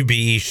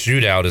QBE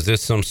shootout. Is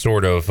this some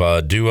sort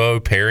of duo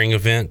pairing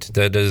event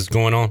that is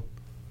going on?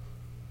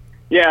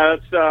 Yeah,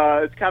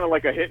 it's kind of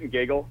like a hit and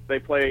giggle. They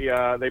play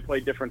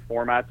different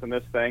formats in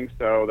this thing,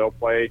 so they'll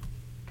play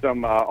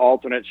some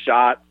alternate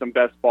shots, some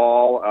best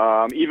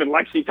ball. Even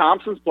Lexi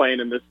Thompson's playing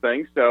in this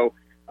thing, so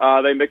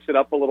they mix it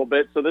up a little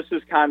bit. So this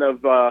is kind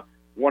of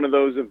one of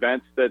those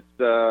events that's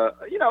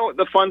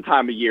the fun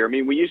time of year. I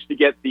mean, we used to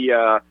get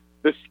the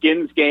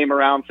skins game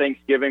around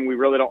Thanksgiving. We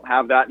really don't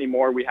have that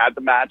anymore. We had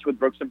the match with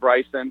Brooks and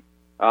Bryson.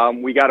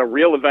 We got a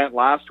real event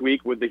last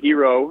week with the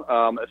Hero,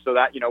 so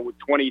that, with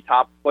 20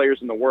 top players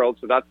in the world,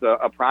 so that's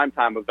a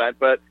primetime event.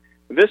 But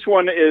this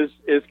one is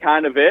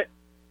kind of it.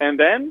 And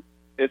then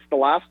it's the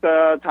last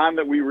time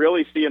that we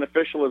really see an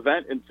official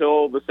event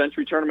until the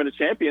Century Tournament of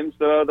Champions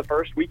the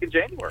first week of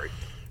January.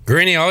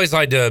 Greeny, I always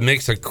like to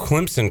mix a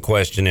Clemson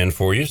question in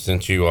for you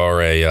since you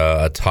are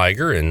a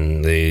Tiger,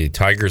 and the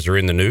Tigers are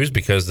in the news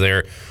because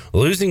they're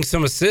losing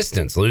some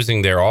assistants,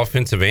 losing their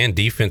offensive and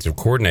defensive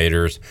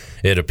coordinators,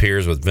 it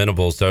appears, with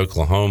Venables to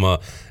Oklahoma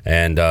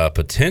and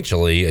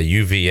potentially a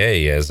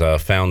UVA has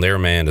found their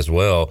man as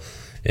well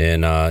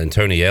in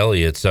Tony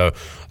Elliott. So,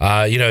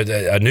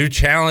 a new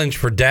challenge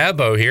for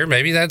Dabo here.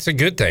 Maybe that's a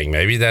good thing.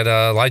 Maybe that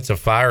lights a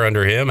fire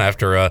under him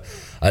after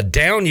a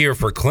down year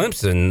for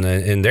Clemson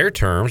in their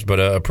terms, but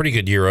a pretty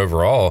good year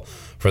overall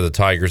for the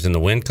Tigers in the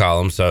win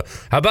column. So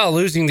how about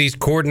losing these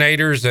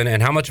coordinators,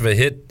 and how much of a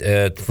hit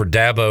for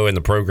Dabo and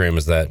the program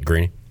is that,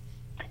 Greeny?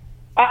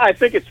 I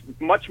think it's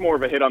much more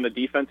of a hit on the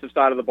defensive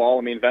side of the ball.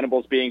 I mean,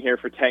 Venables being here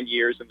for 10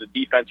 years and the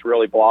defense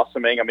really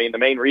blossoming. I mean, the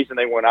main reason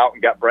they went out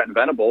and got Brent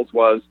Venables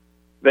was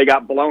they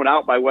got blown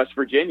out by West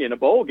Virginia in a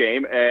bowl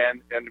game,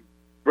 and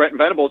Brent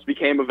Venables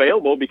became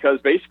available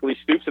because basically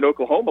Stoops at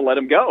Oklahoma let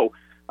him go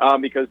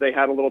because they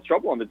had a little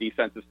trouble on the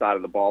defensive side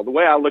of the ball. The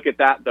way I look at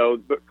that, though,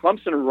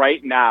 Clemson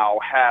right now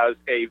has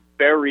a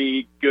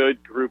very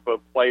good group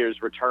of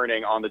players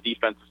returning on the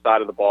defensive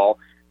side of the ball.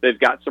 They've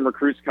got some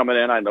recruits coming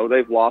in. I know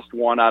they've lost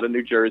one out of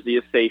New Jersey,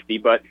 a safety,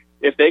 but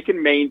if they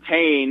can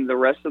maintain the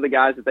rest of the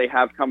guys that they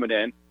have coming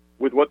in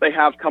with what they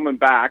have coming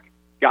back,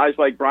 guys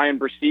like Brian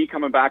Bresee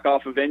coming back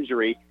off of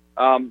injury,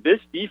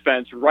 this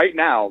defense right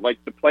now, like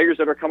the players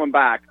that are coming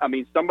back, I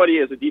mean, somebody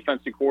as a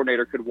defensive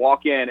coordinator could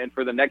walk in and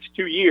for the next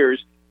 2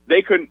 years,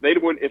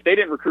 if they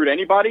didn't recruit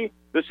anybody,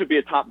 this would be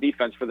a top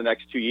defense for the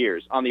next 2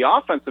 years. On the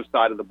offensive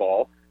side of the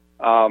ball,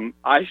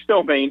 I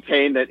still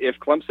maintain that if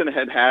Clemson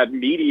had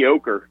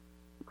mediocre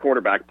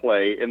quarterback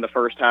play in the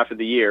first half of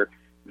the year,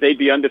 they'd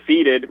be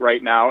undefeated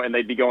right now and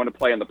they'd be going to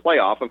play in the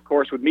playoff. Of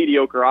course, with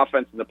mediocre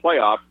offense in the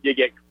playoff, you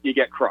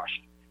get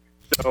crushed.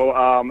 So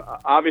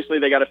obviously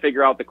they got to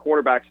figure out the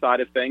quarterback side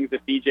of things.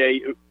 If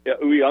DJ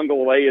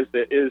Uiagalelei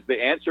is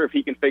the answer, if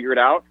he can figure it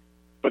out.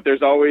 But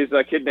there's always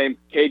a kid named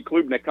Cade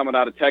Klubnik coming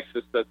out of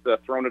Texas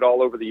that's thrown it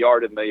all over the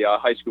yard in the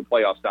high school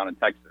playoffs down in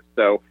Texas.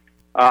 So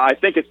I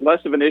think it's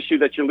less of an issue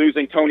that you're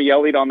losing Tony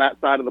Elliott on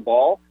that side of the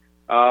ball.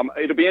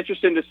 It'll be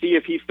interesting to see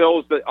if he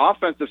fills the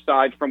offensive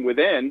side from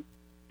within,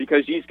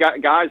 because he's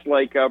got guys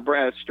like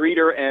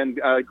Streeter and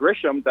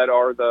Grisham that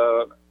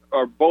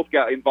are both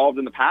got involved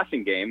in the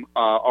passing game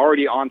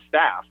already on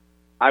staff.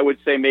 I would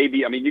say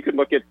maybe, I mean, you could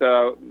look at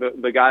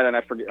the guy that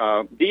I forget,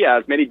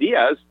 Manny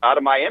Diaz out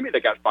of Miami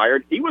that got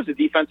fired. He was a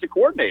defensive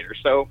coordinator.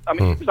 So, I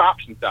mean, there's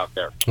options out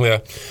there. Yeah.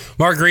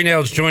 Mark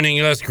Greenhill's joining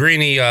us.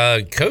 Greeny,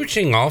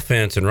 coaching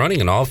offense and running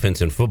an offense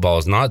in football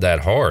is not that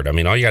hard. I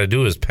mean, all you got to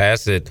do is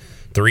pass it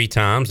 3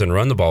 times and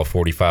run the ball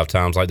 45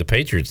 times like the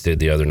Patriots did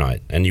the other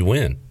night, and you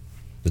win.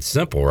 It's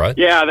simple, right?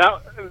 Yeah,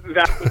 that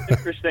was an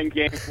interesting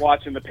game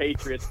watching the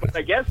Patriots. But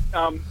I guess,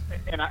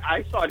 and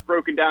I saw it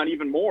broken down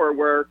even more,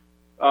 where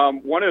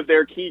one of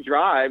their key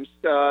drives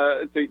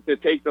to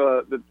get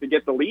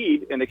the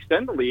lead and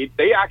extend the lead,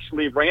 they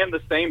actually ran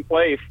the same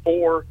play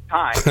 4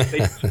 times.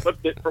 They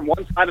flipped it from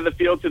one side of the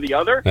field to the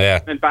other,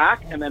 and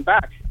back, and then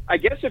back. I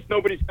guess if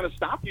nobody's going to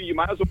stop you, you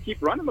might as well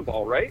keep running the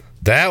ball, right?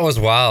 That was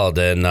wild,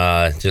 and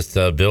just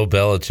Bill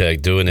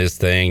Belichick doing his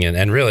thing,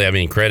 and really, I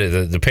mean,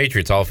 credit the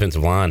Patriots'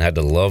 offensive line had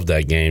to love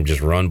that game,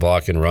 just run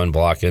blocking,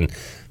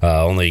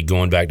 only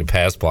going back to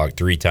pass block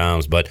 3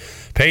 times. But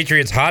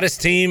Patriots,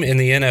 hottest team in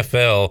the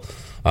NFL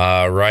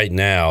right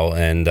now,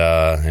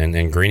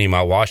 and Greeny,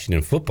 my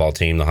Washington football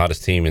team, the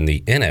hottest team in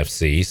the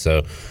NFC.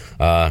 So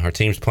our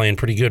team's playing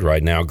pretty good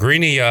right now.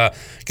 Greeny,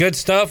 good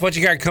stuff. What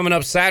you got coming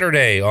up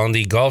Saturday on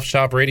the Golf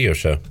Shop Radio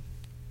Show?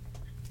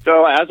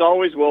 So, as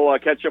always, we'll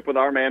catch up with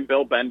our man,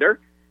 Bill Bender.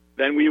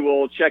 Then we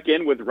will check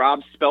in with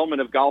Rob Spellman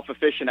of Golf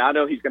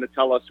Aficionado. He's going to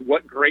tell us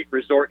what great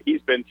resort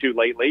he's been to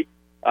lately.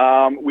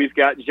 We've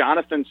got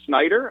Jonathan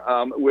Snyder,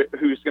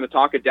 who's going to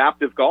talk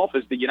adaptive golf,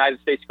 as the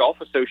United States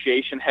Golf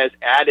Association has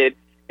added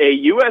a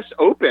U.S.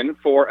 Open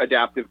for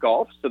adaptive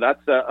golf. So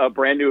that's a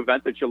brand new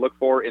event that you'll look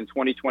for in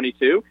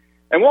 2022.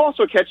 And we'll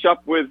also catch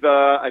up with,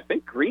 I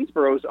think,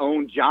 Greensboro's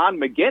own John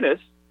McGinnis,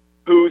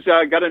 who's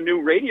got a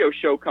new radio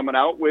show coming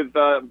out with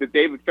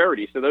David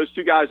Faraday. So those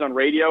 2 guys on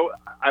radio,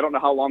 I don't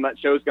know how long that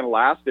show is going to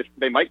last. If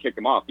they might kick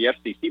him off. The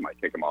FCC might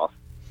kick him off.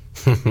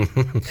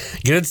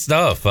 Good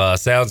stuff.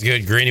 Sounds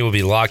good. Greeny will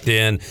be locked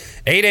in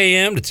 8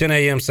 a.m. to 10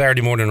 a.m.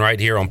 Saturday morning right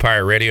here on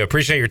Pirate Radio.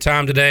 Appreciate your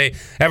time today.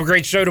 Have a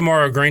great show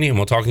tomorrow, Greeny, and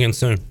we'll talk again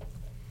soon.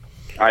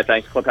 All right,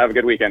 thanks, Clip. Have a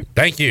good weekend.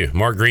 Thank you.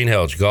 Mark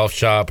Greenhill, Golf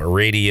Shop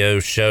Radio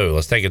Show.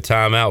 Let's take a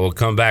time out. We'll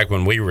come back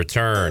when we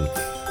return.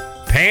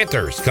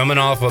 Panthers coming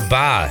off a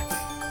bye.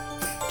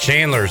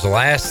 Chandler's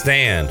last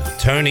stand.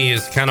 Tony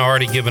is kind of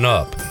already given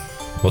up.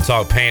 We'll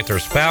talk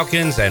Panthers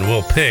Falcons, and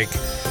we'll pick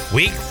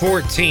Week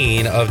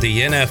 14 of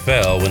the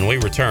NFL when we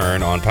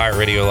return on Pirate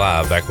Radio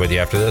Live. Back with you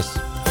after this.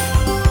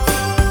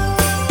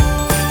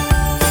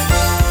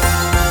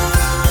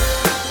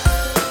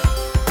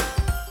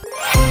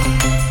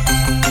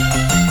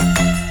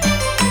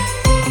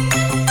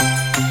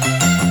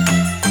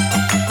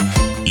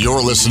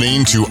 You're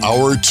listening to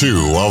Hour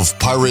 2 of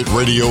Pirate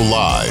Radio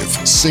Live.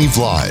 Save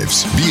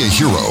lives, be a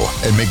hero,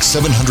 and make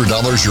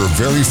 $700 your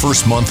very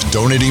first month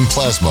donating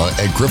plasma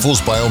at Grifols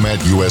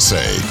Biomat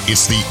USA.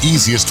 It's the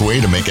easiest way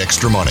to make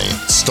extra money.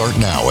 Start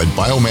now at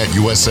Biomat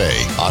USA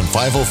on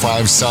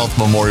 505 South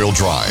Memorial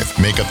Drive.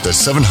 Make up to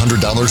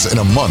 $700 in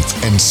a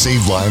month and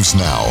save lives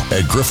now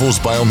at Grifols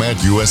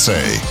Biomat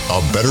USA.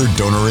 A better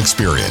donor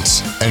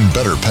experience and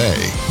better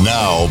pay.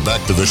 Now,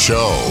 back to the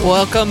show.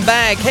 Welcome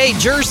back. Hey,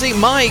 Jersey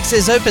Mike's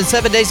is open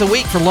 7 days a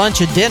week for lunch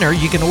and dinner.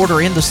 You can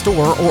order in the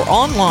store or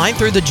online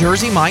through the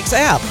Jersey Mike's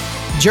app.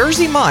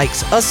 Jersey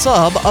Mike's, a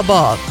sub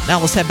above. Now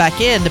let's head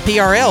back in to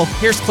PRL.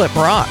 Here's Clip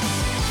Rock.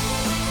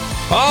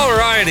 All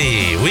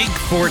righty, week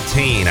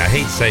 14. I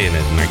hate saying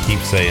it, and I keep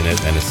saying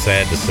it, and it's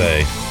sad to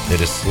say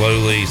it is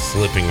slowly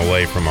slipping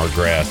away from our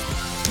grasp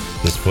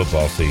this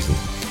football season.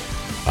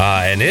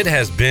 And it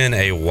has been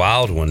a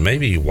wild one,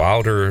 maybe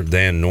wilder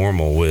than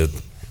normal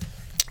with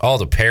all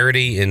the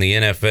parity in the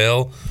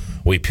NFL.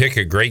 We pick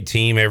a great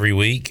team every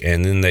week,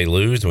 and then they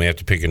lose, and we have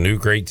to pick a new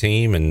great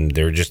team, and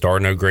there just are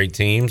no great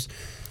teams.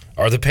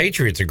 Are the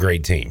Patriots a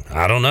great team?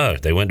 I don't know.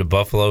 They went to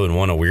Buffalo and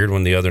won a weird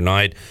one the other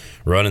night,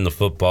 running the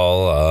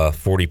football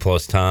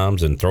 40-plus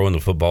times and throwing the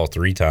football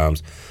 3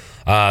 times.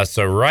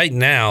 So right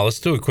now, let's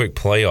do a quick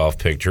playoff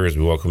picture as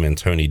we welcome in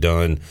Tony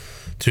Dunn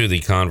to the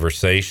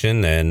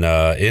conversation. And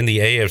in the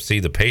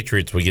AFC, the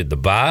Patriots would get the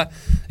bye.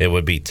 It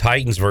would be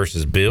Titans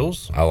versus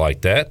Bills. I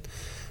like that.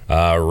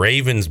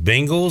 Ravens,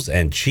 Bengals,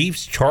 and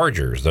Chiefs,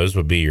 Chargers. Those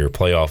would be your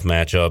playoff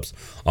matchups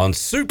on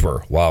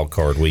Super Wild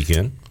Card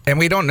Weekend. And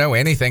we don't know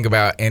anything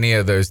about any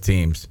of those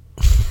teams.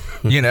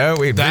 You know,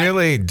 we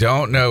really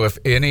don't know if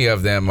any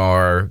of them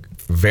are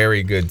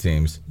very good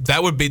teams.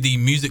 That would be the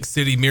Music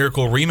City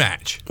Miracle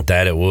rematch.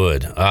 That it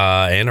would.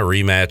 And a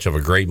rematch of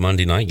a great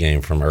Monday night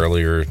game from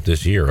earlier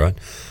this year,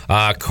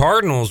 right?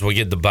 Cardinals will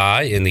get the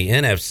bye in the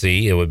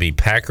NFC. It would be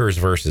Packers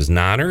versus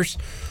Niners.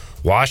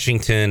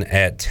 Washington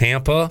at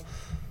Tampa.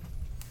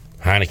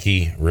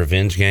 Heineke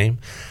revenge game.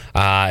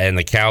 And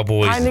the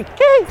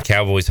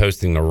Cowboys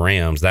hosting the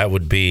Rams. That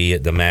would be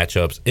the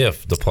matchups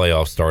if the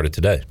playoffs started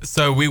today.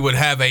 So we would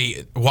have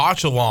a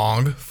watch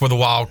along for the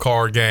wild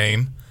card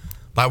game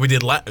like we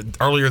did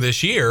earlier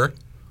this year,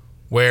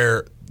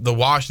 where the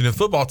Washington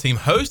football team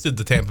hosted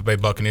the Tampa Bay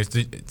Buccaneers.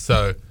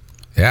 So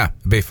yeah,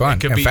 it'd be fun. It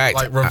could in be fact,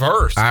 like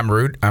reversed. I'm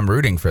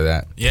rooting for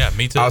that. Yeah,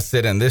 me too. I'll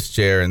sit in this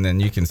chair and then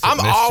you can sit in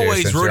this chair. I'm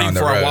always rooting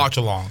for a watch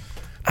along.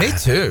 Me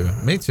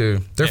too.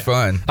 They're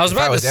fun. I was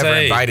about to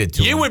say, invited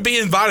to you them. would be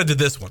invited to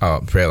this one.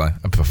 Oh, really?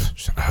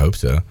 I hope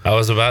so. I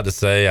was about to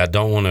say I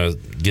don't want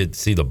to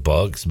see the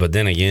Bucs, but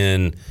then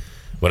again,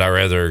 would I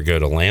rather go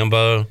to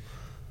Lambeau?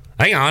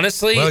 I think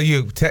honestly, well,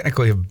 you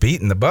technically have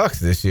beaten the Bucs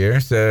this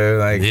year,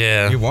 so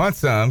you want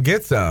some,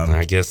 get some.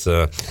 I guess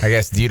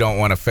you don't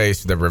want to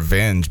face the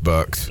revenge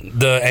Bucs,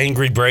 the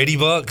angry Brady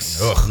Bucs.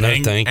 Ugh, no,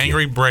 thank you.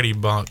 Angry Brady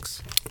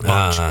Bucs.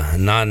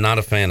 Not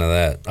a fan of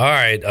that. All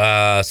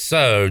right,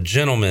 so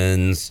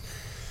gentlemen's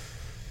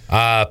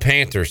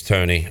Panthers,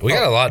 Tony. We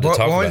got a lot to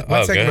talk about.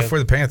 One second before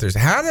the Panthers.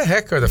 How the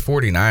heck are the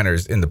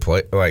 49ers in the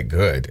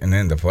good and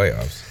in the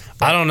playoffs?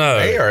 I don't know.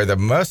 They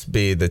must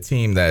be the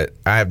team that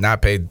I have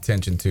not paid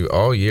attention to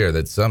all year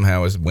that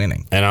somehow is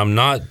winning. And I'm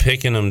not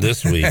picking them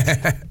this week,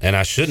 and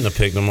I shouldn't have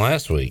picked them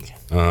last week.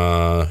 Who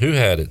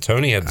had it?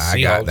 Tony had the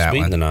Seahawks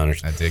beating the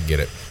Niners. I did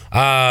get it.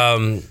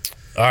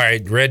 All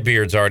right,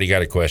 Redbeard's already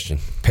got a question.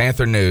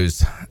 Panther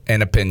news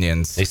and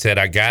opinions. He said,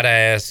 I got to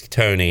ask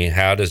Tony,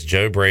 how does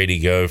Joe Brady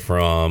go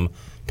from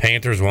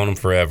Panthers want him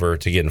forever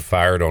to getting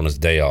fired on his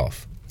day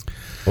off?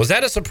 Was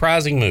that a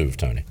surprising move,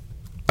 Tony?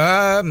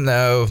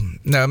 No.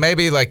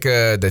 Maybe like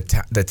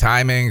the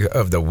timing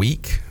of the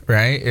week,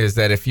 right? Is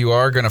that if you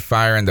are going to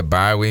fire in the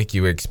bye week,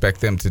 you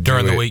expect them to do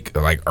during it the week,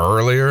 like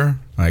earlier.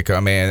 Like,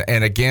 I mean,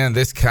 and again,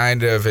 this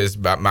kind of is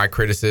about my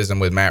criticism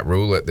with Matt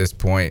Rule at this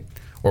point,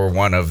 or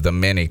one of the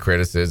many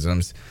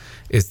criticisms,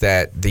 is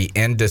that the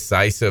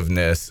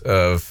indecisiveness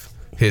of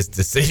his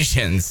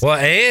decisions. Well,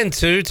 and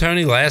too,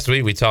 Tony, last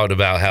week we talked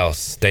about how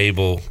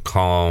stable,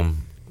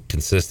 calm,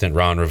 consistent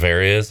Ron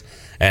Rivera is,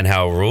 and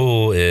how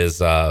Rule is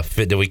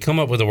did we come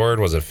up with a word?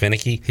 Was it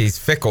finicky? He's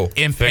fickle.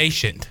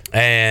 Impatient.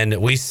 And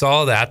we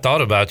saw that. I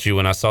thought about you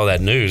when I saw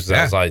that news.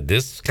 I was like,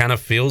 this kind of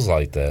feels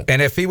like that.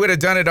 And if he would have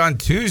done it on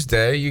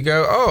Tuesday, you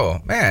go, oh,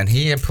 man,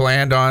 he had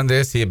planned on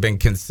this. He had been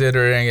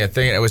considering a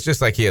thing. It was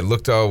just like he had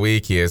looked all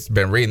week. He has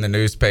been reading the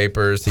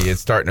newspapers. He had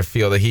starting to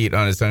feel the heat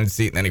on his own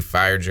seat, and then he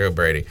fired Joe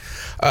Brady.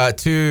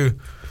 To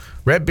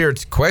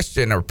Redbeard's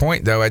question or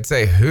point, though, I'd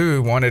say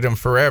who wanted him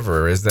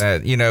forever? Is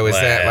that,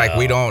 that like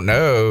we don't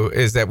know?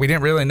 Is that we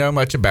didn't really know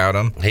much about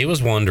him? He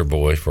was Wonder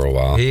Boy for a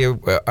while. He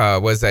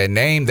was a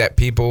name that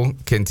people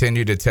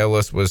continue to tell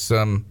us was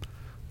some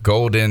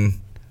golden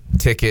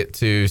ticket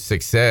to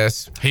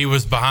success. He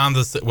was behind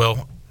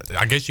the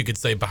I guess you could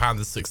say, behind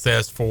the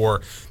success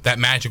for that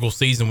magical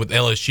season with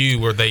LSU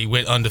where they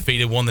went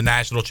undefeated, won the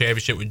national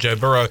championship with Joe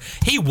Burrow.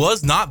 He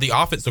was not the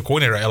offensive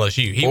coordinator at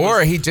LSU.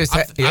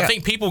 I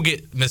think people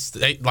get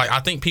mistake. Like, I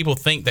think people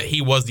think that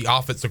he was the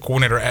offensive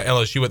coordinator at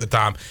LSU at the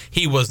time.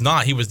 He was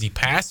not. He was the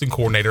passing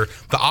coordinator.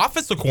 The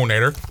offensive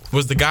coordinator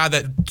was the guy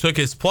that took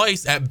his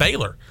place at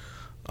Baylor.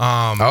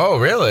 Oh,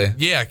 really?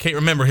 Yeah, I can't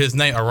remember his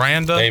name.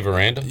 Aranda? Dave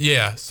Aranda?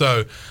 Yeah,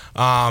 so,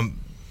 I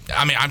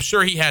mean, I'm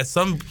sure he had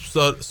some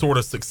sort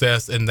of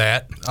success in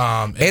that.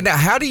 And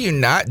how do you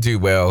not do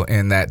well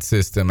in that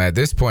system at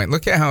this point?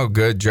 Look at how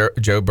good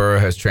Joe Burrow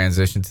has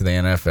transitioned to the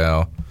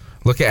NFL.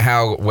 Look at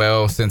how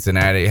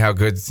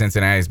good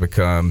Cincinnati's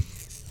become,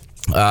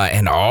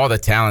 and all the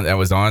talent that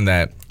was on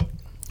that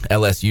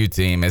LSU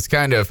team. It's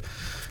kind of,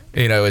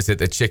 is it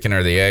the chicken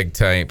or the egg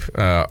type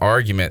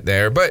argument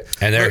there?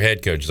 And their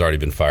head coach has already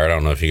been fired. I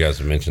don't know if you guys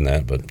have mentioned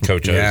that, but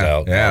Coach O's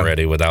out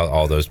already without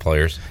all those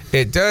players.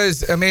 It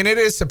does. I mean, it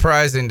is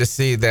surprising to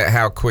see that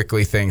how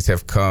quickly things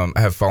have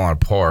fallen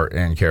apart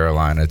in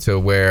Carolina to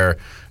where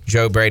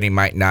Joe Brady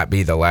might not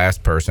be the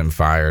last person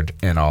fired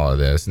in all of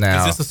this.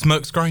 Now, is this a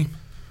smokescreen?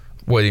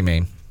 What do you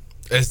mean?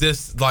 Is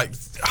this like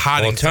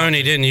hiding? Well,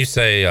 Tony, didn't you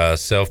say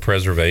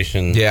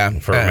self-preservation?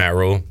 For Matt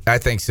Rule? I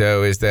think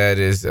so.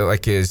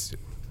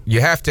 You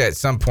have to at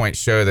some point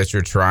show that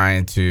you're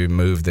trying to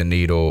move the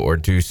needle or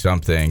do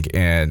something,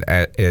 and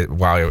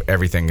while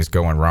everything is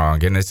going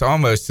wrong, and it's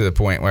almost to the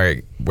point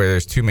where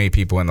there's too many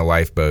people in the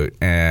lifeboat,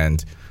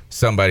 and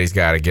somebody's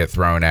got to get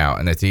thrown out,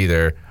 and it's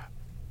either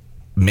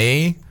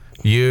me,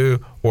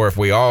 you, or if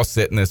we all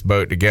sit in this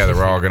boat together,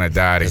 we're all going to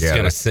die together. It's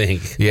going to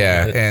sink.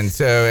 Yeah, and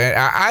so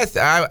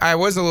I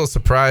was a little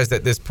surprised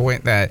at this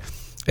point that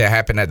it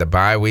happened at the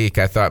bye week.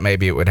 I thought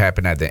maybe it would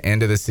happen at the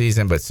end of the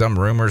season, but some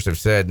rumors have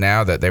said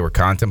now that they were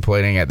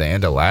contemplating at the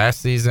end of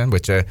last season,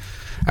 which I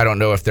don't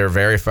know if they're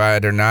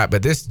verified or not.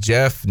 But this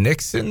Jeff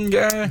Nixon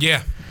guy,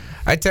 yeah,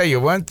 I tell you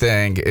one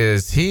thing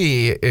is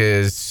he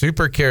is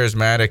super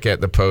charismatic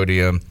at the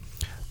podium.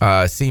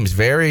 Seems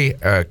very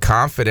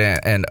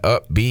confident and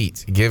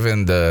upbeat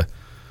given the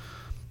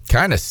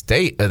kind of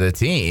state of the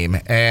team.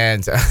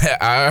 And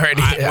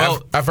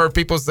I've heard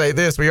people say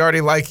this: we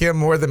already like him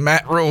more than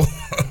Matt Rule.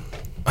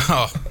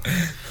 Oh,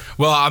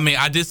 well, I mean,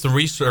 I did some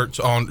research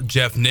on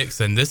Jeff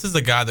Nixon. This is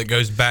a guy that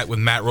goes back with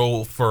Matt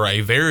Rule for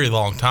a very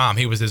long time.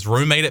 He was his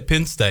roommate at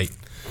Penn State.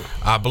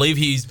 I believe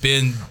he's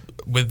been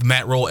with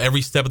Matt Rule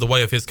every step of the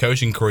way of his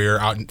coaching career.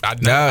 I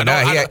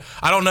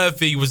don't know if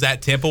he was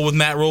at Temple with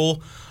Matt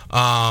Rule,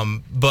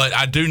 but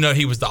I do know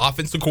he was the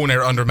offensive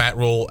coordinator under Matt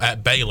Rule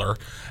at Baylor.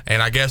 And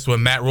I guess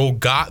when Matt Rule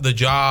got the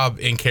job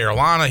in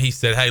Carolina, he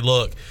said, hey,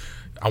 look,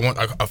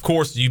 of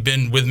course, you've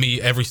been with me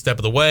every step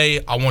of the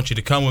way. I want you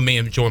to come with me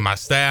and join my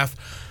staff.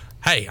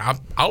 Hey,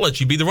 I'll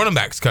let you be the running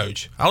backs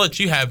coach. I'll let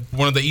you have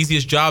one of the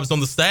easiest jobs on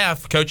the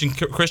staff, coaching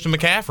Christian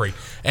McCaffrey.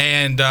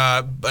 And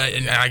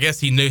I guess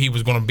he knew he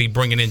was going to be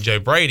bringing in Joe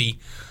Brady.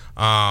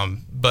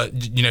 But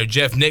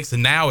Jeff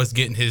Nixon now is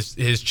getting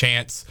his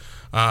chance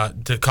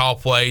to call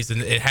plays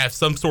and have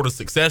some sort of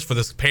success for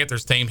this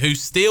Panthers team, who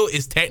still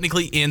is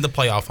technically in the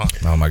playoff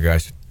hunt. Oh my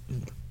gosh!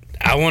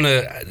 I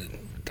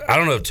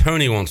don't know if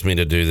Tony wants me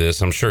to do this.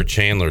 I'm sure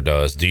Chandler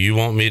does. Do you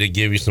want me to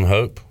give you some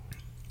hope?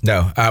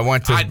 No, I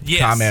want to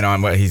comment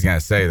on what he's going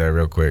to say there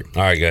real quick.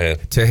 All right, go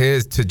ahead.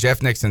 To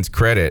Jeff Nixon's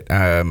credit,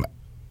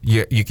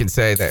 you can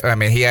say that. I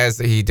mean,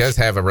 he does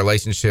have a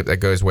relationship that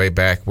goes way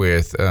back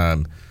with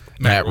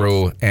Matt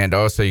Rule, and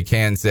also you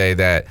can say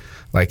that,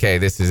 like, hey,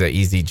 this is an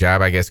easy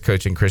job, I guess,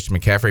 coaching Christian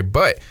McCaffrey.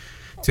 But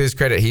to his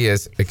credit, he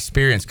has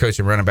experience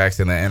coaching running backs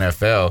in the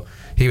NFL.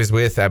 He was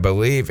with, I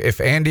believe,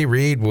 if Andy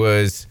Reid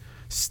was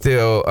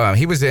still,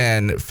 he was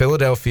in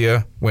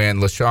Philadelphia when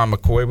LaShawn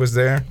McCoy was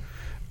there.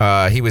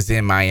 He was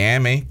in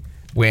Miami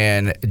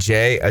when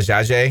Jay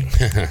Ajayi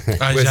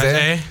was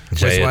there.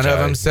 Was one of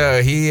them.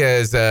 So he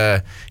has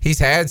he's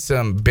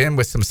been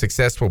with some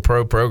successful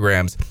pro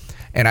programs,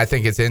 and I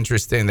think it's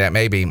interesting that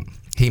maybe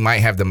he might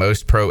have the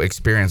most pro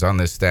experience on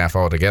this staff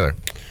altogether.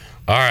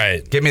 All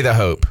right, give me the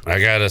hope. I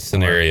got a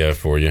scenario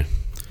for you.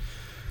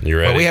 You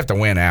ready? Well, we have to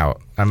win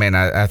out. I mean,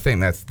 I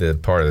think that's the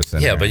part of the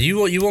scenario. Yeah, but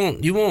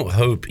you won't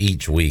hope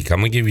each week. I'm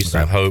gonna give you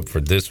some hope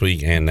for this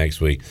week and next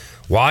week.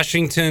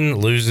 Washington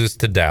loses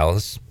to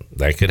Dallas.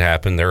 That could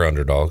happen. They're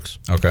underdogs.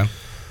 Okay.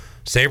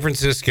 San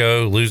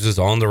Francisco loses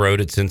on the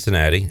road at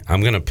Cincinnati.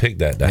 I'm gonna pick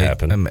that to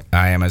happen.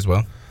 I am as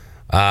well.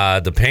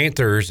 The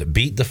Panthers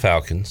beat the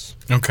Falcons.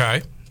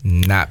 Okay.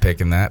 Not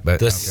picking that, but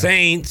the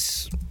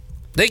Saints.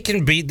 They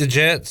can beat the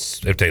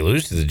Jets. If they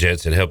lose to the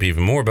Jets, it'd help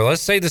even more. But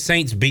let's say the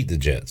Saints beat the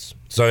Jets.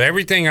 So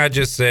everything I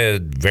just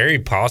said, very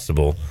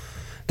possible.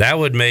 That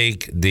would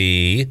make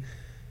the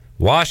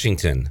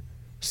Washington,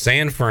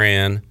 San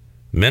Fran,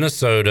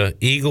 Minnesota,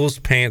 Eagles,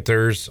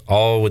 Panthers,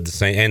 all with the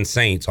same, and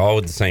Saints, all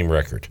with the same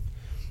record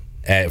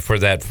for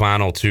that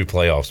final two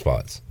playoff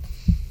spots.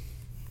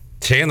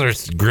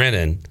 Chandler's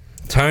grinning.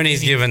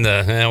 Tony's giving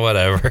the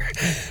whatever.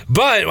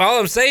 But all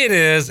I'm saying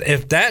is,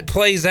 if that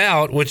plays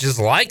out, which is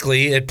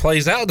likely it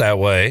plays out that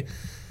way,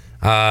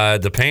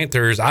 the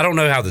Panthers, I don't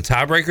know how the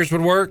tiebreakers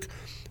would work,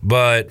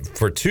 but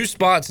for 2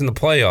 spots in the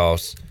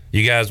playoffs,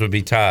 you guys would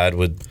be tied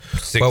with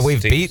 6 Well,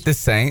 we've teams. beat the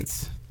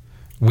Saints.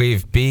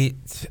 We've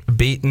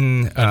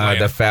beaten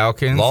the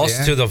Falcons.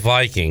 Lost to the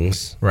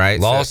Vikings. Right.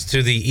 Lost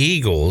to the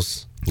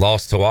Eagles.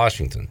 Lost to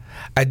Washington.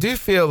 I do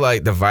feel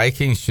like the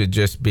Vikings should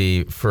just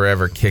be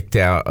forever kicked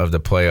out of the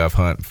playoff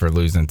hunt for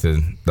losing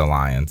to the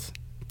Lions.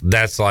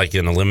 That's like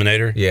an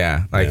eliminator?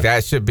 Yeah.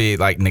 That should be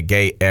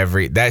negate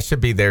that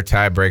should be their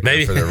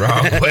tiebreaker for the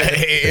wrong way.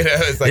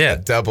 It's like a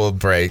double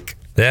break.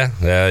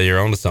 Yeah, you're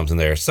onto something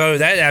there. So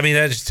that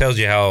just tells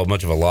you how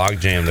much of a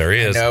logjam there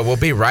is. We'll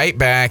be right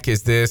back.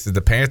 Is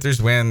the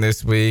Panthers win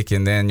this week,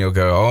 and then you'll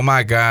go, oh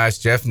my gosh,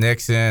 Jeff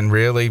Nixon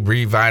really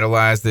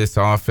revitalized this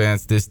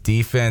offense. This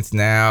defense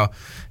now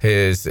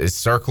is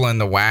circling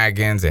the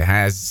wagons. It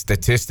has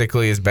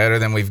statistically is better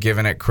than we've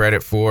given it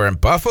credit for. And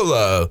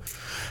Buffalo,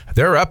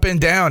 they're up and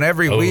down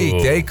every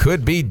week. They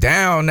could be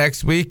down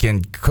next week.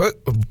 And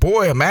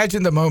boy,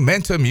 imagine the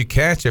momentum you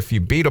catch if you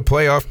beat a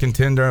playoff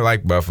contender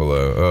like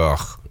Buffalo.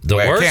 Ugh.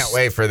 I can't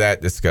wait for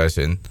that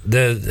discussion.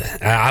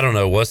 I don't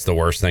know what's the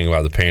worst thing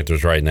about the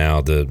Panthers right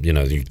now. The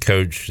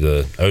coach,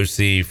 the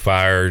OC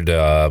fired,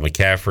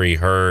 McCaffrey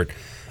hurt,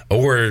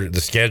 or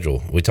the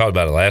schedule. We talked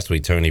about it last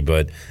week, Tony.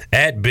 But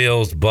at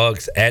Bills,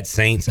 Bucks, at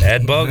Saints,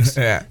 at Bucks,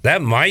 they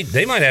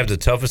might have the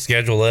toughest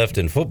schedule left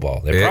in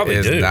football. They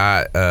probably do. It's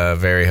not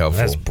very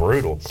helpful. That's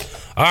brutal.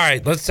 All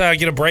right, let's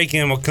get a break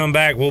in. We'll come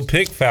back. We'll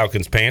pick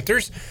Falcons,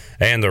 Panthers,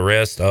 and the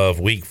rest of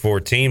Week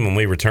 14 when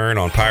we return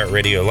on Pirate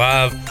Radio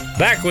Live.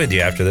 Back with you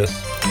after this.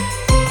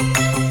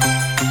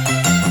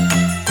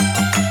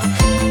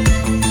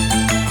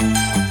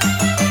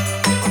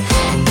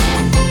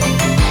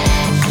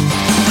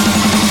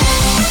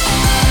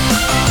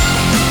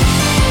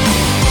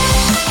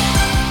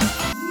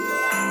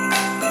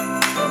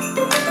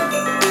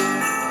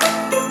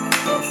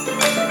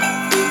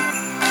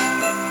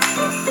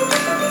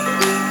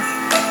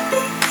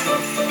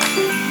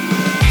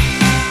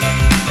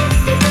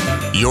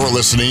 You're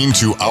listening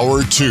to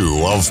Hour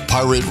 2 of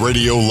Pirate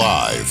Radio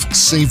Live.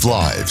 Save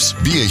lives,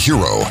 be a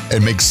hero,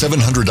 and make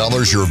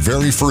 $700 your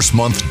very first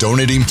month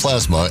donating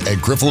plasma at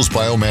Grifols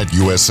Biomat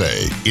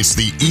USA. It's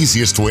the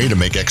easiest way to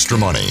make extra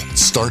money.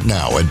 Start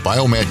now at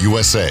Biomat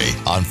USA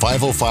on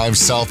 505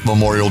 South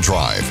Memorial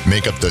Drive.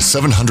 Make up to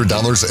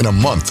 $700 in a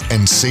month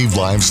and save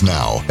lives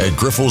now at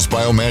Grifols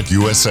Biomat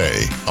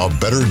USA. A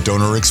better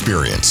donor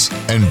experience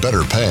and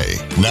better pay.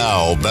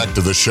 Now, back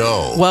to the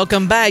show.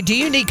 Welcome back. Do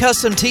you need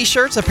custom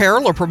t-shirts,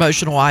 apparel, or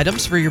promotional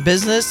items for your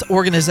business,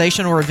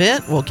 organization, or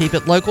event? We'll keep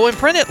it local and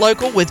print it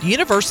local with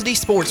University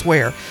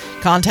Sportswear.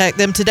 Contact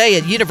them today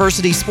at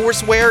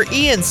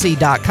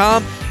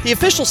universitysportswearenc.com, the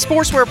official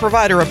sportswear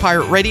provider of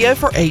Pirate Radio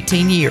for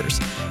 18 years.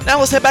 Now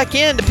let's head back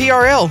in to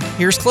PRL.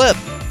 Here's Clip.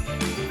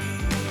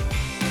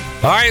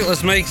 All right,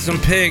 let's make some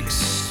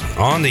picks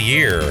on the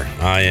year.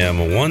 I am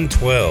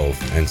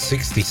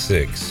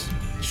 112-66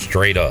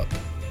 straight up.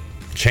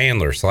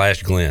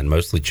 Chandler/Glenn,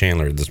 mostly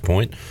Chandler at this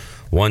point.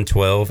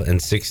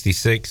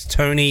 112-66.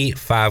 Tony,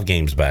 5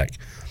 games back,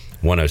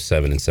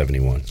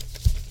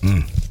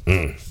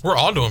 107-71. We're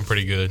all doing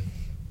pretty good.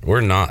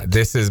 We're not.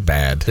 This is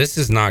bad. This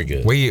is not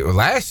good. We've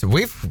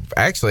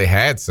actually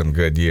had some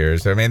good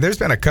years. I mean, there's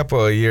been a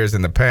couple of years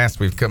in the past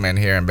we've come in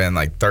here and been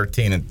like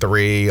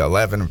 13-3,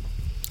 11,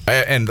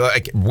 and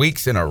like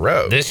weeks in a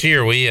row. This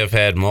year we have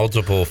had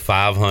multiple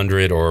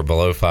 500 or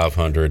below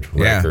 500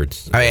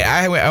 records. I mean,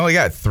 I only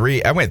got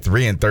 3. I went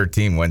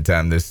 3-13 one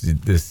time this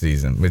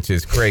season, which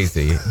is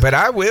crazy. But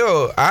I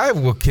will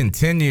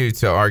continue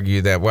to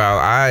argue that while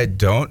I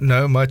don't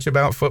know much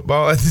about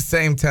football, at the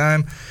same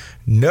time,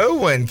 no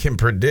one can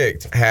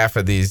predict half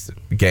of these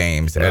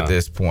games at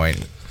this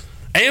point.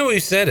 And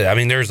we've said it. I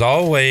mean, there's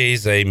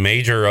always a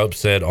major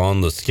upset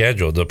on the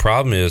schedule. The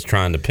problem is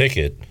trying to pick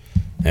it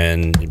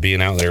and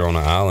being out there on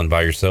an island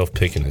by yourself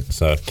picking it.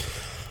 So,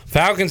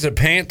 Falcons at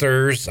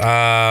Panthers.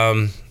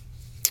 I'm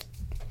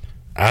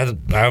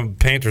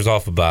Panthers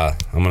off a bye.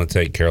 I'm going to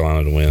take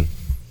Carolina to win.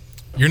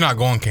 You're not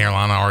going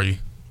Carolina, are you?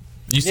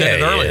 You said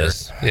it earlier.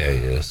 Yeah, he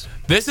is.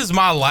 This is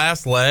my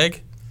last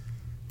leg.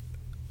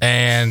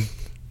 And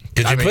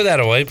could you put that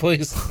away,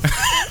 please?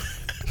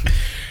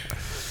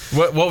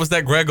 What was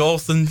that Greg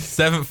Olson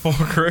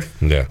 7-4 crew?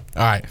 Yeah.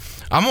 All right.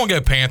 I'm going to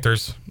go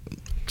Panthers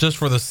just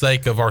for the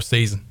sake of our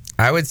season.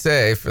 I would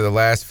say for the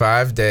last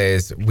 5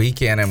 days,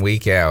 week in and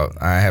week out,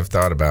 I have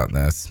thought about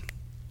this.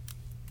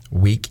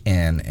 Week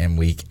in and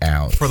week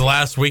out. For the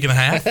last week and a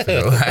half? For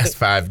the last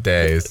 5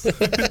 days.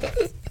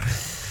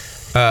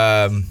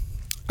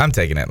 I'm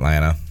taking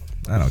Atlanta.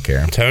 I don't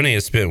care. Tony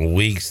has spent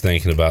weeks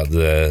thinking about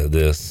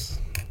these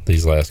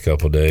last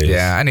couple of days.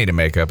 Yeah, I need to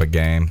make up a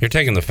game. You're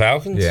taking the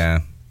Falcons? Yeah.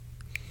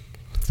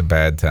 It's a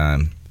bad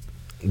time.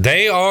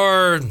 They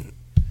are...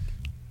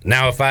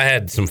 Now, if I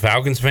had some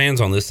Falcons fans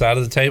on this side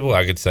of the table,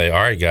 I could say,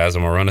 all right, guys,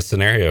 I'm going to run a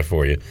scenario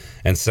for you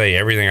and say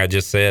everything I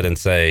just said and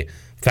say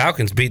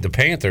Falcons beat the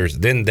Panthers,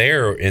 then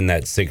they're in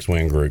that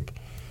 6-win group.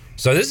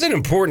 So this is an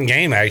important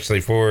game,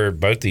 actually, for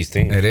both these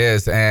teams. It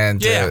is,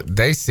 and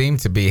they seem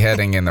to be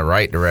heading in the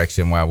right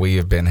direction while we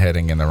have been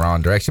heading in the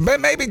wrong direction.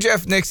 But maybe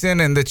Jeff Nixon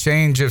and the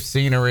change of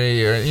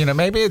scenery, or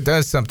maybe it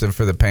does something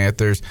for the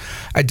Panthers.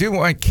 I do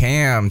want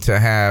Cam to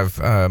have.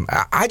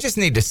 I just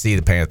need to see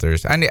the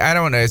Panthers. I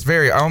don't know.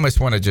 I almost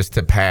want to just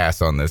to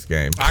pass on this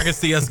game. I can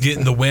see us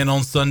getting the win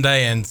on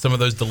Sunday, and some of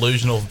those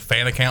delusional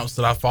fan accounts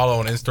that I follow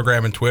on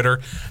Instagram and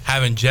Twitter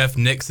having Jeff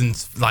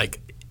Nixon's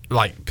like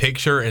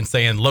picture and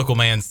saying "Local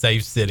man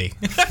saves city"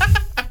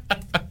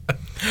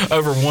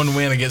 over one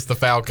win against the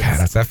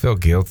Falcons. God, I feel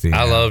guilty.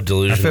 I love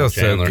delusional. I feel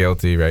so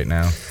guilty right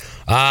now.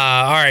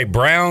 All right,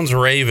 Browns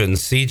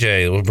Ravens.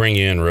 CJ, we'll bring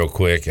you in real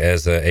quick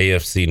as a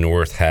AFC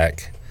North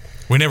hack.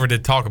 We never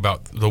did talk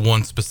about the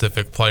one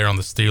specific player on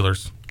the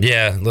Steelers.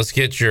 Yeah, let's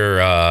get your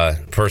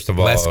first of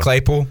all. Les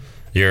Claypool.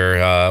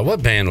 Your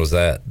what band was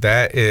that?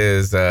 That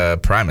is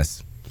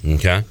Primus.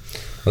 Okay,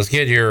 let's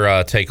get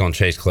your take on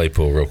Chase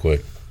Claypool real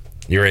quick.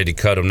 You ready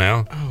to cut him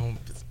now? Oh,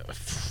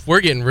 we're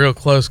getting real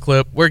close,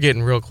 Clip. We're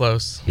getting real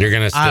close. You're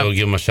gonna still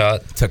give him a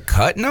shot to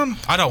cutting him?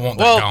 I don't want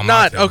that.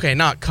 Well,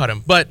 not cut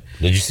him, but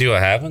did you see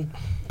what happened?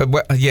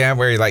 Yeah,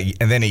 where he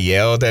and then he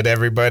yelled at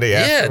everybody.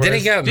 Yeah, afterwards. then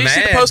he got Did mad.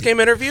 you see the post-game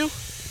interview?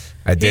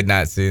 I did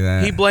not see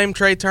that. He blamed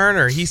Trey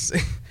Turner.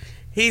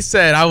 He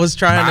said, I was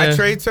trying to...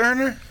 Trey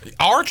Turner?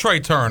 Our Trey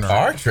Turner.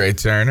 Our Trey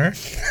Turner.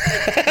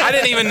 I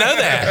didn't even know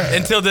that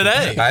until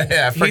today.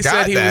 I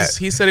forgot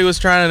He said he was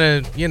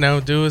trying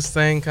to, do his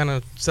thing, kind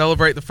of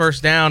celebrate the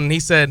first down, and he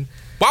said...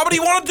 Why would he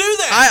want to do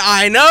that?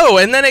 I know,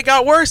 and then it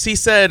got worse. He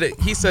said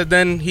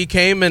then he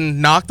came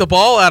and knocked the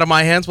ball out of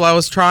my hands while I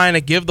was trying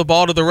to give the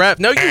ball to the ref.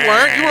 No, you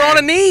weren't. You were on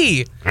a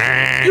knee.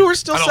 You were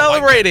still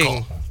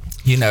celebrating.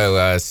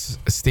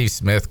 Steve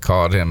Smith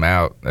called him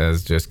out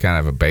as just kind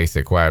of a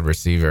basic wide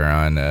receiver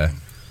on the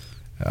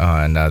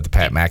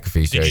Pat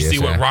McAfee show. Did you see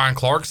what Ryan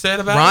Clark said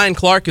about Ryan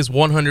Clark is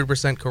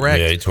 100% correct.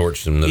 Yeah, he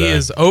torched him today. He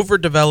is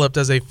overdeveloped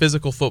as a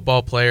physical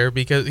football player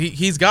because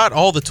he's got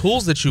all the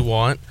tools that you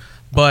want,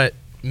 but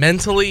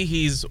mentally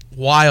he's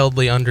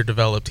wildly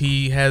underdeveloped.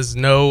 He has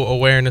no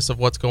awareness of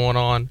what's going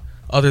on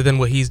other than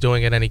what he's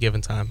doing at any given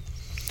time.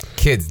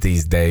 Kids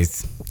these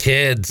days.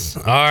 Kids.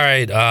 All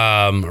right.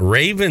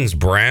 Ravens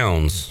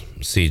Browns,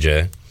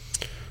 CJ.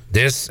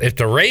 If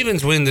the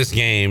Ravens win this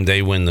game,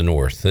 they win the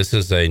North. This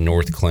is a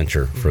North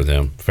clincher for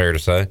them. Fair to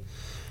say.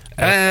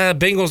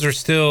 Bengals are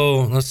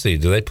still. Let's see.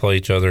 Do they play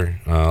each other?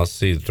 Let's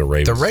see. The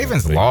Ravens. The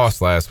Ravens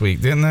lost last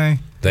week, didn't they?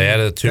 They had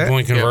a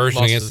 2-point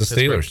conversion against the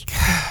Steelers.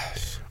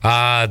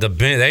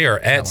 They are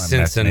at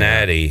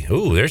Cincinnati.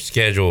 Ooh, their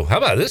schedule. How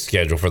about this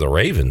schedule for the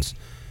Ravens?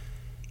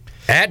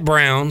 At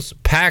Browns,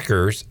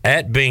 Packers,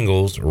 at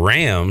Bengals,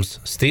 Rams,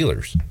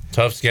 Steelers.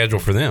 Tough schedule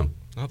for them.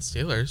 Not the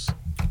Steelers.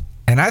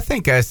 And I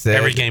think I said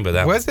every game but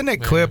that. Wasn't it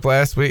Clip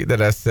last week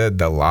that I said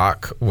the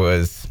lock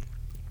was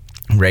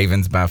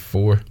Ravens by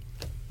 4?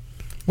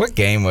 What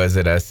game was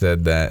it I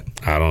said that?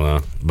 I don't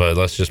know, but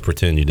let's just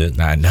pretend you didn't.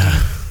 I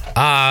know.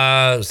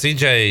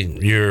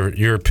 CJ,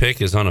 your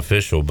pick is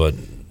unofficial, but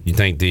you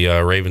think the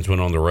Ravens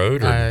went on the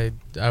road? Or?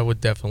 I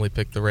would definitely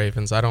pick the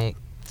Ravens.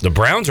 The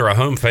Browns are a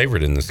home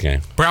favorite in this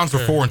game. Browns are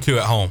 4-2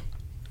 at home.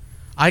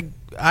 I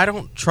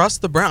don't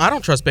trust the Browns. I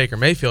don't trust Baker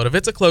Mayfield. If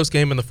it's a close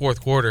game in the fourth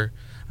quarter,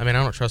 I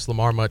don't trust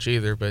Lamar much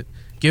either. But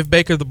give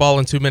Baker the ball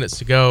in 2 minutes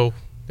to go,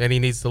 then he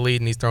needs to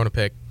lead and he's throwing a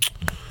pick.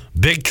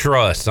 Big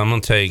trust. I'm going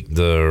to take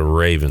the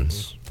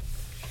Ravens.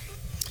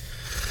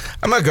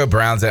 I'm going to go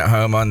Browns at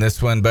home on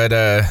this one, but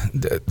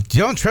you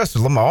don't trust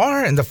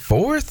Lamar in the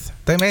fourth?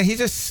 He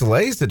just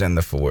slays it in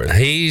the fourth.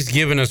 He's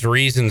given us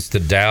reasons to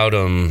doubt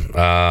him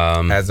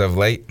as of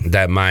late.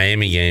 That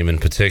Miami game in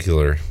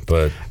particular,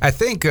 but I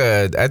think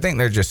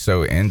they're just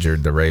so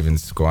injured. The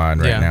Ravens squad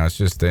right now, it's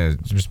just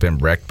been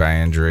wrecked by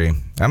injury.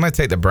 I'm going to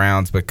take the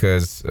Browns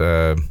because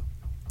I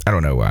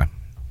don't know why.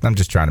 I'm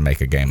just trying to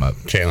make a game up.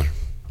 Chandler,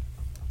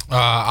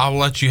 I'll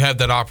let you have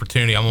that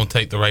opportunity. I'm going to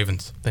take the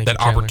Ravens. Thank you,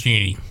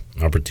 Chandler.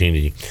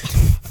 Opportunity.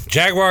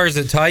 Jaguars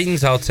at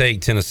Titans. I'll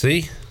take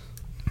Tennessee.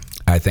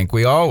 I think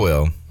we all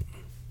will.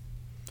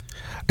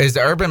 Is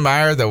Urban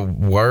Meyer the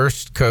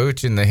worst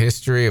coach in the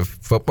history of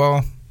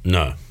football?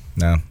 No.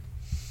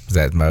 Is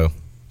that Mo?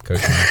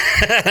 Coach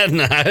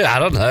No, I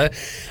don't know.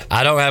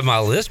 I don't have my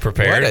list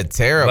prepared. What a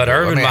terrible. But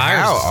Urban Meyer.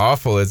 How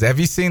awful is it? Have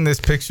you seen this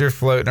picture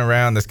floating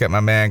around that's got my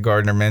man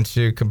Gardner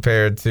Minshew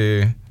compared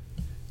to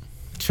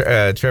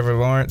Trevor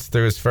Lawrence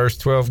through his first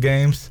 12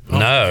 games?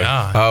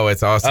 No. Oh,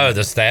 it's awesome. Oh,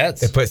 the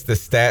stats? It puts the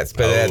stats,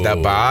 but at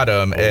the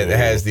bottom, it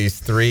has these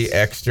 3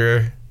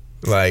 extra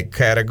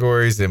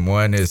categories, and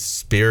one is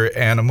spirit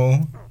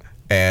animal.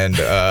 And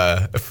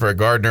for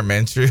Gardner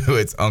Minshew,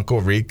 it's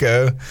Uncle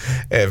Rico.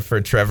 And for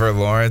Trevor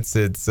Lawrence,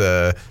 it's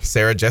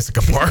Sarah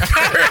Jessica Parker.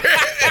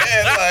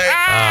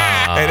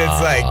 And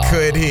it's like,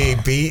 could he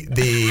beat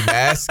the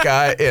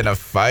mascot in a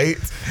fight?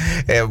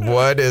 And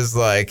one is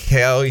like,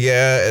 hell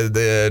yeah. And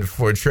then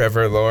for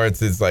Trevor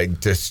Lawrence, it's like,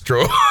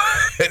 destroy.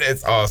 And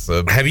it's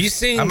awesome. Have you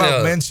seen I'm a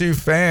Minshew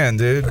fan,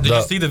 dude. Did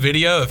you see the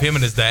video of him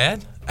and his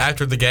dad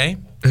after the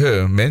game?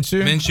 Who,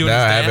 Minshew? Minshew and his dad?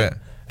 I haven't.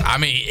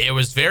 It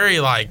was very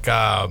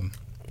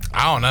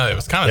I don't know. It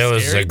was kind of It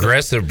was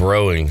aggressive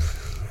broing.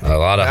 A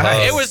lot of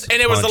hugs, it was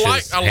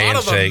punches, a lot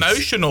of handshakes.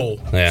 emotional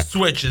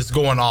switches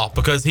going off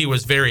because he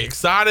was very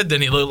excited.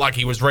 Then he looked like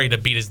he was ready to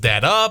beat his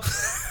dad up.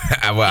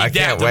 Well, I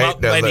can't wait. Up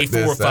maybe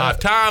 4 or 5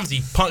 times.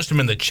 He punched him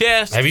in the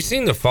chest. Have you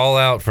seen the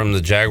fallout from the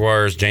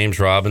Jaguars?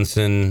 James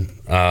Robinson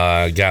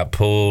got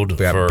pulled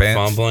for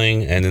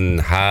fumbling, and then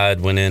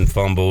Hyde went in,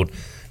 fumbled.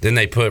 Then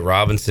they put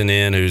Robinson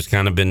in, who's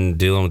kind of been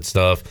dealing with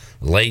stuff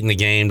late in the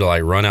game to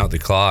like run out the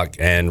clock.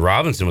 And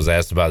Robinson was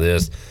asked about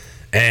this,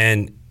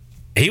 and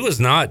he was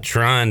not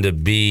trying to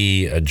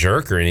be a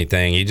jerk or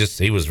anything.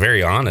 He was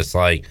very honest.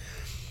 Like,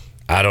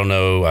 I don't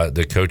know.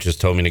 The coaches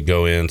told me to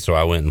go in, so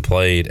I went and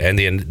played. And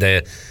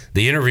the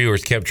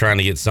interviewers kept trying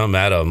to get something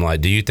out of him.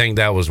 Like, do you think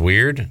that was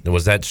weird?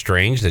 Was that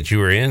strange that you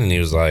were in? And he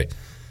was like,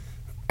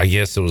 I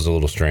guess it was a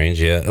little strange.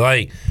 Yeah.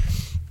 Like,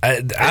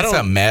 it's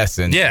a mess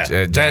in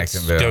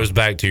Jacksonville. That goes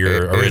back to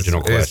your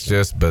original question. It's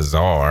just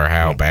bizarre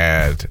how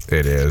bad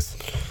it is.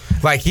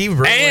 Like, he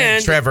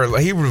ruined Trevor.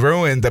 He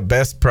ruined the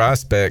best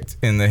prospect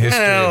in the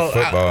history of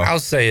football. I'll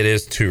say it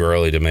is too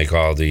early to make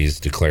all these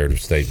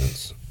declarative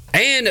statements.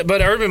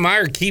 But Urban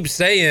Meyer keeps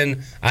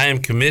saying, I am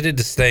committed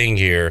to staying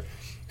here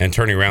and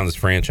turning around this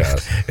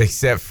franchise.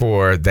 Except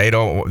for they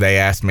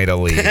asked me to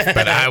leave,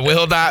 but I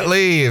will not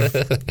leave.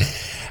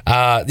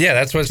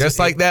 That's what. Just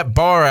like that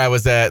bar I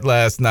was at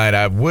last night,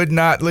 I would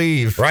not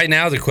leave. Right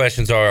now, the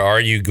questions are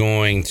you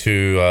going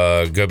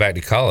to go back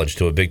to college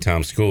to a big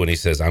time school? And he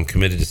says, I'm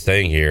committed to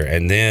staying here.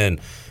 And then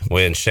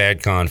when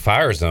Shad Khan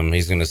fires him,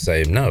 he's going to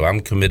say, no,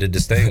 I'm committed to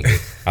staying here.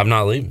 I'm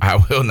not leaving.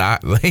 I will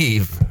not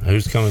leave.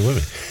 Who's coming with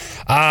me?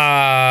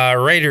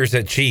 Raiders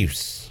at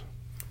Chiefs.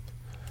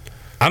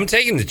 I'm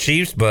taking the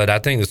Chiefs, but I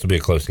think this will be a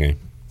close game.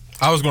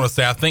 I was going to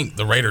say, I think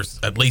the Raiders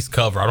at least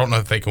cover. I don't know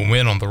if they can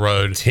win on the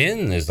road.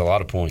 10 is a lot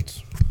of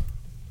points.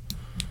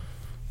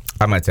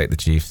 I'm going to take the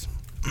Chiefs.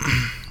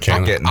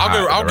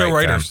 I'll go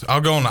Raiders. I'll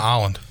go on the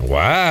island.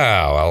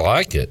 Wow, I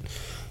like it.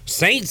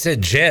 Saints at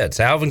Jets.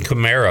 Alvin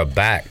Kamara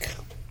back.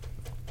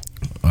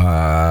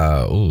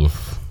 I'm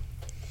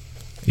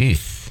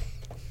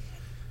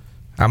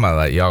going to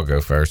let y'all go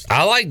first.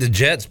 I like the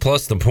Jets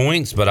plus the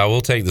points, but I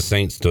will take the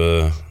Saints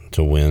to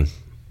win.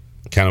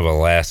 Kind of a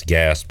last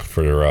gasp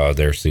for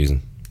their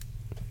season.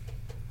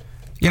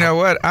 You know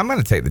what? I'm going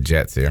to take the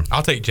Jets here.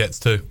 I'll take Jets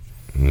too.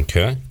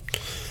 Okay.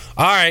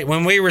 All right.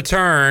 When we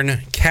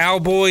return,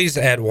 Cowboys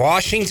at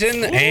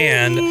Washington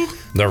and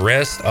the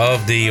rest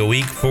of the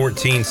Week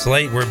 14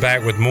 slate. We're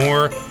back with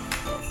more.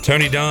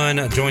 Tony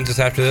Dunn joins us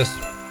after this.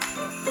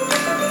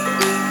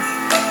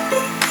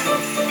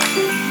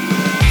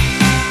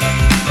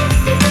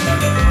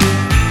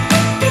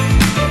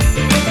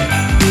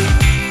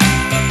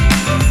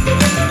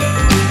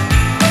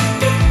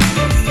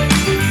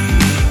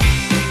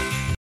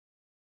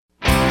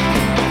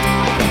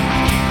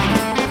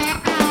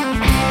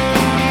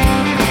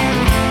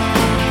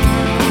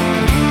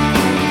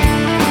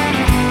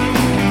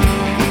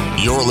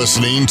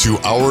 Listening to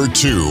Hour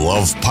 2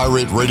 of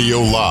Pirate Radio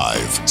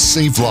Live.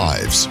 Save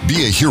lives,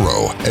 be a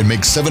hero, and make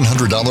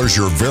 $700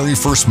 your very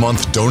first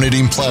month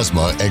donating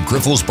plasma at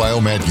Grifols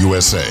Biomat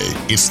USA.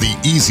 It's the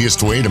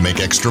easiest way to make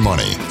extra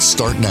money.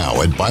 Start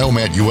now at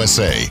Biomat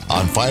USA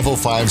on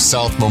 505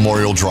 South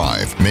Memorial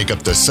Drive. Make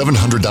up to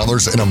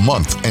 $700 in a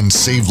month and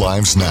save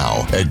lives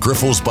now at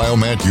Grifols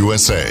Biomat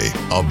USA.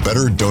 A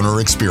better donor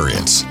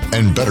experience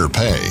and better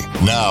pay.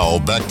 Now,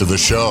 back to the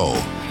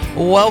show.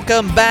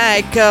 Welcome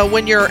back.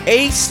 When your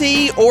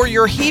AC or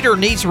your heater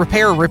needs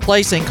repair or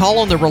replacing, call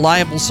on the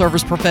reliable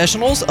service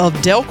professionals of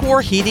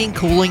Delcor Heating,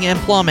 Cooling, and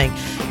Plumbing.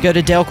 Go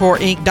to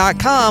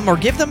DelcorInc.com or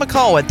give them a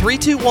call at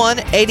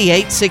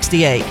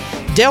 321-8868.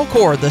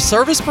 Delcor, the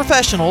service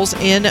professionals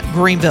in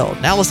Greenville.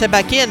 Now let's head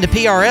back into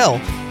PRL.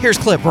 Here's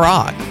Clip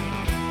Rock.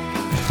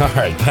 All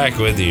right, back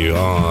with you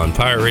on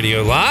Pirate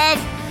Radio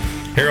Live.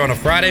 Here on a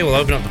Friday, we'll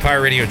open up the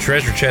Pirate Radio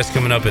Treasure Chest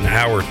coming up in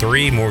Hour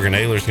 3. Morgan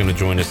Ayler's going to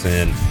join us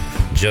in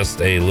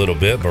just a little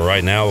bit, but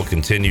right now we'll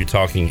continue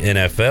talking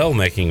NFL,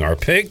 making our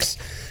picks,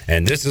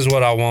 and this is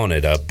what I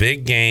wanted: a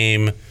big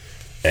game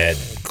at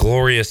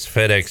glorious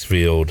FedEx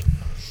Field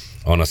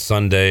on a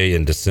Sunday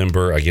in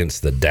December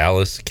against the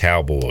Dallas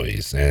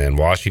Cowboys. And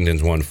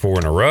Washington's won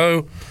 4 in a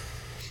row.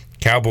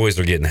 Cowboys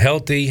are getting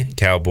healthy.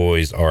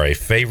 Cowboys are a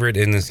favorite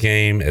in this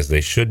game, as they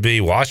should be.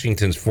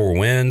 Washington's 4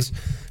 wins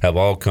have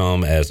all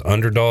come as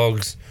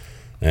underdogs.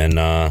 And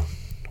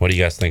what do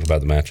you guys think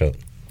about the matchup?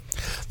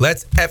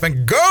 Let's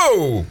effing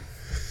go!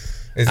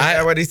 Is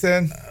that what he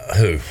said?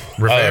 Who?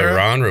 Rivera?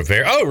 Ron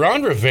Rivera. Oh,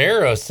 Ron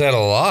Rivera said a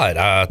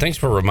lot. Thanks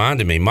for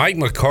reminding me. Mike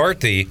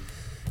McCarthy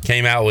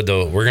came out with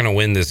we're going to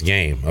win this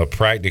game, a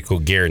practical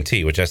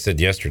guarantee, which I said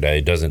yesterday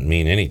doesn't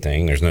mean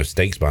anything. There's no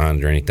stakes behind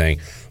it or anything.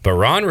 But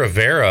Ron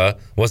Rivera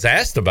was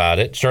asked about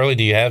it. Shirley,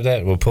 do you have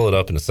that? We'll pull it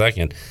up in a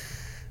second.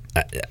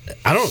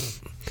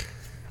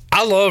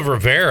 I love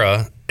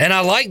Rivera, and I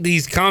like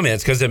these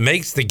comments because it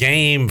makes the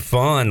game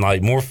fun,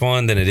 like more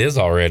fun than it is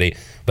already.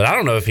 But I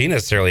don't know if he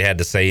necessarily had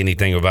to say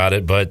anything about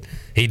it, but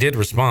he did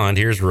respond.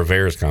 Here's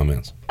Rivera's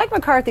comments. Mike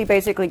McCarthy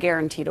basically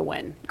guaranteed a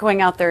win,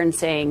 going out there and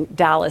saying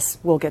Dallas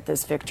will get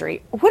this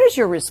victory. What is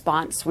your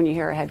response when you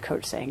hear a head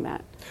coach saying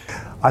that?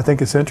 I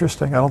think it's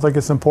interesting. I don't think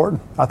it's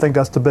important. I think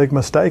that's the big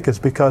mistake, is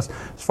because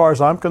as far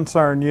as I'm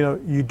concerned,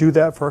 you do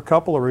that for a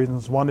couple of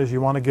reasons. One is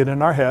you want to get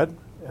in our head.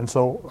 And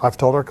so I've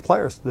told our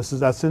players,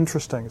 that's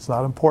interesting. It's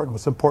not important.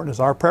 What's important is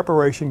our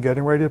preparation,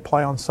 getting ready to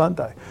play on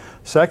Sunday.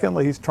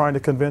 Secondly, he's trying to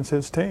convince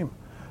his team.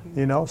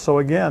 So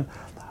again,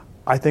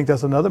 I think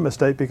that's another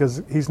mistake,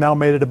 because he's now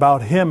made it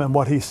about him and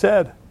what he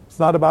said. It's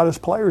not about his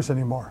players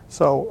anymore.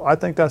 So I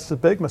think that's the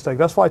big mistake.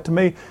 That's why, to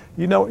me,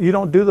 you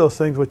don't do those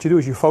things. What you do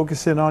is you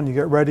focus in on, you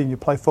get ready, and you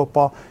play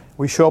football.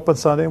 We show up on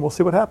Sunday, and we'll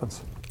see what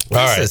happens.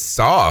 This is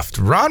soft.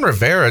 Ron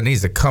Rivera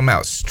needs to come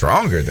out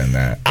stronger than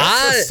that.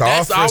 That's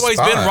always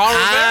been Ron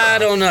Rivera. I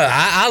don't know.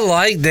 I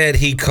like that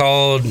he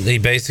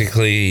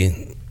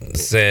basically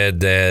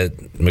said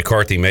that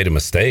McCarthy made a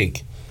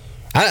mistake.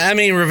 I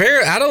mean,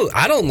 Rivera,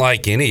 I don't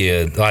like any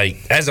of,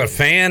 as a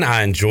fan,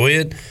 I enjoy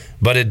it,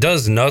 but it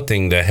does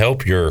nothing to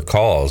help your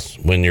cause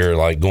when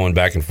you're going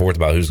back and forth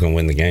about who's going to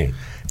win the game.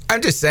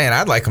 I'm just saying,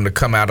 I'd like him to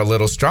come out a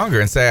little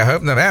stronger and say,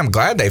 I'm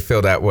glad they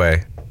feel that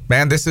way.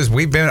 Man,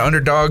 we've been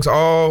underdogs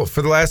all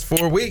for the last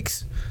 4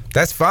 weeks.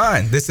 That's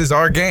fine. This is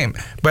our game.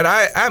 But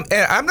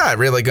I'm not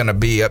really going to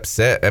be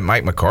upset at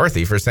Mike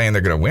McCarthy for saying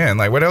they're going to win.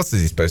 What else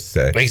is he supposed to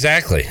say?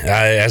 Exactly.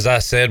 As I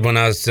said when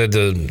I said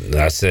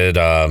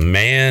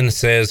man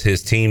says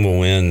his team will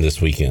win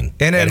this weekend.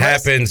 And it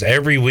happens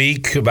every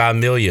week by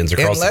millions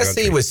across the country. Unless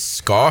he was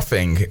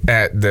scoffing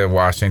at the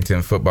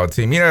Washington football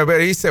team. But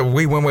he said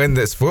we will win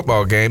this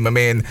football game. I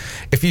mean,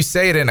 if you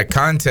say it in a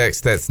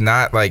context that's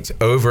not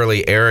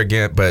overly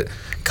arrogant but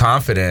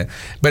confident,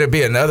 but it'd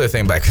be another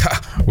thing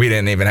we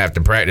didn't even have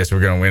to practice,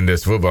 we're going to win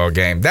this football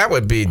game. That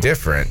would be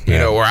different,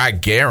 or I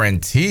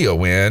guarantee a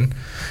win.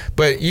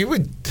 But you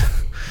would,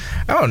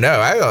 I don't know.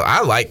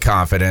 I like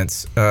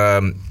confidence.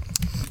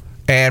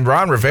 And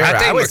Ron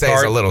Rivera, I would say,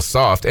 is a little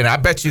soft. And I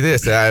bet you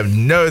this, I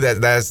know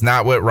that's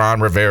not what Ron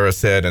Rivera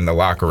said in the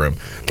locker room.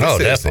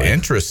 Definitely.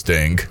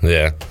 Interesting.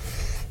 Yeah.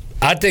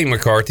 I think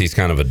McCarthy's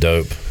kind of a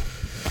dope.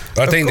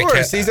 Of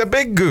course, he's a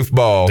big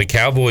goofball. The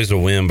Cowboys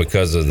will win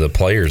because of the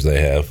players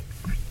they have.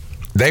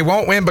 They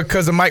won't win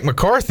because of Mike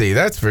McCarthy,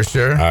 that's for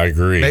sure. I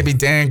agree. Maybe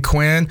Dan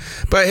Quinn.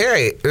 But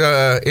hey,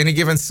 any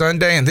given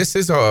Sunday, and this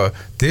is a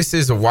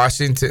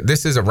Washington,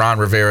 this is a Ron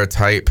Rivera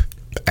type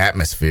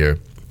atmosphere.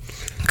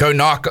 Go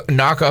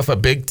knock off a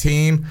big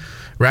team,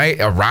 right?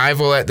 A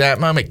rival at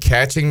that moment,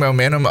 catching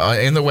momentum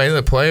in the way of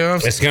the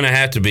playoffs. It's going to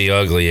have to be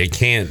ugly.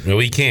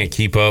 We can't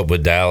keep up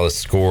with Dallas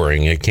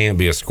scoring. It can't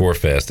be a score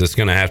fest. It's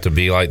going to have to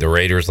be like the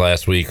Raiders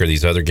last week or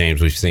these other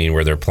games we've seen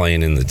where they're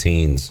playing in the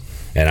teens.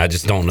 And I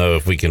just don't know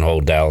if we can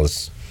hold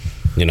Dallas,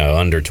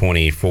 under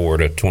 24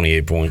 to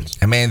 28 points.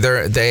 I mean,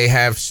 they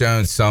have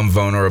shown some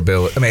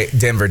vulnerability. I mean,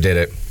 Denver did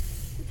it.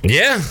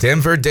 Yeah.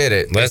 Denver did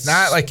it. It's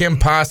not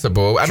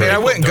impossible. I mean, I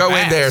wouldn't go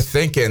in there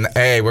thinking,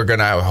 hey, we're going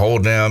to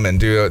hold them and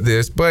do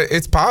this, but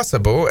it's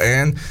possible,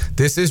 and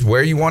this is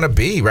where you want to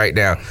be right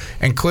now.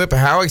 And Clip,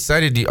 how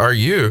excited are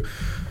you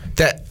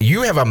that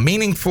you have a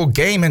meaningful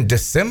game in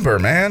December,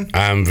 man?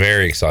 I'm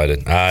very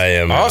excited. I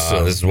am.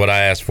 Awesome. This is what I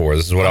asked for.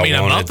 This is what I wanted.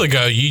 A month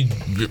ago, you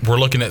were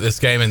looking at this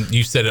game, and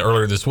you said it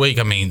earlier this week.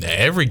 I mean,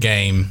 every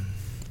game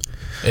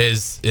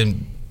is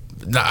in.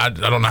 I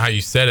don't know how you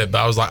said it,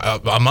 but I was like,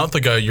 a month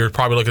ago, you're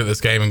probably looking at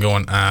this game and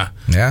going,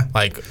 yeah,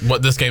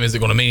 what this game isn't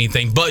going to mean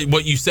anything. But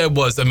what you said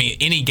was, I mean,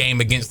 any game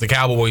against the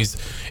Cowboys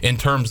in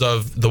terms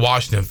of the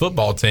Washington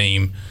football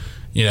team,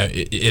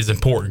 is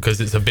important because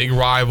it's a big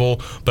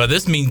rival. But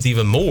this means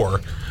even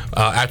more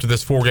after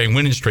this 4-game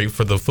winning streak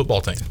for the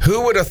football team.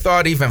 Who would have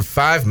thought even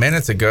 5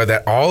 minutes ago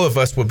that all of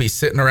us would be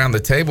sitting around the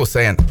table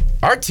saying,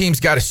 our team's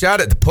got a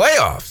shot at the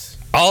playoffs?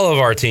 All of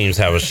our teams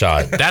have a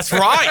shot. That's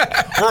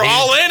right. We're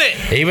all in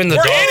it. Even the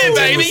Dolphins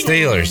and the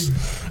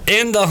Steelers.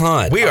 In the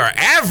hunt. We are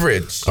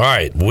average. All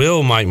right.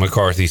 Will Mike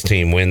McCarthy's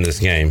team win this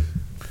game?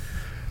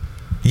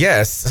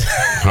 Yes.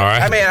 All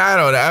right. I mean, I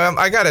don't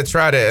know. I got to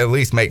try to at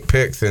least make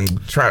picks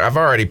and try. I've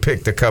already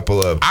picked a couple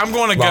of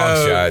long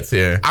shots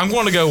here. I'm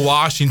going to go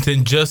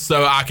Washington just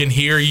so I can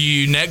hear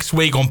you next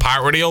week on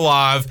Pirate Radio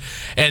Live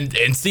and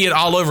see it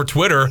all over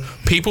Twitter.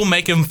 People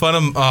making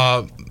fun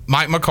of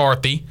Mike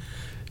McCarthy.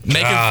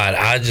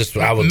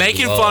 I would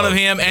making fun of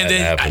him, and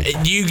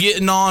then you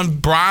getting on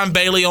Brian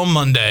Bailey on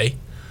Monday.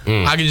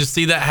 I can just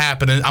see that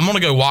happening. I'm going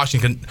to go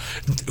Washington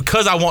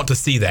because I want to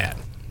see that.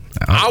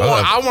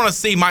 I want to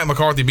see Mike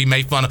McCarthy be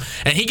made fun of,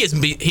 and he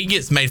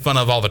gets made fun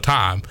of all the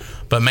time.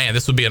 But man,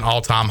 this would be an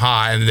all-time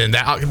high, and then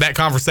that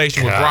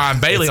conversation with Brian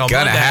Bailey on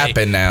Monday,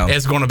 happen now.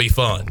 It's going to be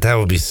fun. That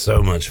would be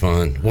so much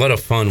fun. What a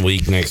fun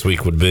week next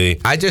week would be.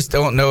 I just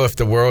don't know if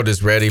the world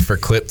is ready for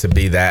Clip to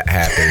be that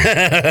happy.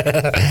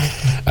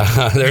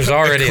 There's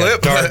already a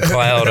dark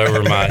cloud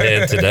over my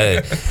head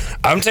today.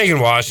 I'm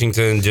taking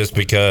Washington just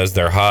because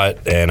they're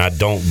hot, and I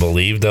don't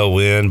believe they'll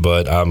win,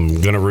 but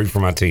I'm going to root for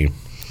my team.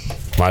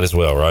 Might as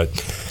well, right?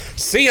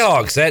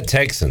 Seahawks at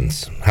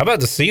Texans. How about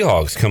the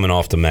Seahawks coming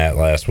off the mat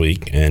last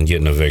week and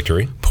getting a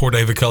victory? Poor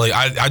David Culley.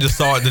 I just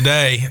saw it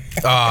today.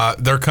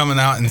 They're coming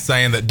out and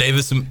saying that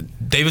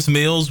Davis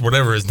Mills,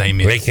 whatever his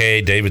name is,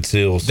 a.k.a. David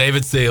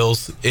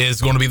Seals,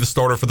 is going to be the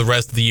starter for the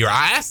rest of the year.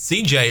 I asked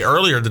CJ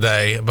earlier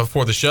today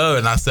before the show,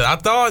 and I said, I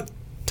thought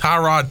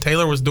Tyrod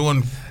Taylor was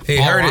doing He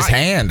hurt his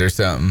hand or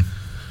something.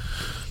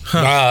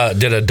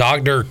 Did a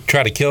doctor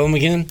try to kill him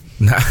again?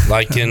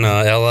 Like in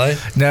L.A.?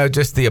 No,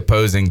 just the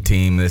opposing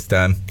team this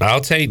time.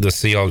 I'll take the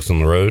Seahawks on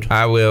the road.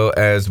 I will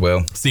as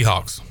well.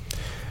 Seahawks.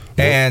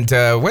 And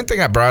one thing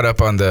I brought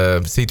up on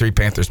the C3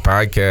 Panthers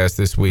podcast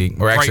this week,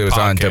 or actually it was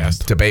on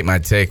Debate My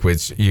Take,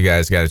 which you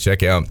guys got to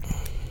check out,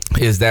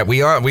 is that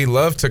we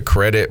love to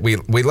credit, we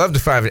love to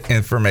find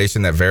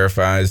information that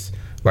verifies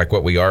like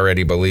what we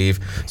already believe.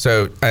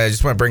 So I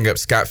just want to bring up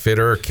Scott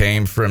Fitter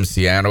came from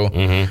Seattle.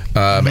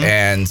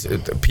 And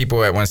people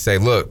that want to say,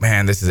 look,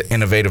 man, this is an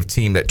innovative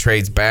team that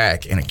trades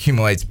back and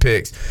accumulates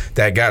picks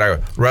that got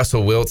a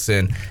Russell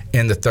Wilson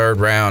in the third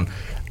round.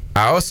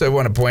 I also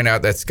want to point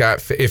out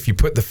that if you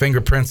put the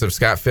fingerprints of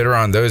Scott Fitter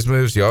on those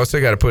moves, you also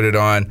got to put it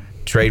on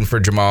trading for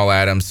Jamal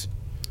Adams,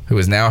 who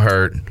is now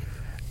hurt,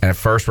 and a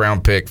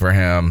first-round pick for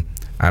him.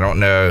 I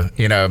don't know,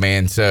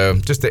 so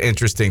just an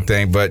interesting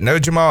thing. But no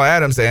Jamal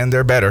Adams, and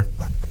they're better.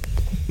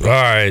 All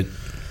right.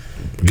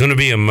 Going to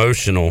be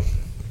emotional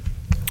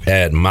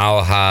at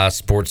Mile High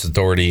Sports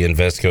Authority in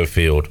Vesco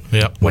Field.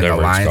 Yep. When the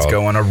Lions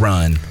go on a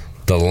run.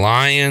 The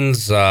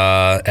Lions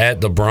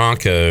at the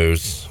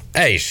Broncos.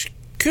 Hey,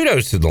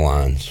 kudos to the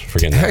Lions for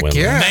getting that win.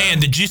 Yeah.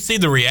 Man, did you see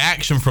the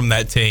reaction from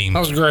that team?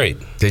 That was great.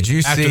 Did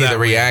you see the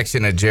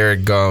reaction of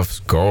Jared Goff's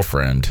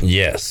girlfriend?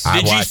 Yes.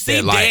 Did you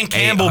see Dan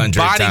Campbell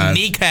biting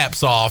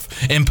kneecaps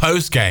off in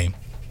postgame?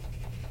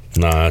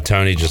 Nah,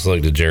 Tony just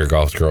looked at Jared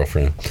Goff's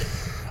girlfriend.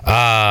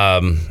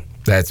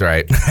 That's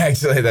right.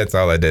 Actually, that's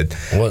all I did.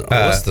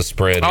 What's the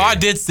spread? Oh, I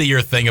did see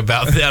your thing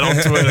about that on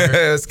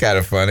Twitter. It was kind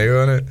of funny,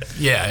 wasn't it?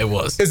 Yeah, it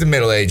was. It's a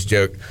middle-aged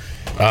joke.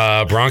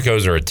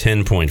 Broncos are a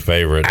 10-point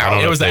favorite.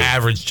 It was an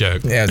average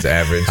joke. Yeah, it's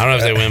average. I don't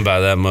know if they win by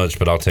that much,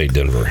 but I'll take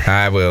Denver.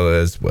 I will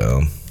as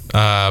well.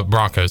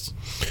 Broncos.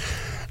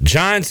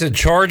 Giants at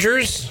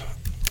Chargers.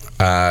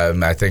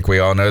 I think we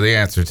all know the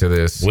answer to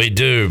this. We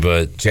do,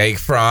 but Jake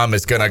Fromm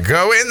is going to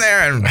go in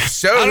there and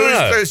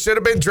show who should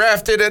have been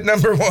drafted at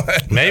number one.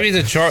 Maybe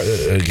the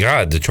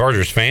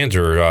Chargers fans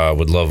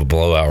would love a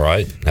blowout,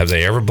 right? Have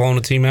they ever blown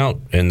a team out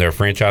in their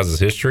franchise's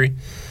history?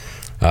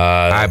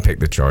 I picked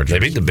the Chargers. They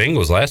beat the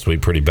Bengals last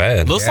week pretty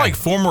bad. Looks like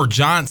former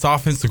Giants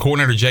offensive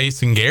coordinator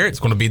Jason Garrett's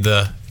going to be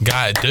the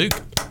guy at Duke.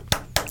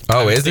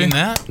 Oh, is he?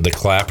 That? The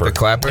Clapper. The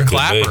Clapper?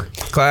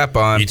 Clap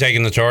on. You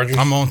taking the Chargers?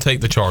 I'm going to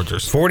take the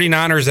Chargers.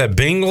 49ers at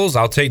Bengals.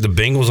 I'll take the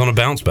Bengals on a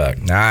bounce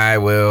back. I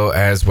will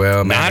as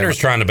well. Niners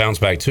trying to bounce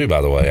back too,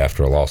 by the way,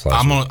 after a loss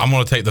last week. I'm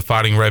going to take the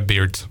Fighting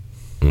Redbeards.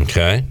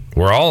 Okay.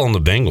 We're all on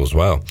the Bengals.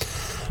 Wow.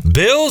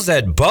 Bills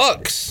at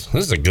Bucks.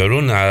 This is a good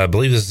one. I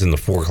believe this is in the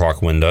 4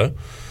 o'clock window.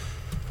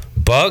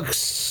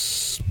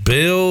 Bucks,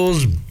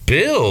 Bills.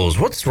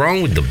 What's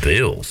wrong with the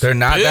Bills? They're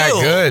not that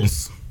good.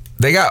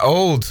 They got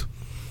old.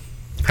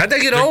 How'd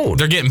they get old?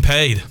 They're getting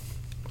paid.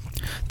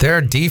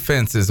 Their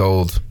defense is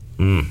old.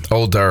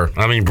 Older.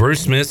 I mean,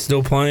 Bruce Smith's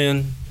still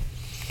playing.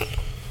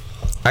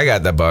 I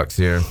got the Bucks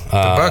here. The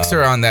Bucks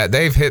are on that.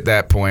 They've hit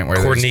that point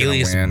where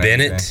Cornelius they're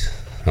Bennett. Anything.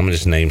 I'm going to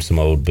just name some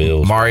old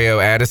Bills. Mario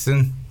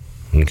Addison.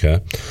 Okay.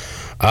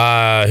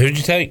 Who'd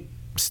you take?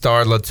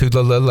 Star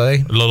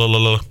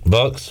Latulale.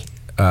 Bucks?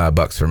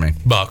 Bucks for me.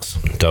 Bucks.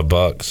 The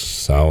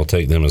Bucks. I will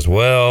take them as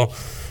well.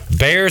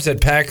 Bears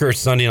at Packers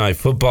Sunday Night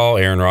Football.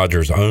 Aaron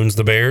Rodgers owns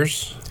the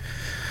Bears.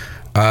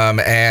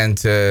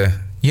 Did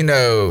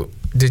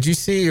you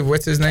see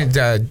what's his name?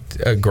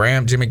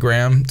 Jimmy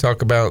Graham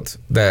talk about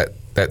that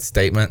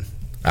statement?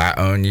 I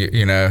own you,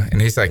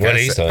 and he's like, what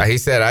did he say? He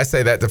said, I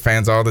say that to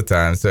fans all the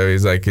time. So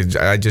he's like,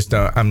 I just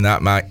don't, I'm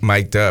not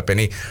mic'd up. And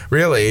he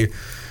really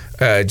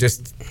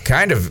just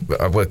kind of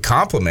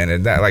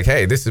complimented that, like,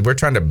 hey, we're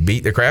trying to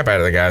beat the crap out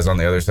of the guys on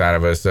the other side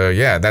of us. So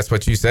yeah, that's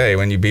what you say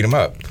when you beat them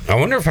up. I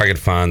wonder if I could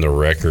find the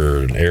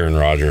record, Aaron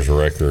Rodgers'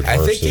 record. I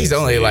think he's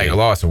only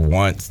lost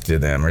once to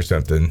them or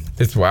something.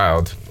 It's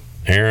wild.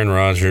 Aaron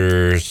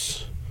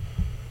Rodgers'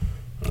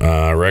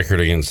 record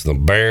against the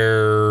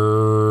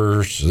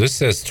Bears. This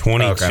says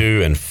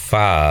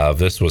 22-5.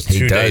 This was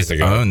 2 days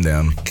ago. He does own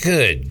them.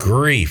 Good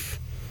grief.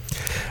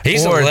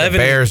 He's or 11. The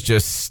Bears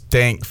just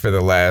stink for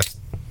the last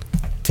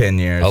 10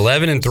 years.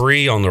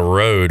 11-3 on the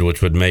road,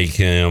 which would make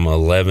him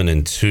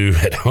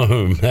 11-2 at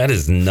home. That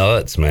is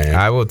nuts, man.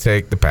 I will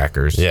take the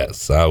Packers.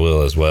 Yes, I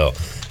will as well.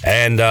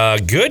 And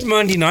good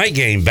Monday night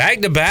game,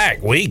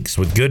 back-to-back weeks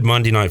with good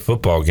Monday night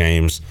football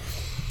games.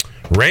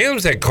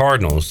 Rams at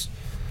Cardinals.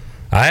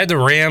 I had the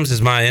Rams as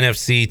my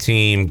NFC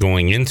team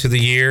going into the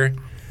year.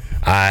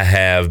 I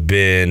have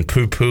been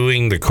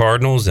poo-pooing the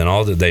Cardinals and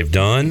all that they've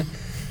done.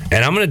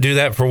 And I'm going to do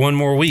that for one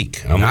more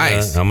week. I'm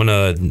going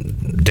to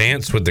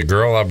dance with the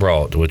girl I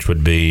brought, which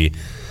would be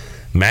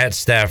Matt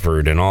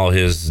Stafford and all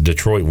his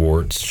Detroit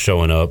warts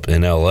showing up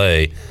in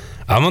L.A.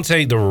 I'm going to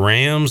take the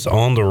Rams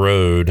on the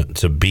road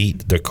to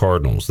beat the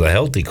Cardinals, the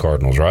healthy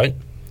Cardinals, right?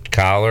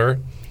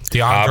 Kyler,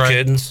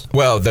 Hopkins.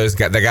 Well,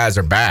 the guys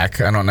are back.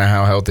 I don't know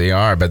how healthy they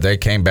are, but they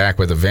came back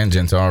with a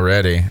vengeance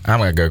already. I'm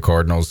going to go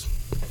Cardinals.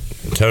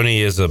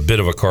 Tony is a bit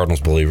of a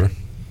Cardinals believer.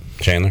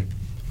 Chandler?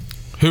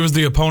 Who was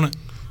the opponent?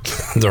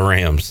 The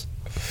Rams.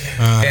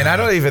 And I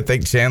don't even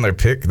think Chandler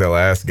picked the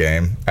last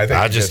game. I think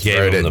I just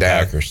gave him the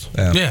Packers.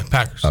 Yeah,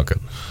 Packers. Okay.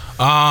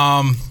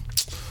 I'm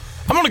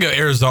going to go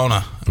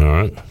Arizona. All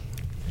right.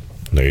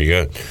 There you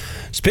go.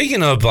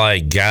 Speaking of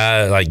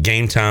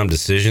game time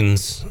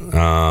decisions,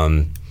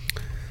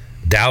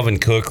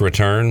 Dalvin Cook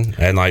returned,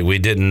 and we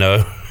didn't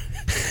know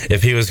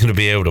if he was going to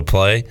be able to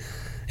play.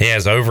 He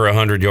has over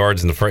 100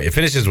 yards in the first. It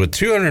finishes with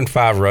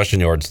 205 rushing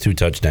yards, 2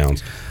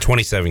 touchdowns,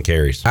 27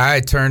 carries. I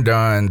turned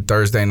on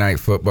Thursday Night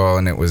Football,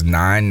 and it was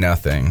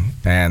 9-0.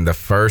 And the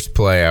first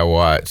play I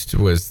watched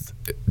was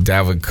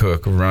Dalvin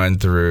Cook run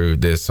through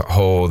this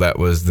hole that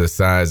was the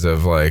size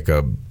of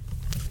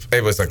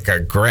it was like a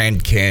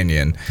Grand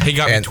Canyon. He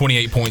got me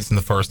 28 points in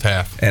the first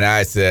half. And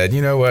I said, you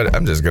know what?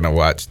 I'm just going to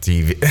watch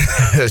TV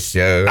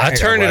show. I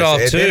turned it off,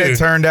 too. And it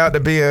turned out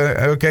to be an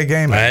okay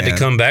game. I had to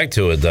come back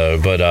to it,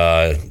 though. But,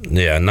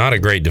 not a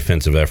great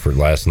defensive effort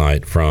last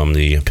night from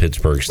the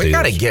Pittsburgh Steelers. We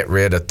got to get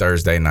rid of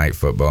Thursday Night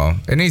Football.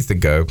 It needs to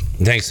go.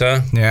 You think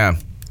so? Yeah.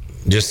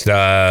 Just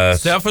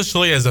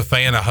selfishly, as a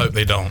fan, I hope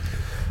they don't.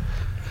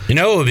 You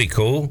know what would be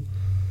cool?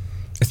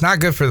 It's not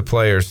good for the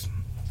players.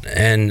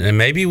 And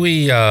maybe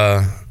we...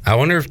 I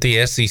wonder if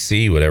the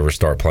SEC would ever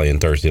start playing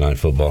Thursday Night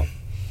Football.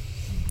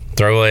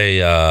 Throw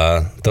a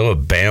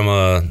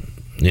Bama,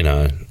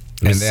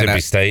 Mississippi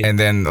State, and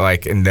then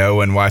no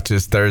one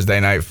watches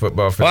Thursday Night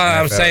Football. For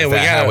I'm saying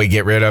how we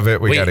get rid of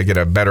it. We got to get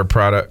a better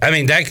product. I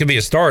mean, that could be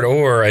a start.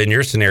 Or in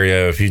your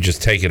scenario, if you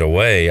just take it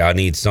away, I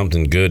need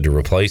something good to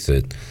replace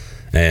it.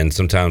 And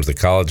sometimes the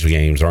college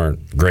games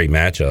aren't great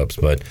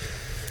matchups, but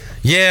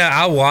yeah,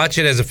 I watch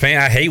it as a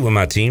fan. I hate when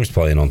my team's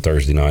playing on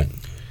Thursday night.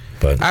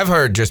 But I've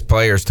heard just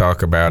players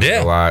talk about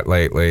it a lot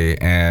lately,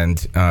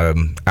 and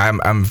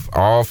I'm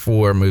all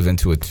for moving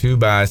to a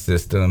 2-bye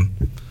system.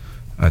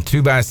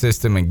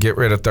 And get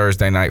rid of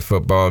Thursday Night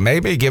Football.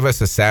 Maybe give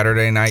us a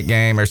Saturday night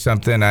game or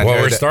something.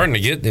 We're starting to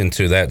get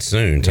into that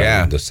soon.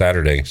 Yeah, the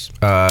Saturdays.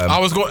 I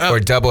was going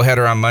or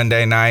doubleheader on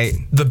Monday night.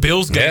 The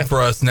Bills game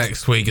for us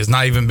next week has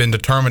not even been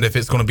determined if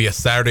it's going to be a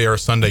Saturday or a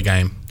Sunday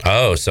game.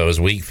 Oh, so is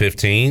Week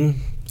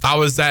 15? I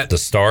was at the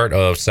start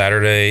of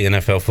Saturday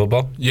NFL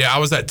football. Yeah, I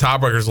was at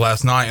Tiebreakers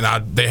last night,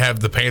 and they have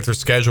the Panthers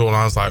schedule, and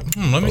I was like,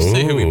 let me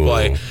see who we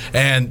play.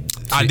 And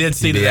I did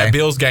see that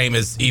Bills game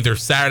is either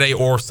Saturday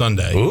or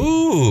Sunday.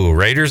 Ooh,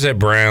 Raiders at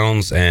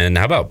Browns, and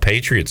how about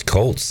Patriots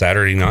Colts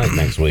Saturday night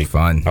next week?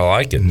 Fun. I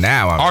like it.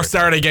 Our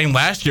Saturday game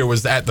last year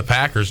was at the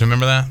Packers.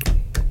 Remember that?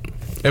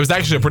 It was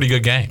actually a pretty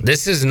good game.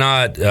 This is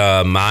not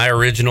my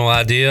original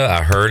idea.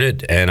 I heard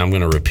it, and I'm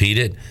going to repeat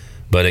it.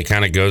 But it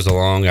kind of goes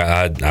along.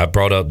 I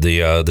brought up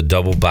the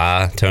double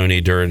bye,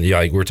 Tony, during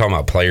we're talking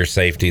about player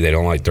safety. They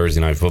don't like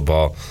Thursday Night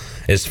Football.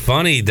 It's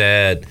funny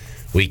that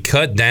we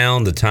cut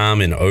down the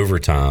time in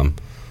overtime,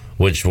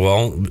 which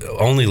will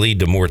only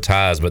lead to more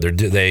ties. But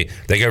they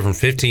go from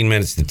 15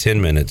 minutes to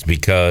 10 minutes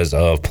because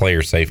of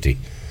player safety,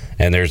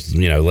 and there's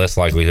less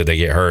likelihood they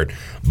get hurt.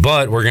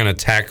 But we're going to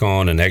tack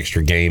on an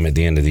extra game at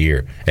the end of the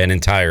year, an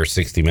entire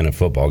 60-minute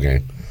football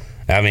game.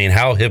 I mean,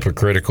 how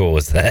hypocritical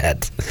was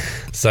that?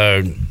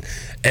 So,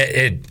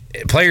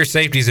 player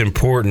safety is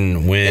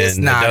important when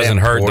it doesn't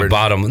hurt the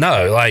bottom.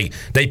 No,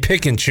 they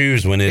pick and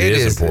choose when it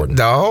is important.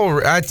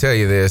 I tell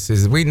you this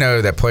is we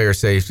know that player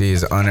safety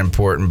is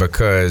unimportant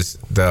because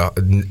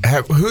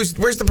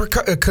where's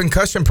the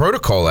concussion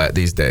protocol at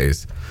these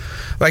days?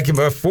 Like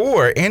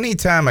before,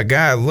 anytime a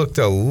guy looked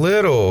a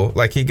little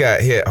like he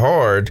got hit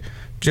hard.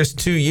 Just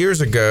 2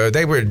 years ago,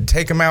 they would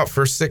take him out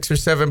for 6 or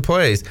 7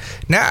 plays.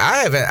 Now,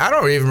 I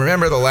don't even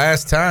remember the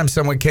last time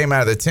someone came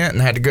out of the tent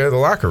and had to go to the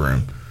locker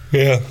room.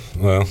 Yeah,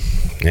 well,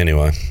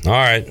 anyway. All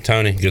right,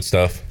 Tony, good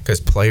stuff.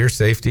 Because player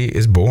safety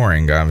is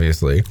boring,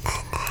 obviously.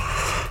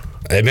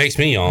 It makes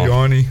me yawn.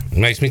 Yawny. It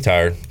makes me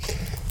tired.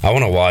 I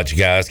want to watch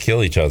guys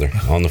kill each other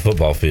on the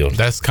football field.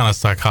 That's kind of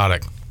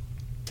psychotic.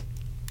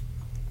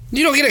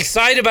 You don't get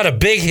excited about a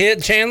big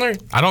hit, Chandler?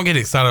 I don't get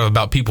excited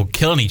about people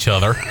killing each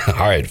other. All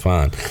right,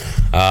 fine.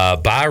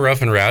 Buy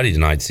Rough and Rowdy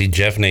tonight. See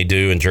Jeff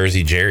Nadeau and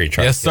Jersey Jerry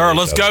try. Yes, sir.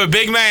 Let's go,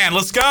 big man.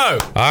 Let's go.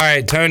 All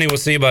right, Tony, we'll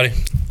see you, buddy.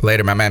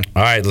 Later, my man.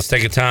 All right, let's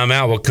take a time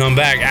out. We'll come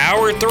back.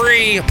 Hour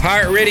 3,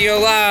 Pirate Radio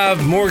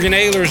Live. Morgan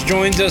Ehlers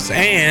joins us,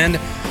 and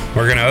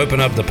we're going to open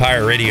up the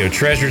Pirate Radio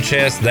treasure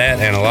chest. That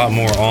and a lot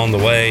more on the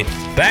way.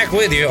 Back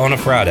with you on a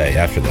Friday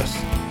after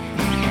this.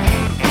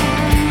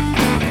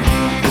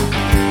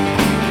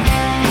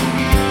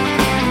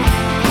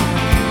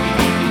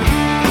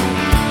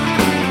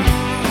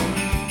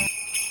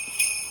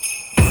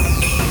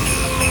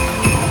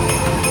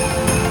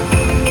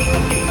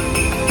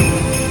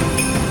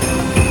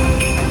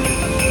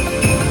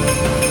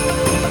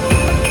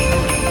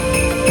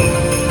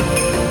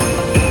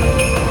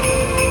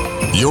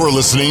 You're You're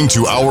listening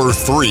to Hour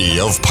 3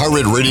 of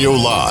Pirate Radio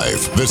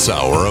Live. This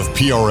hour of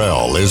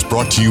PRL is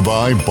brought to you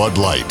by Bud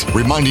Light,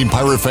 reminding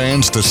Pirate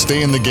fans to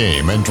stay in the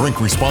game and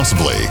drink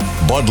responsibly.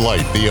 Bud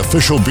Light, the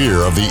official beer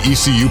of the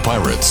ECU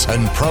Pirates,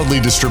 and proudly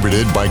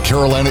distributed by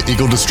Carolina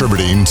Eagle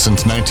Distributing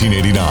since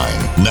 1989.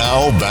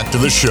 Now, back to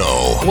the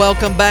show.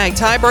 Welcome back.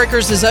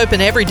 Tiebreakers is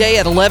open every day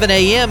at 11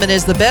 a.m. and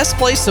is the best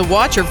place to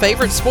watch your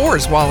favorite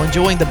sports while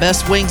enjoying the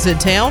best wings in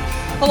town,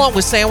 along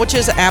with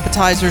sandwiches,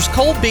 appetizers,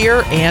 cold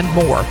beer, and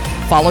more.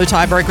 Follow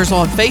Tiebreakers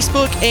on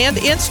Facebook and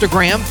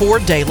Instagram for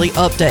daily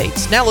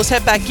updates. Now let's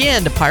head back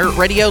in to Pirate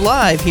Radio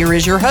Live. Here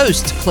is your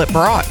host, Clip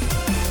Brock.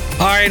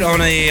 All right, on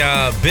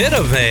a bit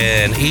of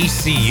an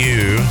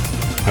ECU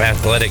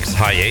athletics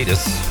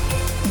hiatus.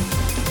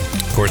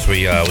 Of course,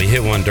 we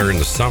hit one during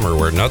the summer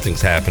where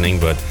nothing's happening,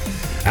 but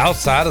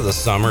outside of the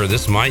summer,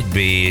 this might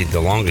be the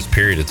longest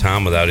period of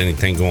time without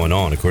anything going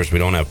on. Of course, we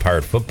don't have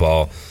Pirate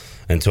football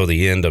until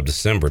the end of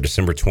December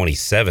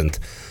 27th.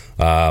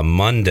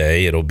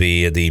 Monday, it'll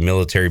be the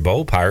Military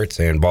Bowl, Pirates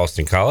and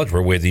Boston College.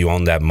 We're with you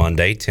on that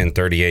Monday,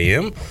 10:30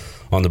 a.m.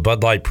 on the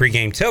Bud Light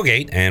pregame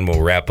tailgate, and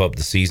we'll wrap up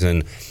the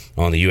season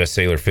on the U.S.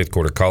 Sailor fifth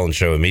quarter call-in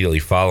show immediately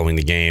following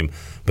the game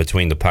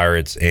between the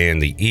Pirates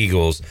and the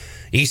Eagles.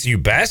 ECU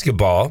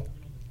basketball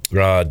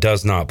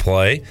does not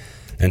play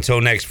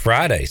until next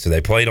Friday. So they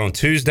played on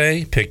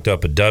Tuesday, picked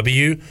up a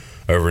W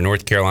over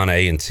North Carolina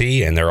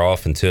A&T, and they're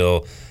off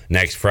until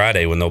next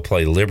Friday when they'll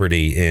play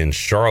Liberty in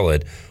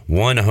Charlotte.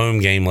 One home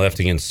game left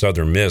against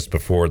Southern Miss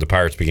before the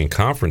Pirates begin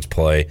conference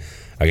play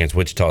against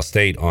Wichita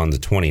State on the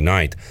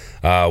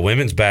 29th.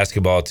 Women's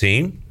basketball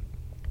team,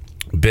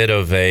 bit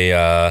of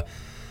a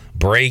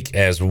break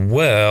as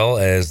well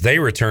as they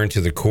return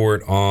to the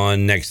court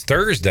on next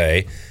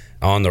Thursday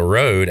on the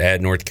road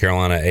at North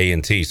Carolina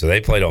A&T. So they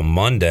played on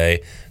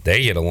Monday.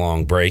 They get a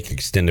long break,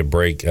 extended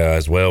break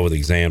as well with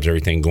exams,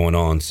 everything going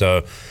on.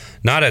 So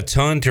not a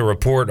ton to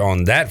report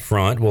on that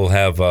front. We'll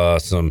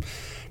have some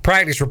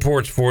practice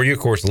reports for you, of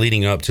course,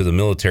 leading up to the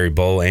Military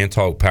Bowl, and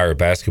talk Pirate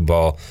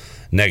basketball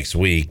next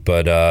week.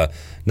 But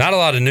not a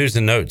lot of news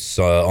and notes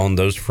on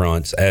those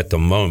fronts at the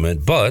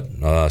moment,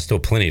 but still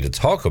plenty to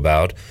talk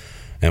about.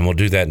 And we'll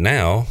do that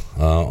now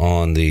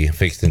on the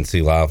Fixed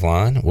NC Live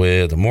line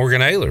with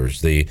Morgan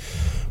Ehlers, the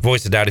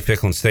voice of Dowdy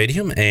Ficklen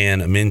Stadium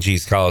and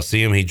Minges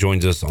Coliseum. He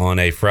joins us on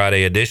a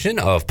Friday edition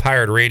of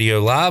Pirate Radio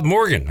Live.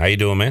 Morgan, how you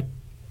doing, man?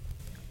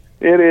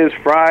 It is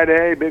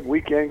Friday, big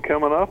weekend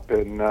coming up,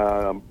 and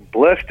I'm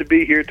blessed to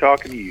be here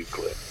talking to you,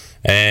 Cliff.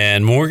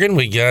 And Morgan,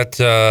 we got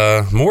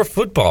more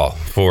football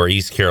for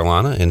East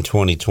Carolina in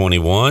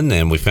 2021,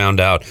 and we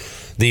found out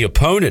the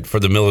opponent for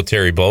the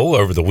Military Bowl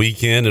over the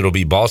weekend. It'll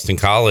be Boston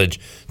College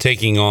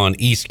taking on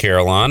East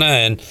Carolina.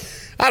 And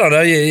I don't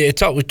know,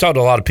 we talked to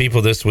a lot of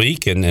people this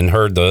week and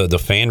heard the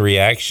fan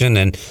reaction.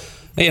 And,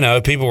 you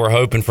know, people were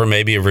hoping for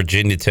maybe a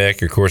Virginia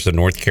Tech, of course, a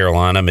North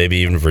Carolina, maybe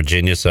even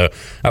Virginia. So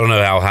I don't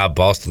know how high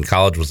Boston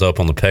College was up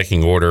on the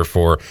pecking order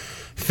for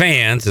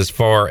fans as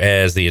far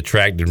as the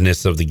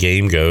attractiveness of the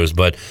game goes.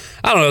 But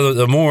I don't know,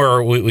 the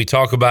more we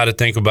talk about it,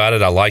 think about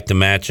it, I like the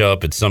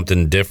matchup. It's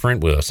something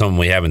different, something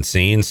we haven't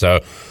seen. So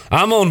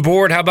I'm on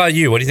board. How about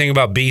you? What do you think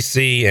about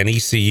BC and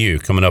ECU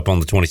coming up on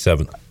the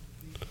 27th?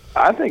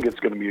 I think it's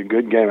going to be a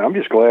good game. I'm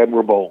just glad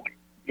we're bowling.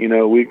 You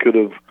know, we could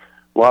have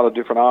a lot of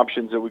different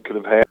options that we could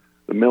have had.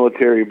 The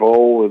Military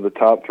Bowl are the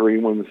top three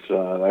ones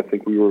I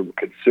think we were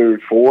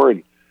considered for.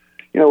 And,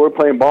 you know, we're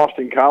playing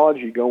Boston College.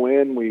 You go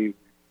in, we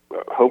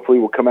hopefully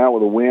we'll come out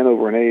with a win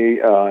over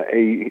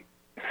an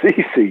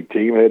ACC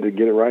team. I had to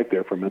get it right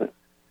there for a minute.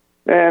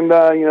 And,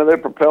 you know,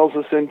 that propels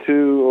us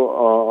into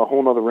a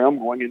whole other realm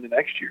going into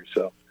next year.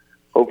 So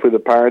hopefully the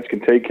Pirates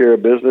can take care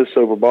of business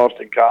over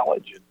Boston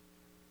College.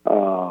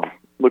 And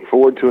look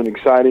forward to an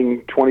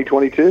exciting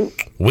 2022.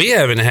 We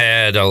haven't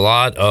had a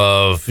lot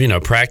of,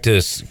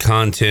 practice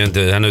content.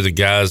 I know the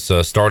guys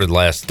started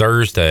last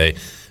Thursday,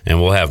 and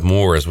we'll have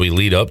more as we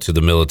lead up to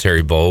the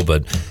Military Bowl,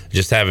 but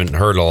just haven't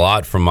heard a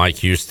lot from Mike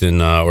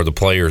Houston or the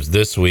players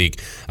this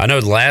week. I know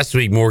last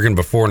week, Morgan,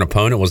 before an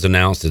opponent was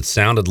announced, it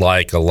sounded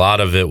like a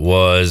lot of it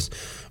was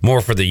more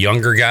for the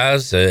younger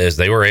guys as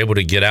they were able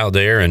to get out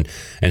there and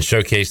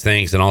showcase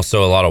things, and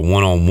also a lot of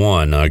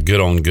one-on-one, good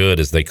on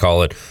good, as they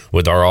call it,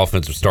 with our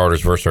offensive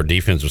starters versus our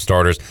defensive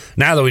starters.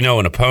 Now that we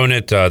know an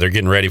opponent, they're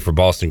getting ready for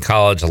Boston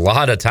College. A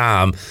lot of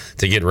time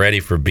to get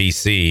ready for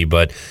BC,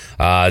 but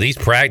these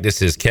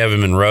practices, Kevin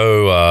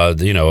Monroe,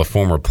 a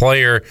former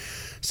player,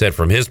 said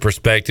from his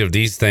perspective,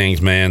 these things,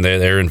 man,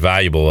 they're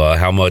invaluable.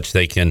 How much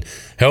they can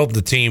help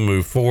the team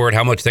move forward,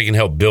 how much they can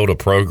help build a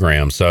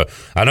program. So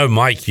I know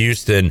Mike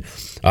Houston,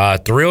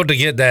 thrilled to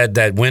get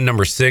that win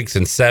number 6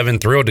 and 7,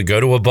 thrilled to go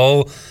to a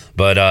bowl.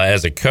 But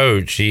as a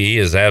coach, he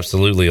is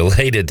absolutely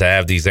elated to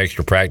have these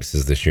extra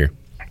practices this year.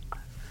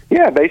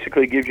 Yeah,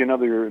 basically gives you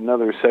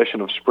another session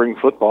of spring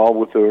football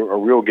with a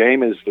real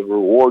game as the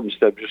reward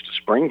instead of just a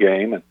spring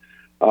game. And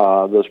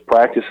those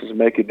practices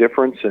make a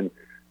difference. And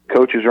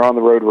coaches are on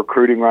the road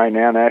recruiting right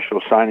now.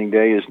 National Signing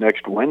Day is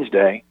next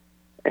Wednesday.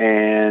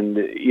 And,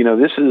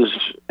 this is,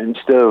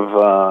 instead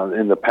of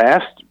in the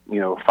past,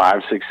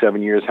 5, 6,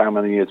 7 years, how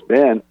many it's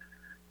been,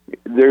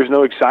 there's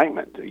no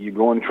excitement. You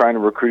go and trying to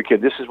recruit a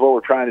kid. This is what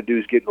we're trying to do,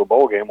 is get to a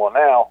bowl game. Well,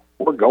 now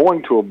we're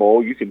going to a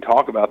bowl. You can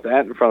talk about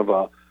that in front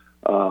of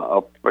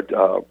a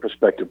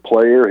prospective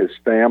player, his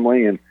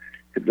family, and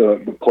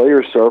the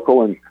player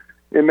circle, and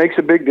it makes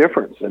a big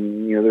difference.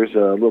 And, there's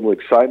a little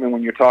excitement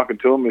when you're talking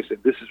to them. They said,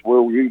 this is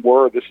where we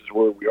were, this is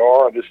where we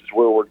are, this is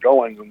where we're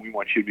going, and we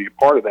want you to be a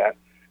part of that.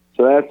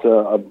 So that's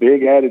a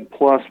big added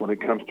plus when it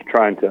comes to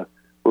trying to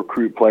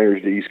recruit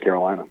players to East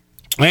Carolina.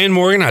 And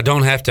Morgan, I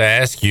don't have to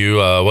ask you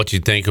what you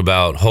think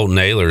about Holton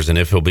Ahlers and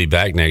if he'll be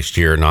back next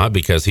year or not,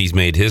 because he's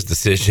made his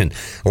decision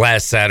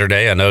last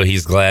Saturday. I know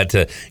he's glad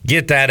to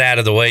get that out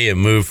of the way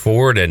and move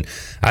forward. And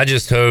I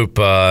just hope,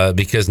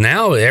 because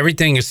now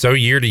everything is so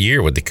year to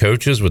year with the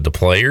coaches, with the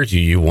players,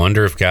 you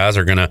wonder if guys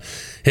are going to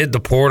hit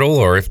the portal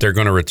or if they're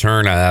going to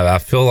return. I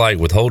feel like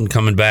with Holton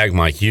coming back,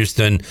 Mike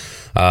Houston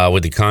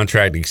with the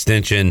contract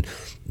extension,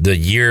 the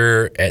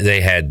year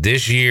they had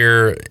this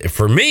year,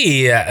 for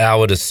me, I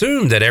would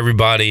assume that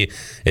everybody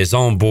is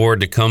on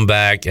board to come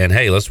back and,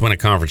 hey, let's win a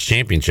conference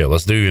championship.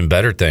 Let's do even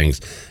better things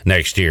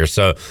next year.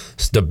 So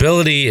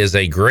stability is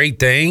a great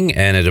thing,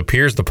 and it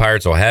appears the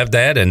Pirates will have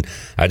that. And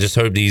I just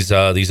hope these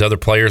other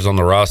players on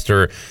the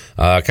roster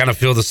kind of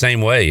feel the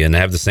same way and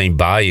have the same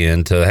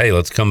buy-in to, hey,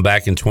 let's come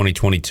back in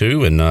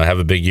 2022 and have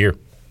a big year.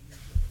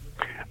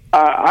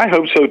 I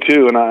hope so,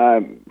 too.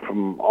 And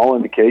from all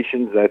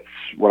indications, that's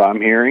what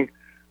I'm hearing.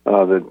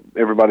 That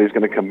everybody's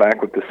going to come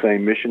back with the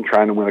same mission,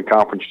 trying to win a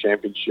conference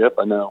championship.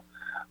 I know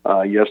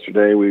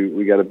yesterday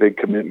we got a big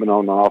commitment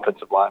on the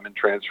offensive lineman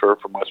transfer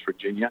from West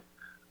Virginia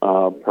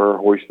per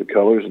Hoist the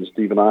Colors, and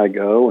Steve and I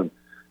go, and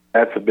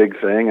that's a big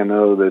thing. I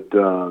know that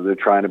they're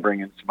trying to bring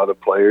in some other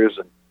players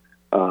and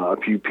a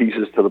few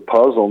pieces to the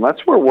puzzle, and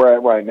that's where we're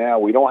at right now.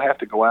 We don't have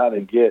to go out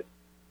and get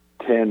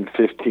 10,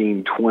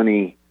 15,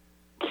 20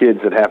 kids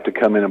that have to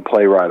come in and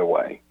play right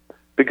away.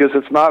 Because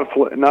it's not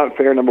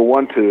fair, number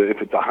one, to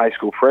if it's a high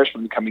school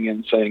freshman coming in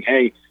and saying,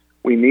 hey,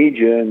 we need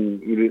you,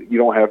 and you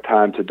don't have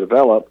time to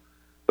develop.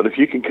 But if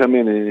you can come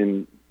in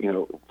and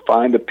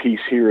find a piece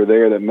here or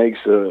there that makes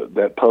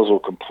that puzzle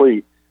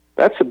complete,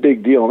 that's a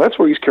big deal. And that's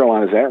where East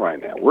Carolina's at right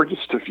now. We're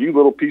just a few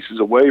little pieces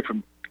away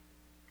from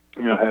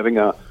having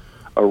a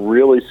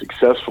really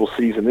successful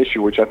season this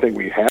year, which I think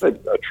we had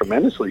a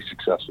tremendously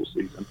successful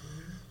season.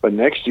 But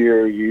next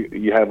year,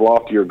 you have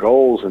loftier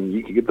goals, and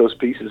you can get those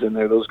pieces in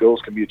there. Those goals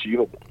can be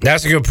achievable.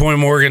 That's a good point,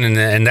 Morgan,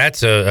 and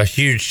that's a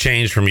huge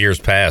change from years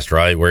past,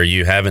 right, where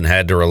you haven't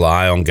had to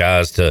rely on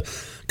guys to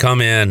come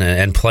in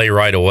and play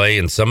right away.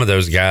 And some of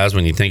those guys,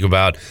 when you think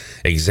about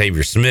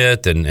Xavier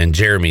Smith and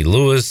Jeremy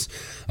Lewis,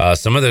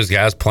 some of those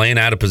guys playing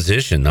out of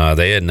position.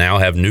 They now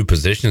have new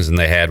positions than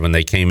they had when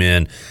they came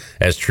in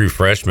as true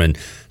freshmen.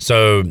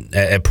 So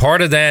a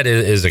part of that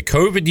is a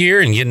COVID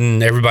year and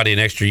getting everybody an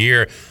extra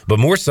year. But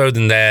more so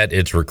than that,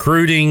 it's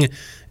recruiting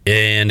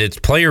and it's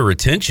player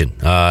retention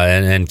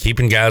and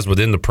keeping guys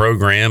within the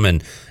program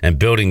and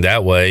building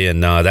that way.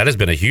 And that has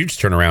been a huge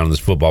turnaround in this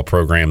football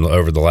program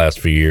over the last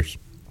few years.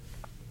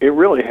 It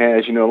really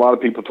has. A lot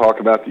of people talk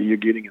about that you're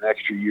getting an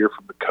extra year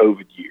from the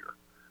COVID year.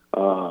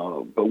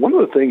 But one of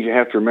the things you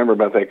have to remember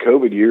about that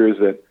COVID year is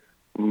that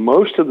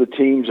most of the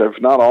teams,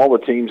 if not all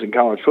the teams in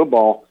college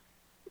football,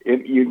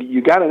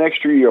 you got an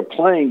extra year of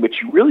playing, but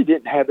you really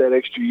didn't have that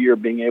extra year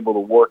of being able to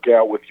work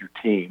out with your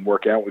team,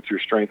 work out with your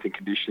strength and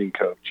conditioning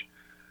coach.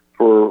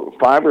 For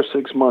 5 or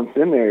 6 months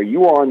in there,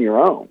 you are on your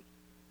own.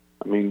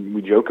 I mean,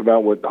 we joke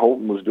about what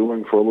Holton was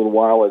doing for a little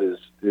while at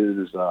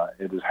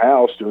his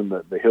house, doing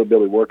the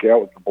hillbilly workout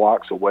with the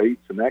blocks of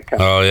weights and that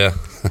kind of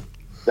stuff. Oh, yeah.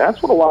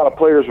 That's what a lot of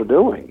players were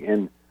doing.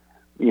 And,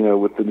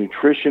 with the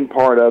nutrition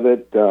part of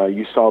it,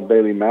 you saw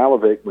Bailey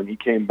Malavik when he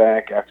came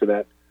back after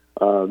that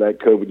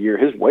COVID year,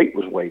 his weight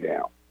was way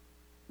down.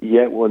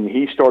 Yet when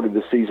he started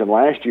the season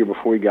last year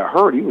before he got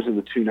hurt, he was in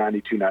the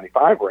 290,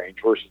 295 range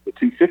versus the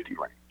 250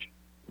 range.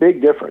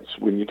 Big difference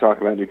when you talk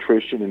about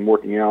nutrition and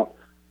working out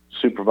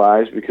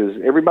supervised, because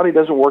everybody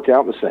doesn't work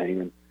out the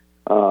same. And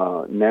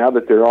now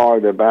that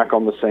they're back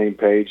on the same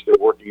page. They're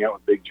working out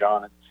with Big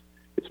John.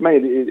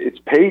 It's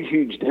paid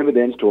huge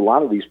dividends to a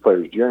lot of these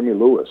players. Jeremy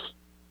Lewis,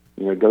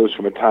 goes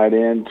from a tight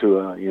end to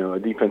a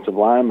defensive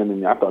lineman,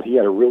 and I thought he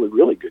had a really,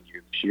 really good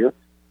year this year.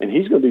 And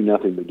he's going to do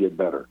nothing but get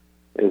better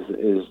as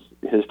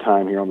his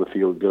time here on the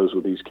field goes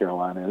with East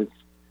Carolina.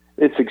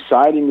 It's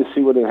exciting to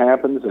see what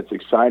happens. It's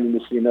exciting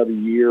to see another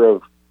year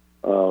of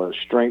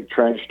strength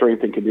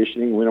and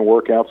conditioning. Winter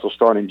workouts will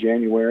start in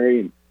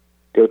January and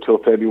go till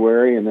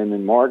February, and then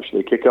in March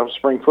they kick off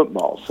spring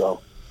football.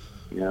 So,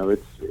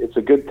 it's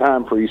a good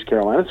time for East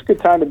Carolina. It's a good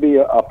time to be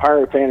a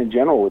Pirate fan in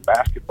general with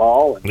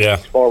basketball and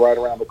baseball right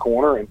around the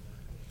corner. And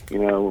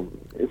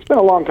it's been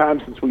a long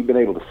time since we've been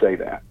able to say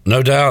that.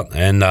 No doubt.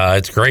 And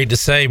it's great to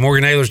say.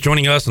 Morgan Ahlers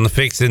joining us on the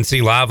Fixed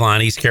NC Live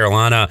Line. East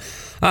Carolina,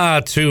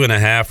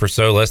 2.5 or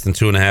so, less than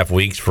 2.5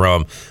 weeks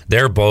from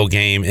their bowl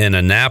game in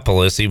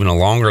Annapolis, even a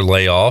longer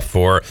layoff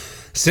for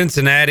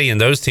Cincinnati and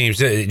those teams,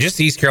 just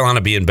East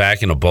Carolina being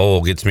back in a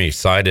bowl gets me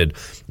excited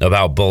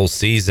about bowl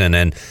season.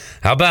 And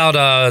how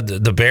about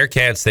the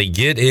Bearcats? They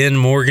get in,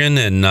 Morgan,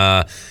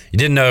 and you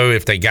didn't know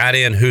if they got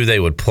in who they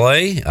would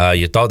play.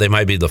 You thought they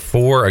might be the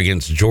 4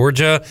 against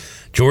Georgia.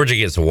 Georgia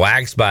gets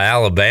waxed by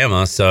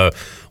Alabama. So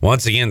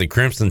once again, the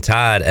Crimson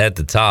Tide at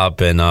the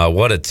top, and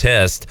what a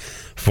test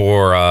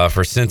for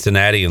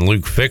Cincinnati and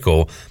Luke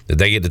Fickell that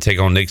they get to take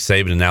on Nick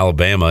Saban and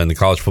Alabama in the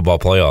college football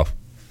playoff.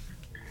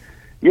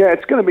 Yeah,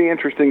 it's going to be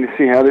interesting to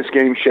see how this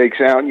game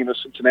shakes out. You know,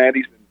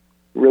 Cincinnati's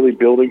been really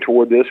building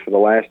toward this for the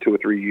last 2 or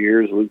 3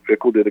 years. Luke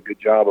Fickell did a good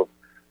job of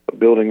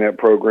building that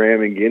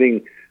program and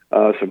getting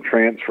some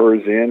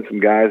transfers in, some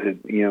guys that,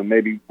 you know,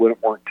 maybe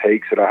weren't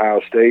takes at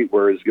Ohio State,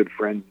 where his good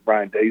friend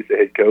Brian Day's the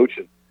head coach,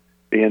 and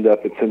they end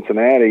up at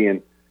Cincinnati.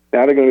 And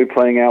now they're going to be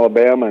playing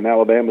Alabama, and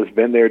Alabama's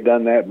been there,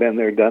 done that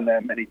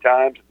many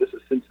times. This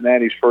is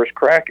Cincinnati's first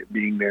crack at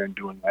being there and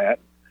doing that.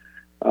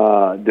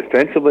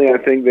 Defensively, I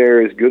think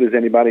they're as good as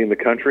anybody in the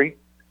country.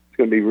 It's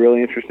going to be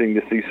really interesting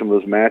to see some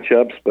of those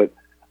matchups, but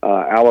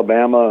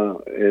Alabama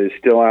is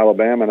still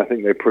Alabama, and I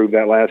think they proved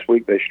that last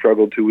week. They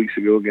struggled 2 weeks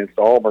ago against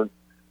Auburn.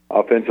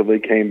 Offensively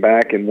came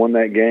back and won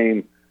that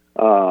game,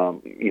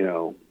 you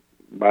know,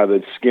 by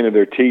the skin of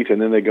their teeth,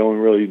 and then they go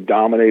and really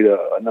dominate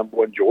a number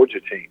 1 Georgia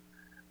team.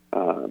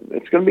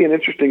 It's going to be an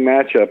interesting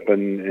matchup,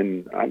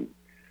 and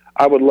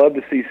I would love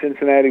to see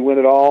Cincinnati win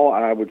it all.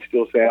 I would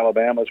still say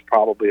Alabama's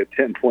probably a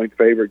 10-point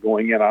favorite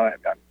going in.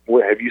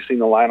 Have you seen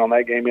the line on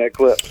that game yet,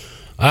 Clip?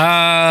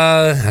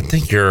 I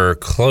think you're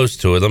close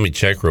to it. Let me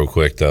check real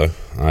quick, though.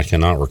 I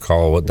cannot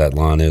recall what that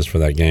line is for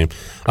that game.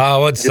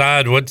 What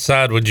side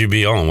would you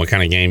be on? What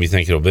kind of game you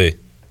think it'll be?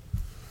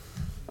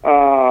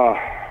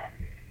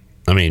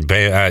 I mean,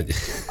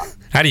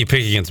 how do you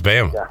pick against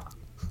Bama?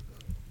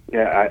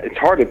 Yeah, it's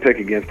hard to pick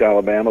against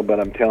Alabama, but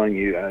I'm telling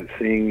you,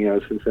 seeing, you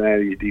know,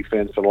 Cincinnati's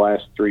defense for the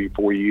last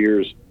 3-4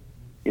 years,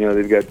 you know,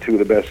 they've got 2 of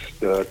the best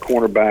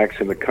cornerbacks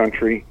in the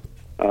country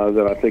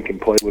that I think can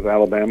play with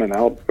Alabama, and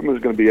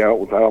Alabama's going to be out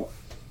without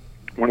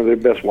one of their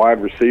best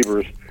wide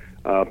receivers,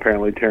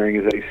 apparently tearing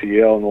his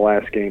ACL in the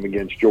last game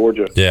against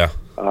Georgia. Yeah.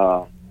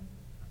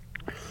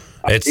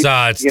 It's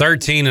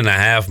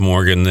 13.5,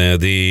 Morgan.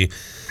 The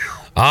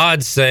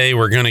odds say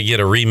we're going to get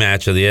a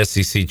rematch of the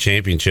SEC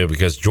championship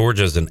because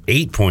Georgia's an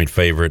 8-point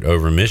favorite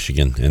over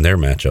Michigan in their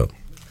matchup.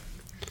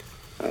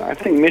 I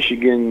think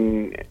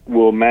Michigan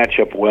will match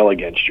up well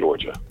against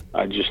Georgia.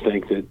 I just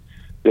think that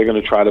they're going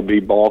to try to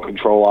be ball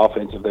control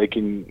offense if they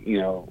can, you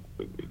know,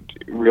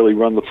 really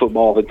run the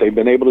football that they've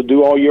been able to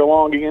do all year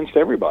long against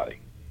everybody.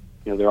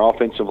 You know, their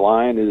offensive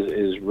line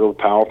is real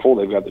powerful.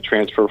 They've got the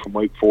transfer from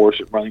Wake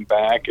Forest at running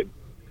back,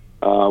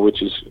 and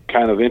which is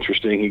kind of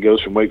interesting. He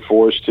goes from Wake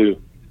Forest to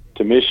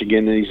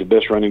Michigan, and he's the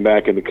best running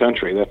back in the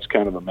country. That's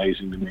kind of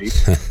amazing to me.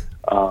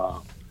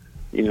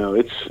 You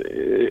know,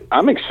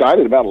 I'm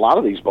excited about a lot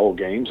of these bowl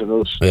games and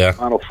those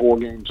final 4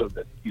 games of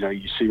that. You know,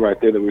 you see right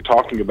there that we're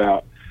talking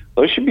about.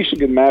 Those should be some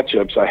good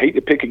matchups. I hate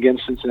to pick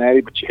against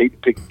Cincinnati, but you hate to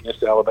pick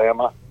against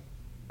Alabama.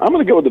 I'm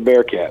going to go with the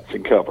Bearcats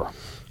and cover.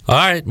 All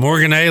right,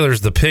 Morgan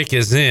Ehlers, the pick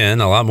is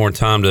in. A lot more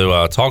time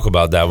to talk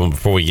about that one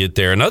before we get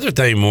there. Another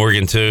thing,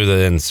 Morgan, too,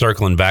 then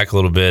circling back a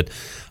little bit,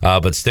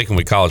 but sticking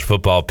with college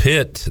football,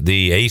 Pitt,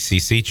 the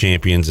ACC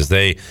champions, as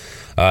they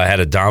had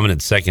a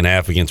dominant second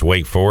half against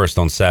Wake Forest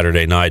on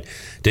Saturday night.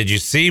 Did you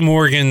see,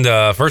 Morgan,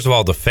 first of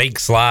all, the fake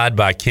slide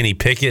by Kenny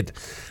Pickett?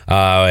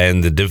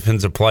 And the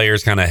defensive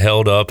players kind of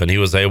held up, and he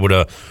was able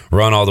to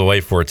run all the way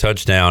for a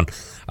touchdown.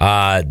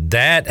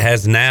 That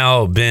has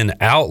now been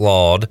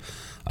outlawed.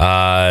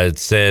 It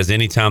says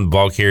anytime the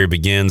ball carrier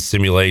begins,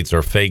 simulates,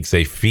 or fakes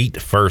a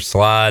feet-first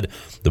slide,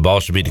 the ball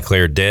should be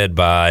declared dead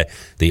by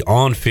the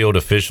on-field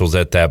officials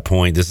at that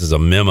point. This is a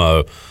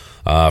memo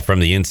from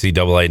the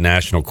NCAA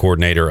National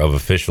Coordinator of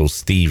Officials,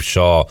 Steve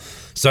Shaw.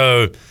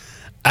 So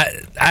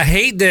I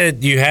hate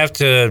that you have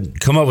to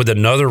come up with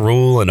another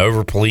rule and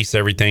over-police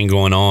everything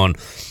going on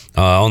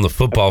the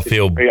football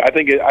field. I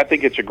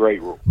think it's a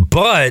great rule.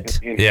 But,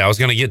 I was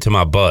going to get to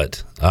my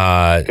butt.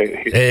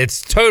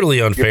 It's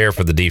totally unfair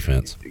for the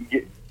defense.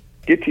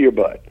 Get to your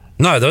butt.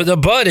 No, the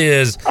butt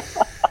is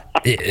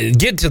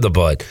get to the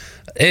butt.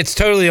 It's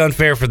totally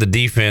unfair for the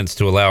defense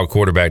to allow a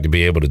quarterback to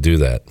be able to do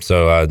that.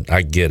 So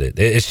I get it.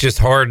 It's just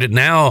hard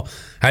now.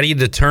 How do you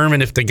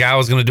determine if the guy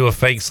was going to do a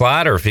fake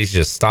slide or if he's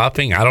just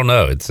stopping? I don't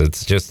know.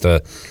 It's just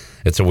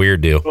it's a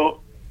weird deal.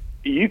 Well,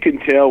 you can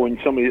tell when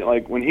somebody,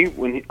 like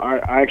when I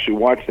actually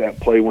watched that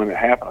play when it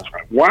happened. I was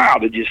like, wow,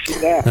 did you see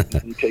that?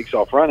 And he takes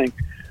off running.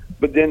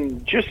 But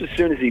then just as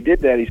soon as he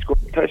did that, he scored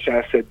a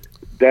touchdown. I said,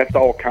 that's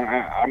all kind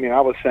of,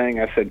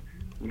 I said,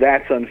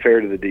 that's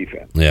unfair to the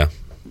defense. Yeah.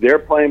 They're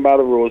playing by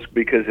the rules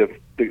because if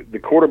the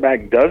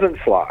quarterback doesn't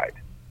slide,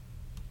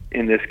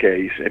 in this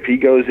case, if he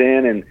goes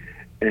in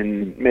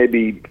and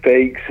maybe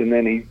fakes and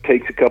then he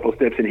takes a couple of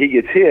steps and he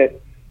gets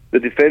hit, the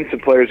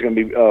defensive player is going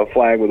to be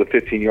flagged with a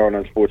 15-yard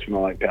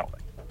unsportsmanlike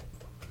penalty.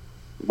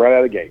 Right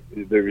out of the gate.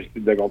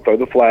 They're going to throw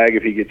the flag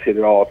if he gets hit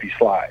at all, if he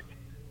slides.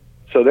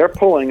 So they're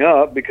pulling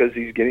up because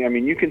he's getting. I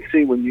mean, you can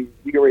see when you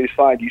get ready to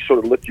slide, you sort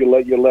of lift your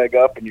leg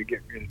up, and you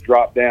get ready to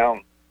drop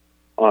down.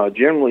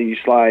 Generally, you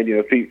slide,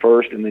 feet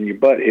first, and then your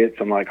butt hits.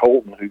 Unlike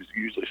Holton, who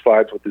usually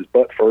slides with his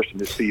butt first and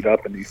his feet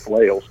up, and he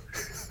flails.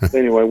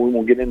 Anyway, we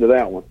won't get into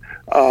that one.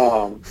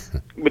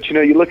 But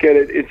you look at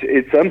it;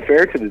 it's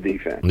unfair to the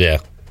defense. Yeah,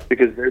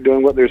 because they're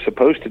doing what they're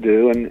supposed to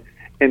do,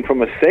 and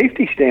from a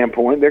safety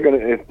standpoint, they're going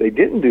to. If they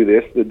didn't do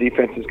this, the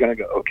defense is going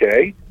to go,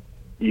 okay,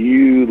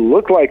 you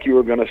look like you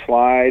were going to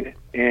slide,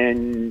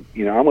 and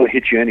I'm going to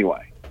hit you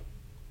anyway.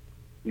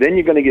 Then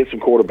you're going to get some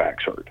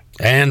quarterbacks hurt,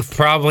 and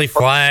probably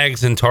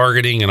flags and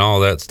targeting and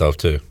all that stuff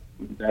too.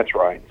 That's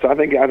right. So I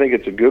think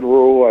it's a good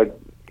rule. I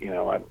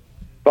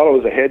thought it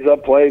was a heads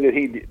up play that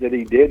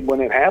he did when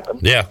it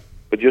happened. Yeah.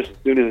 But just as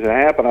soon as it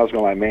happened, I was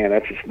going like, man,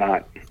 that's just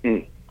not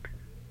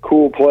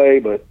cool play.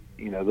 But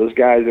those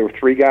guys, there were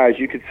three guys,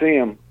 you could see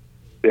them.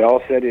 They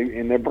all said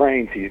in their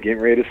brains, he's getting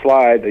ready to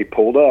slide. They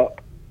pulled up.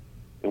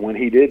 And when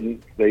he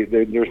didn't,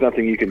 there's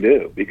nothing you can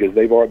do because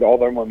all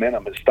their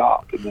momentum has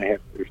stopped, and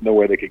there's no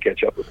way they could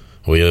catch up with him.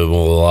 We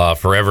will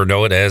forever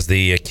know it as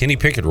the Kenny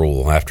Pickett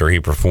rule after he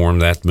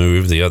performed that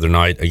move the other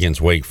night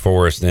against Wake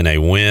Forest in a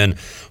win.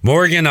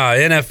 Morgan,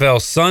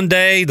 NFL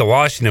Sunday, the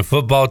Washington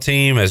football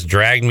team has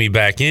dragged me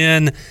back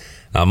in.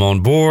 I'm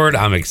on board.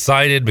 I'm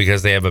excited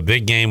because they have a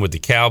big game with the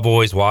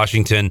Cowboys.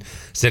 Washington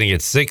sitting at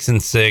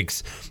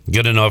 6-6,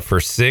 good enough for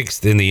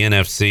 6th in the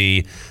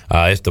NFC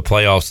if the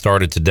playoffs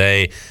started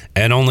today,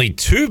 and only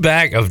 2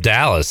 back of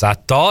Dallas. I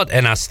thought,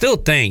 and I still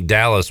think,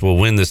 Dallas will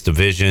win this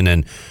division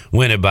and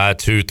win it by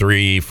 2,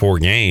 3, 4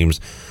 games.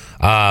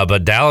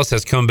 But Dallas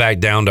has come back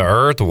down to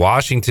earth.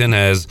 Washington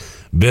has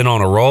been on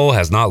a roll,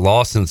 has not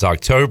lost since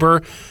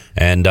October,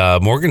 and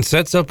Morgan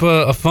sets up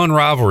a fun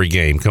rivalry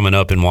game coming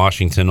up in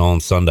Washington on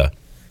Sunday.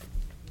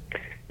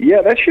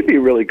 Yeah, that should be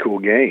a really cool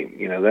game.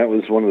 That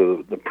was one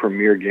of the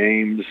premier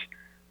games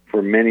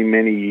for many,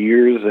 many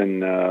years,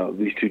 and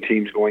these two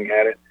teams going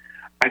at it.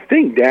 I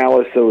think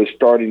Dallas, though, is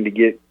starting to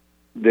get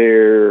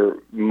their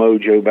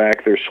mojo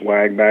back, their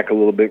swag back a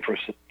little bit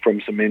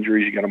from some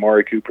injuries. You got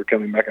Amari Cooper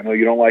coming back. I know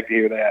you don't like to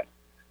hear that.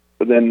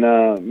 But then,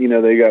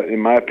 they got, in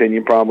my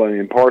opinion,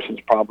 Parsons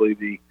probably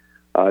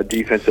the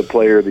defensive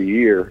player of the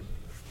year.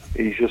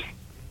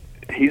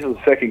 He's the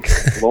second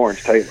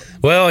Lawrence Taylor.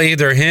 Well,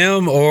 either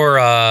him or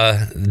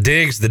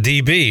Diggs, the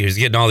DB, who's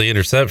getting all the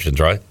interceptions,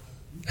 right?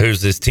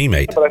 Who's his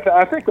teammate? But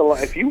I think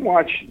if you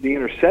watch the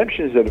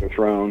interceptions that are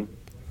thrown,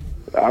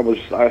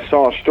 I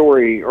saw a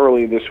story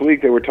earlier this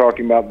week. They were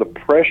talking about the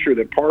pressure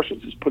that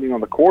Parsons is putting on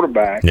the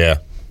quarterback. Yeah,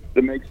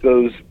 that makes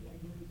those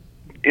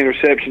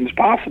interceptions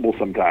possible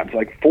sometimes.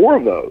 Like 4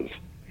 of those,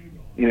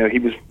 he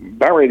was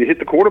about ready to hit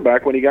the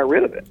quarterback when he got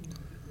rid of it.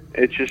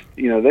 It's just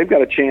they've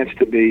got a chance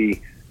to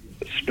be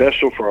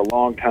special for a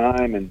long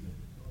time, and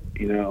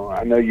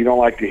I know you don't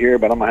like to hear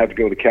it, but I'm gonna have to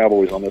go with the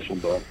Cowboys on this one,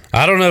 bud.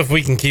 I don't know if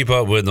we can keep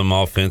up with them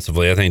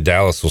offensively. I think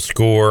Dallas will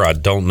score. I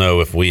don't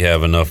know if we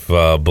have enough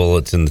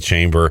bullets in the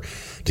chamber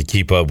to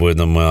keep up with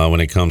them when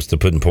it comes to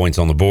putting points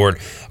on the board.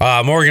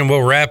 Morgan,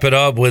 we'll wrap it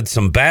up with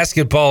some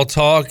basketball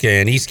talk,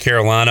 and East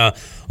Carolina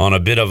on a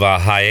bit of a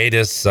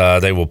hiatus.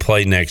 They will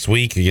play next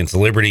week against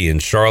Liberty in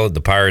Charlotte.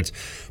 The Pirates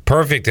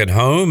perfect at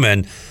home,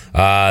 and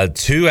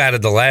 2 out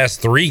of the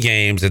last 3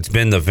 games, it's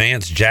been the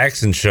Vance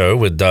Jackson show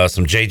with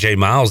some J.J.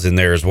 Miles in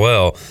there as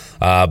well.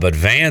 But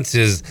Vance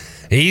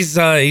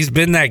he's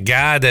been that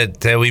guy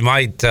that we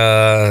might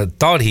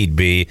thought he'd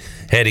be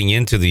heading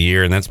into the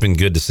year, and that's been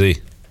good to see.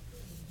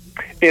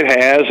 It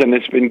has, and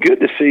it's been good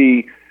to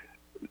see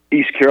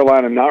East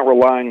Carolina not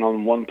relying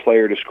on one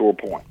player to score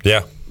points.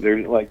 Yeah.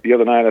 There's like the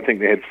other night, I think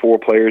they had 4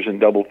 players in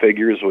double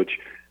figures, which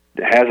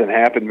hasn't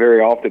happened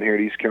very often here at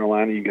East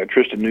Carolina. You got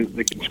Tristan Newton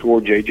that can score,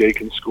 JJ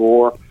can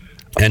score.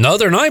 And the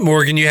other night,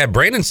 Morgan, you had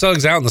Brandon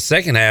Suggs out in the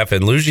second half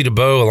and Luigi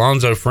DeBeau,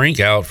 Alonzo Frink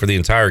out for the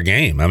entire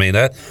game. I mean,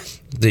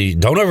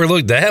 don't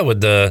overlook that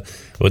with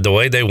the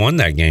way they won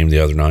that game the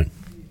other night.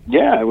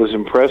 Yeah, it was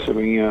impressive.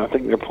 I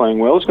think they're playing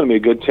well. It's going to be a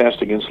good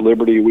test against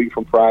Liberty a week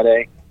from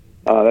Friday.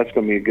 That's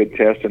going to be a good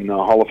test in the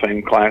Hall of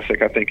Fame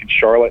Classic, I think, in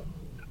Charlotte.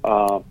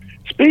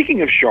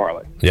 Speaking of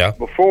Charlotte, yeah.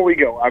 Before we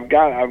go, I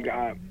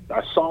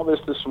saw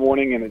this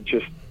morning, and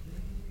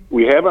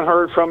we haven't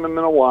heard from him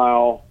in a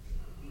while,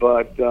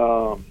 but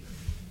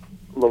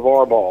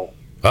LeVar Ball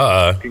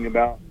talking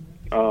about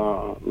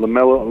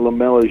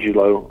Lamelo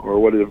Gilo, or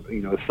what is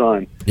his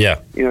son? Yeah.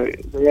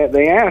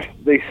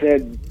 They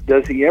said,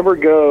 does he ever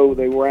go?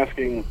 They were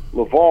asking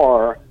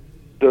LeVar,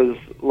 does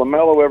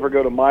LaMelo ever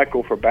go to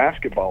Michael for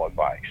basketball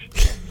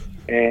advice?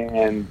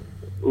 And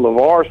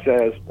LeVar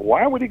says,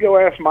 why would he go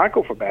ask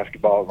Michael for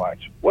basketball advice?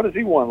 What has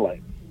he won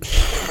lately?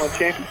 He won a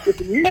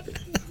championship in years.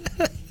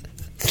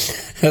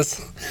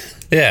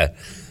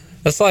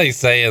 That's like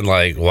saying,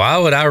 why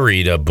would I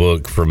read a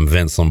book from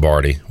Vince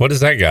Lombardi? What has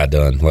that guy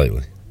done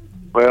lately?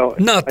 Well,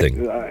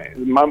 nothing.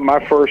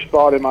 My first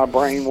thought in my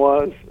brain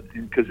was,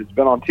 because it's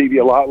been on TV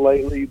a lot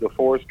lately, the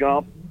Forrest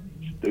Gump.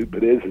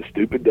 Stupid is as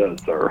stupid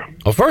does, sir.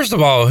 Well, first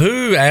of all,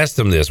 who asked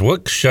him this?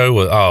 What show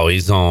was? Oh,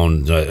 he's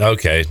on.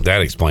 Okay,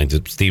 that explains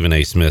it. Stephen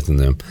A. Smith and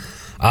them.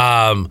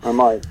 I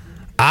might.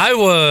 I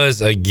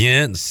was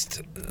against,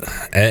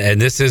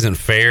 and this isn't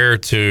fair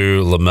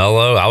to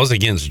LaMelo, I was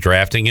against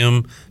drafting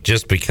him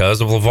just because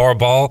of LeVar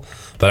Ball.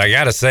 But I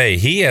got to say,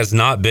 he has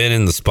not been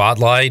in the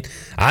spotlight.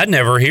 I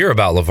never hear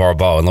about LeVar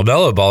Ball, and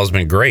LaMelo Ball has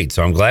been great,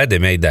 so I'm glad they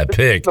made that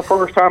pick. It's the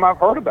first time I've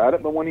heard about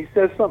it, but when he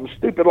says something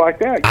stupid like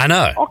that, I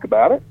know. Talk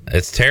about it.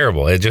 It's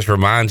terrible. It just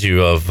reminds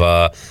you of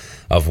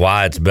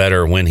why it's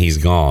better when he's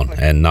gone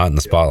and not in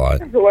the spotlight.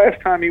 When's the last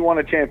time he won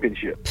a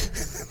championship?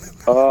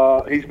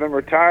 He's been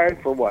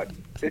retired for,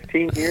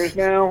 15 years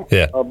now?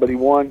 Yeah. But he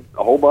won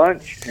a whole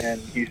bunch, and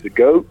he's the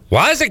GOAT.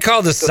 Why is it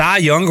called the Cy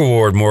Young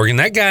Award, Morgan?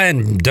 That guy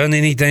hadn't done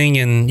anything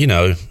in,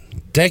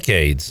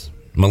 decades,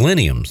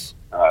 millenniums,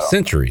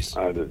 centuries.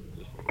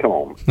 Come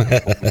on.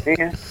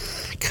 Man.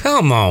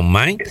 Come on,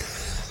 man.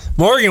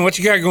 Morgan, what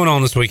you got going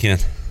on this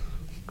weekend?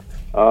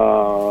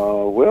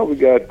 Well, we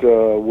got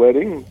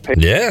wedding.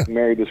 Yeah.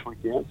 Married this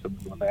weekend, so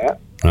we're doing that.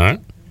 All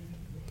right.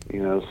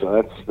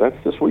 So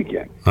that's this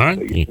weekend. All right.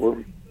 So we're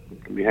going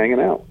to be hanging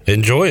out.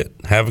 Enjoy it.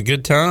 Have a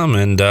good time,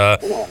 and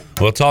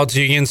we'll talk to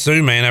you again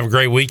soon, man. Have a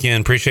great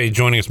weekend. Appreciate you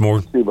joining us,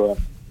 Morgan. See you, bud.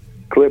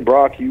 Clip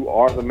Brock, you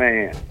are the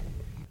man.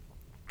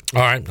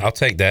 All right, I'll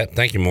take that.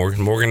 Thank you,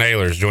 Morgan. Morgan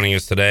Naylor is joining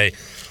us today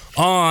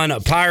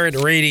on Pirate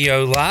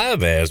Radio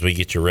Live as we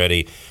get you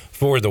ready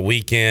for the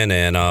weekend.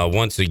 And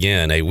once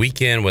again, a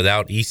weekend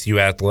without ECU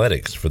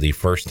athletics for the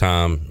first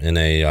time in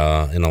a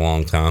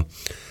long time.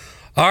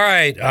 All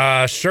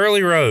right,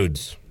 Shirley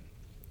Rhodes.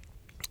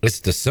 It's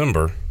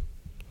December.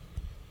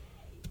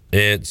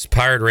 It's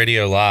Pirate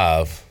Radio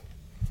Live.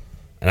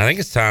 And I think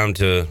it's time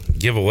to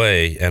give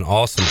away an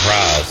awesome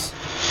prize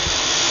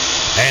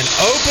and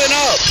open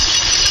up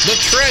the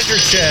treasure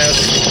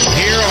chest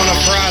here on a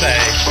Friday.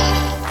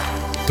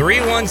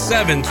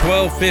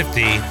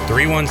 317-1250.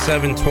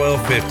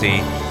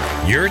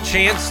 317-1250. Your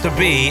chance to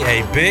be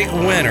a big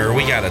winner.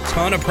 We got a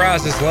ton of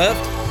prizes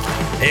left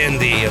in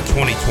the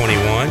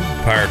 2021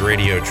 Pirate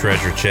Radio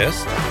Treasure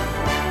Chest.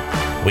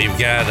 We've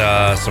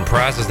got some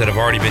prizes that have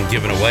already been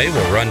given away.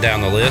 We'll run down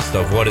the list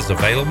of what is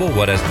available,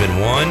 what has been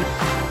won,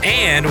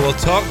 and we'll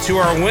talk to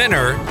our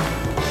winner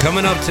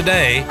coming up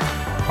today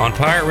on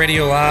Pirate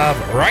Radio Live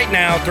right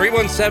now,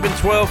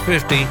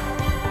 317-1250.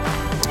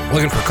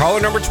 Looking for caller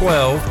number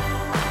 12.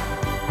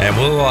 And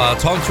we'll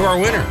talk to our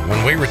winner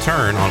when we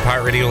return on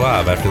Pirate Radio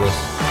Live after this.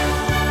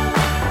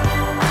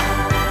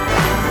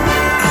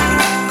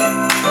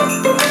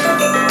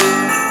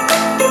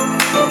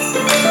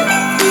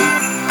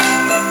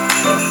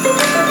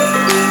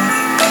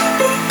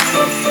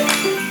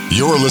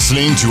 You're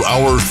listening to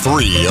Hour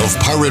 3 of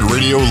Pirate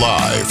Radio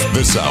Live.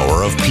 This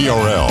hour of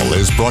PRL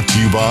is brought to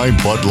you by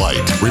Bud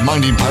Light,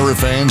 reminding Pirate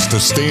fans to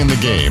stay in the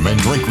game and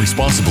drink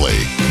responsibly.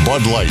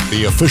 Bud Light,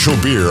 the official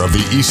beer of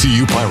the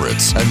ECU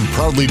Pirates, and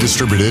proudly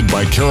distributed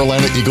by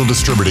Carolina Eagle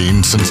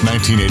Distributing since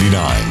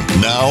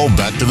 1989. Now,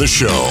 back to the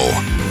show.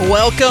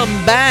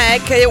 Welcome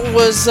back. It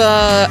was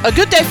a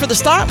good day for the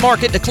stock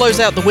market to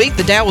close out the week.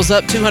 The Dow was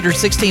up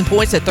 216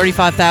 points at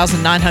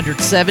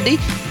 35,970.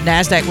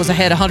 NASDAQ was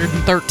ahead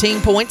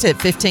 113 points at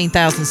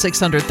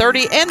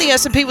 15,630. And the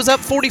S&P was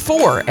up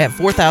 44 at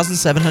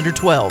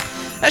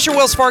 4,712. That's your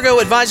Wells Fargo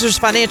Advisors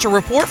Financial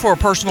Report. For a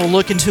personal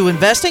look into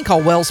investing,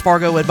 call Wells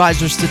Fargo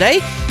Advisors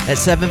today at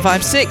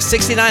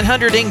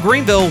 756-6900 in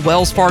Greenville.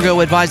 Wells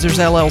Fargo Advisors,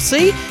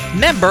 LLC,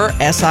 member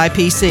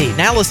SIPC.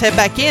 Now let's head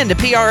back into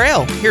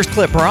PRL. Here's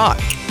Clip Brock.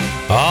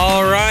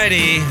 All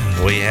righty.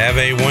 We have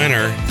a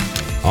winner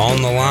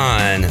on the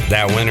line.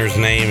 That winner's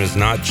name is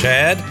not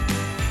Chad,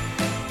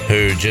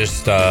 who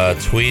just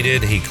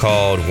tweeted he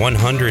called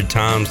 100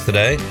 times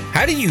today.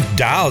 How do you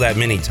dial that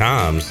many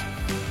times?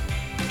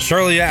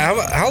 Shirley,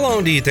 how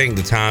long do you think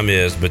the time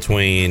is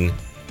between,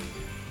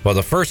 well,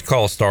 the first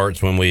call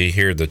starts when we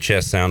hear the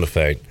chest sound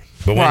effect,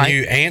 but when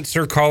you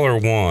answer caller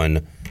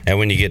 1 and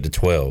when you get to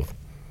 12?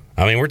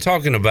 I mean, we're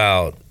talking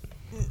about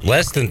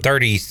less than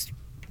 30.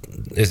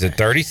 Is it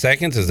 30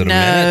 seconds? Is it a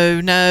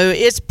minute? No.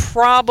 It's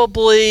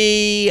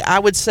probably, I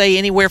would say,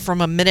 anywhere from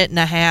a minute and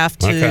a half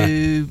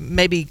to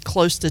maybe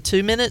close to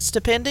 2 minutes,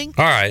 depending.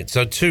 All right,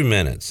 so 2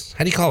 minutes.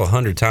 How do you call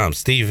 100 times?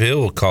 Steve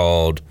Hill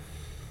called,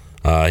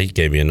 he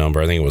gave me a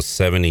number. I think it was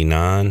 78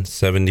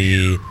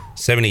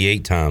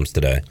 times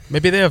today.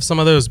 Maybe they have some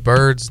of those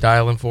birds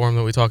dialing for them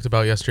that we talked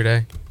about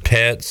yesterday.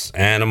 Pets,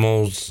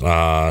 animals,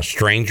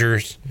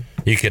 strangers.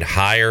 You could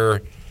go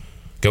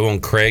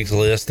on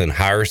Craigslist and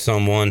hire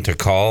someone to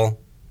call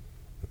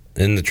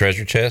in the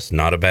treasure chest.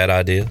 Not a bad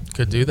idea.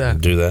 Could do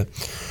that.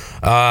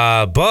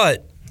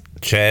 But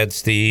Chad,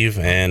 Steve,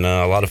 and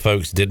a lot of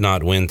folks did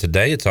not win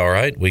today. It's all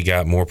right. We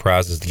got more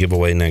prizes to give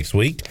away next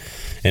week.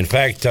 In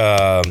fact,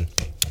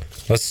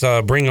 let's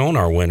bring on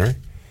our winner.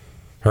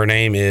 Her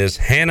name is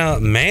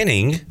Hannah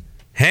Manning.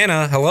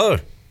 Hannah, hello.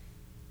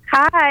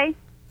 Hi.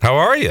 How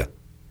are you?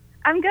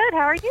 I'm good.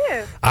 How are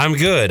you? I'm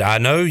good. I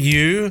know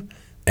you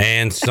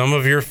and some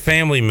of your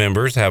family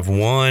members have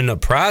won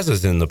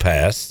prizes in the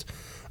past,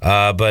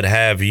 but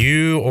have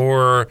you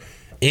or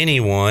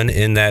anyone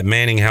in that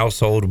Manning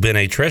household been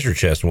a treasure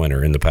chest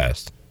winner in the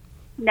past?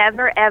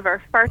 Never,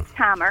 ever. First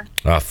timer.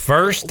 A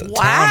first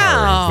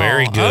Wow. timer.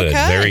 Very good.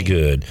 Okay. Very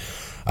good.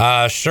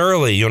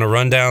 Shirley, you want to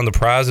run down the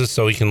prizes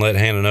so we can let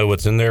Hannah know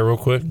what's in there real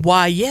quick?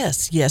 Why,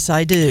 yes. Yes,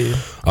 I do.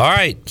 All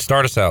right.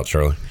 Start us out,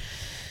 Shirley.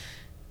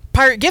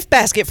 Pirate gift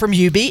basket from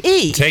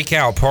UBE.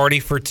 Takeout party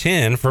for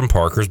 10 from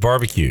Parker's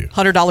Barbecue.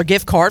 $100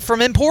 gift card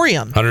from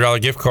Emporium. $100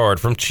 gift card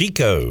from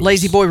Chico's.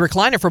 Lazy Boy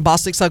recliner from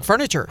Bostic Sugg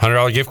Furniture.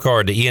 $100 gift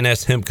card to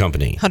ENS Hemp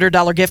Company.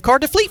 $100 gift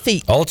card to Fleet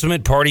Feet.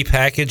 Ultimate party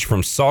package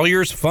from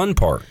Sawyer's Fun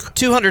Park.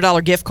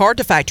 $200 gift card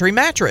to Factory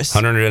Mattress.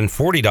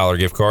 $140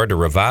 gift card to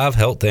Revive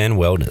Health and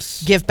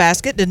Wellness. Gift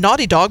basket to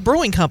Naughty Dog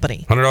Brewing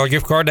Company. $100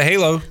 gift card to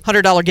Halo.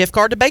 $100 gift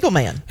card to Bagel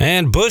Man.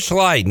 And Busch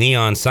Light,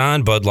 Neon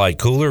Sign, Bud Light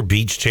Cooler,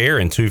 Beach Chair,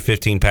 and 2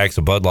 15-packs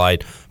of Bud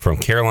Light from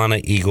Carolina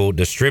Eagle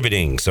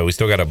Distributing. So we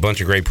still got a bunch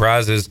of great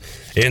prizes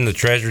in the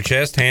treasure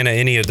chest. Hannah,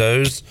 any of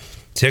those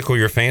tickle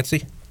your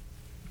fancy?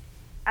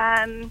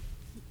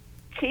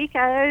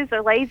 Chico's,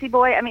 a Lazy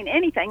Boy. I mean,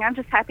 anything. I'm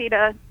just happy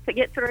to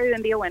get through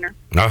and be a winner.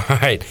 All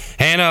right.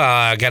 Hannah,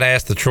 I got to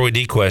ask the Troy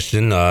D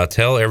question.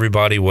 Tell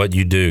everybody what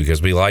you do because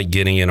we like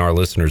getting in our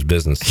listeners'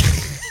 business.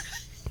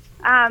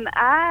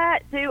 I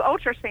do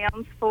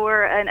ultrasounds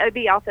for an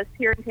OB office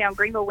here in town,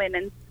 Greenville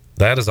Women's.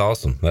 That is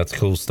awesome. That's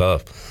cool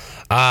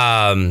stuff.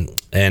 And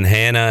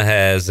Hannah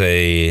has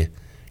a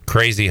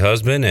crazy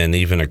husband and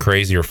even a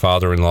crazier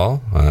father-in-law.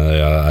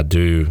 I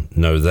do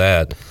know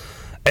that.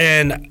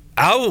 And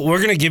we're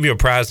going to give you a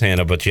prize,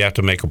 Hannah, but you have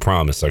to make a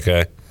promise,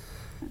 okay?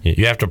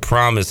 You have to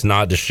promise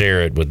not to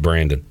share it with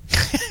Brandon.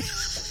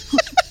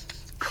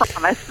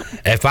 Promise.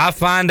 If I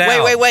find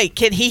out... Wait.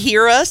 Can he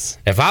hear us?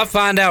 If I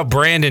find out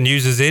Brandon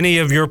uses any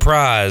of your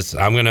prize,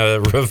 I'm going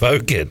to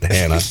revoke it,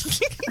 Hannah.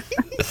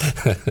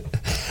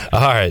 All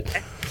right.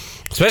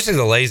 Especially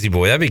the Lazy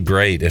Boy. That'd be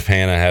great if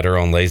Hannah had her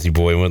own Lazy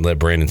Boy and wouldn't let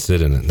Brandon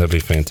sit in it. That'd be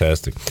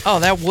fantastic. Oh,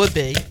 that would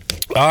be.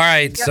 All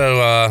right,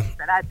 so...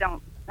 But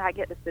I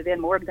get to sit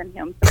in more than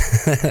him.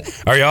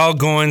 Are y'all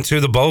going to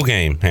the bowl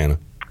game, Hannah?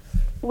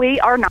 We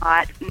are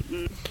not.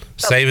 Mm-mm.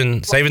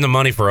 Saving the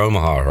money for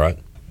Omaha, right?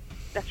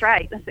 That's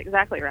right. That's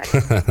exactly right.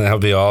 That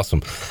would be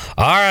awesome.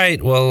 All right,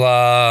 well,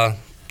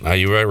 are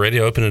you ready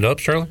to open it up,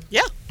 Shirley?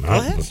 Yeah, All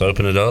right, let's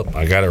open it up.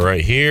 I got it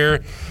right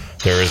here.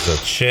 There is a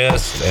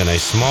chest and a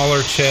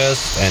smaller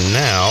chest, and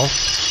now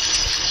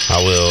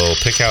I will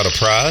pick out a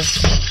prize.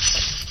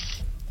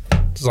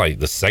 This is like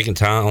the second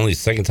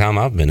time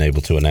I've been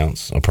able to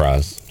announce a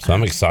prize, so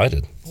I'm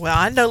excited. Well,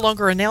 I no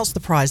longer announce the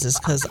prizes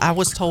because I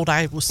was told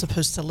I was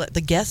supposed to let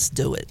the guests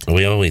do it.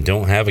 We only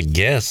don't have a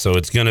guest, so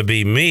it's going to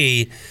be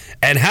me.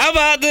 And how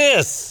about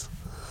this?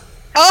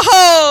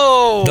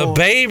 Oh! The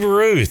Babe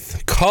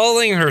Ruth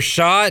calling her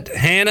shot.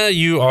 Hannah,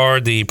 you are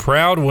the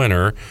proud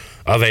winner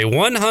of a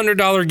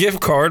 $100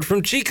 gift card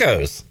from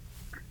Chico's.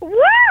 Woo!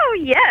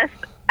 Yes.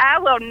 I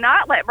will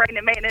not let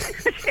Brandon Manning.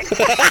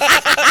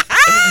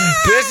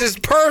 This is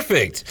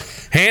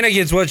perfect. Hannah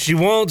gets what she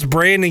wants,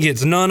 Brandon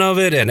gets none of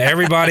it, and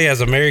everybody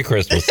has a Merry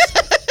Christmas.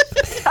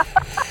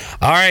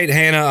 All right,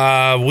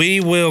 Hannah,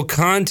 we will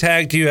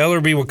contact you.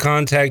 LRB will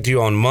contact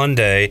you on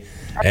Monday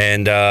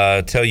and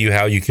tell you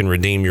how you can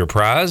redeem your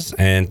prize.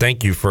 And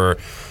thank you for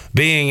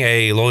being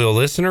a loyal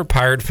listener,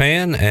 Pirate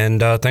fan,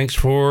 and thanks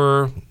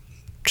for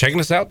checking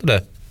us out today.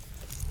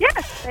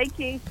 Yes, thank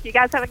you. You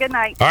guys have a good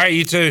night. All right,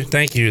 you too.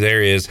 Thank you.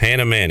 There is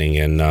Hannah Manning,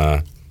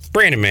 and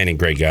Brandon Manning,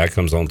 great guy,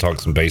 comes on,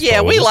 talks some baseball.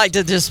 Yeah, we with us. like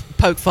to just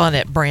poke fun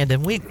at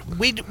Brandon. We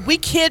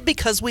kid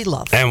because we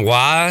love him. And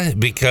why?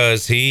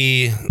 Because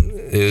he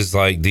is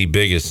like the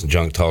biggest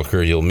junk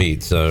talker you'll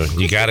meet. So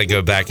you got to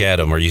go back at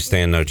him or you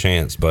stand no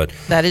chance. But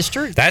that is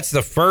true. That's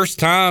the first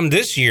time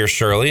this year,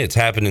 Shirley. It's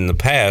happened in the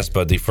past,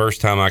 but the first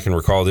time I can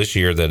recall this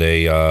year that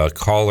a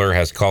caller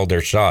has called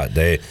their shot.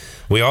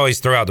 We always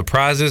throw out the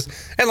prizes.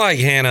 And like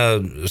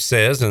Hannah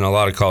says, and a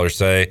lot of callers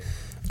say,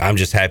 I'm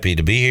just happy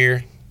to be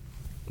here.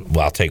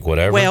 Well, I'll take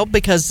whatever. Well,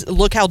 because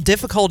look how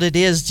difficult it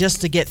is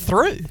just to get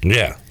through.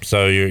 Yeah.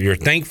 So you're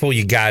thankful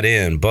you got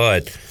in,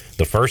 but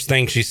the first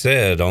thing she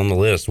said on the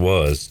list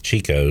was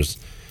Chico's,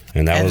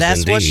 and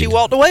that's what she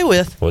walked away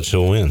with. What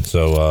she'll win.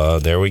 So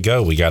there we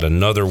go. We got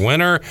another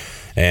winner,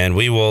 and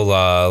we will.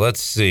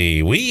 Let's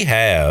see. We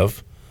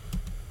have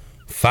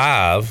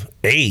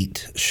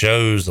 8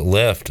 shows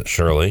left,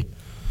 Shirley,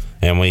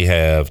 and we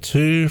have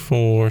 2,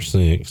 4,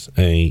 6,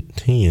 8,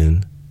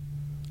 10,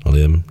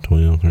 11,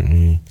 12,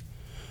 13.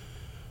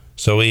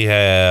 So we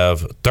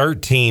have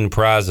 13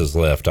 prizes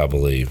left, I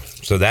believe.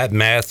 So that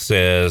math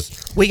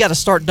says... we got to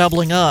start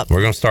doubling up. We're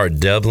going to start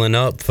doubling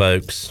up,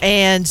 folks.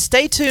 And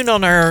stay tuned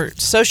on our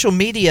social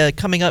media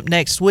coming up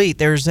next week.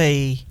 There's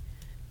a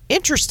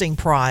interesting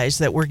prize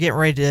that we're getting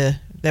ready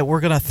to... that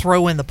we're going to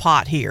throw in the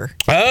pot here.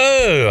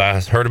 Oh, I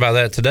heard about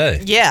that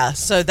today. Yeah,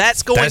 so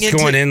that's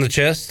going in the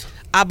chest?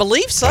 I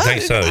believe so. I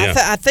think so, yeah.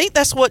 I think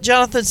that's what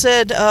Jonathan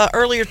said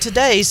earlier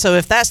today. So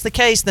if that's the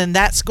case, then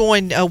that's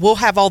going. We'll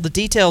have all the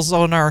details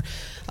on our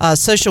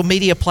social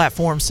media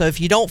platforms. So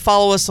if you don't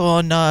follow us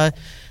on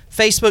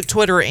Facebook,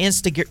 Twitter, or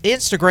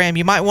Instagram,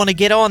 you might want to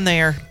get on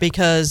there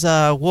because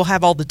we'll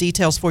have all the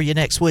details for you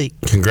next week.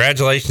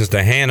 Congratulations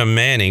to Hannah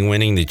Manning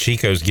winning the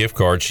Chico's gift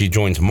card. She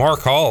joins Mark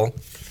Hall,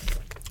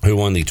 who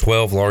won the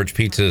 12 large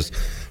pizzas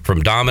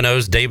from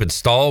Domino's. David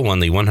Stahl won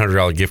the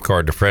 $100 gift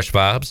card to Fresh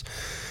Vibes.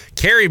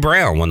 Carrie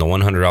Brown won the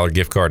 $100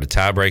 gift card to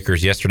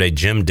Tiebreakers. Yesterday,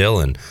 Jim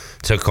Dillon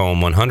took home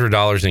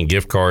 $100 in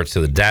gift cards to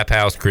the Dap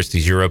House,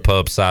 Christie's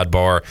Europub,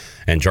 Sidebar,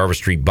 and Jarvis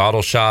Street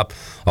Bottle Shop.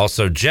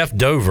 Also, Jeff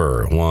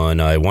Dover won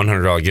a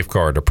 $100 gift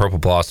card to Purple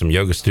Blossom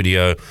Yoga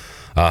Studio.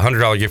 A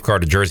 $100 gift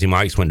card to Jersey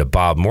Mike's went to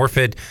Bob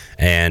Morford.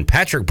 And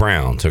Patrick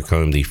Brown took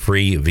home the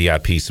free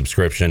VIP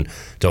subscription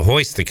to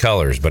Hoist the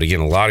Colors. But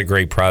again, a lot of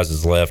great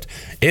prizes left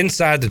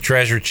inside the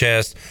treasure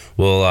chest.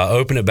 We'll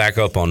open it back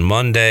up on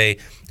Monday,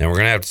 and we're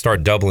going to have to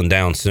start doubling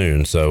down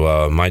soon.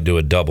 So might do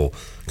a double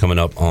coming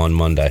up on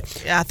Monday.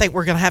 Yeah, I think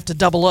we're going to have to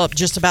double up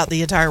just about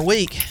the entire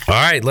week. All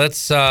right,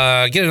 let's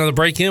get another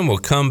break in. We'll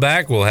come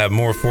back. We'll have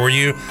more for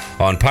you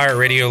on Pirate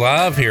Radio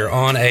Live here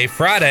on a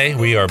Friday.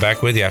 We are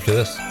back with you after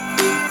this.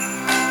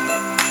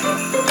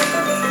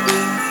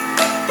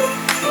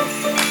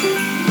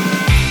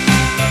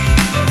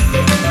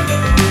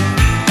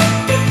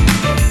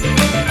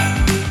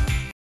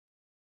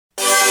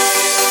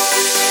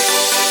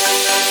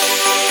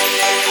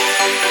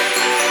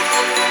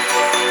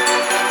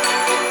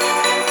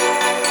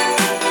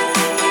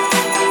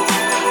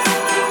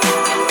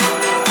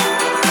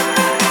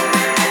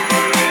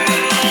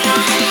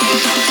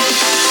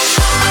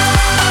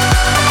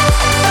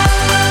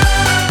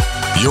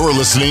 You're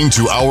listening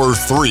to Hour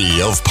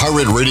 3 of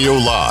Pirate Radio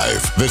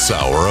Live. This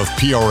hour of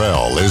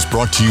PRL is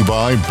brought to you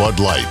by Bud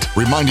Light,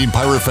 reminding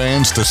Pirate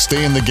fans to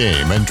stay in the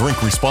game and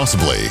drink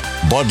responsibly.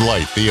 Bud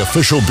Light, the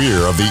official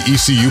beer of the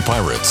ECU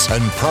Pirates,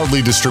 and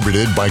proudly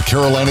distributed by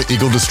Carolina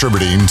Eagle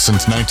Distributing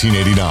since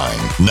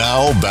 1989.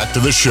 Now, back to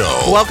the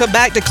show. Welcome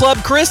back to Club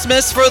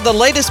Christmas. For the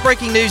latest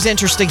breaking news,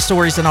 interesting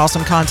stories, and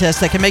awesome contests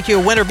that can make you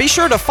a winner, be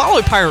sure to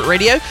follow Pirate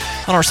Radio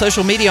on our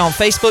social media on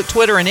Facebook,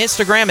 Twitter, and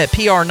Instagram at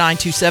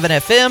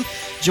PR927FM.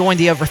 Join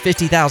the over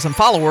 50,000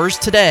 followers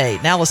today.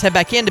 Now let's head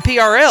back into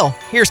PRL.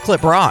 Here's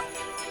Clip Rock.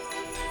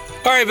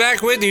 All right,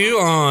 back with you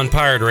on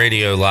Pirate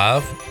Radio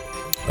Live.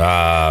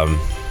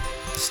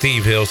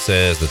 Steve Hill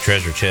says the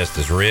treasure chest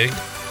is rigged.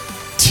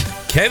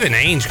 Kevin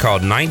Ainge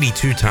called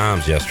 92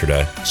 times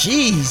yesterday.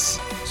 Jeez.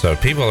 So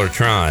people are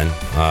trying.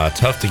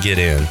 Tough to get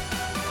in.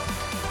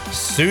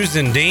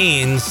 Susan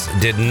Deans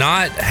did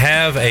not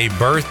have a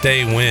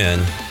birthday win.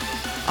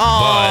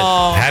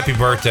 Oh, but happy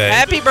birthday.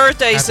 Happy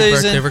birthday, Happy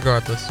Susan. birthday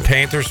regardless.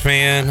 Panthers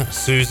fan,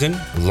 Susan,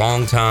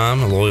 long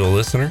time, loyal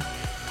listener,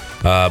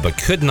 but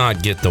could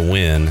not get the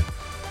win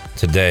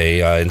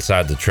today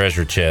inside the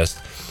treasure chest.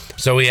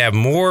 So we have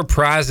more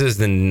prizes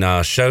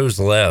than shows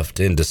left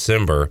in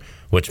December,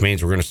 which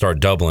means we're going to start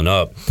doubling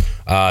up.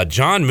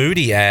 John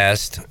Moody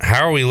asked,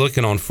 how are we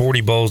looking on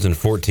 40 bowls in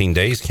 14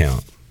 days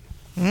count?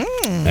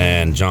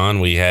 And John,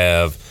 we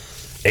have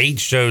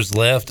 8 shows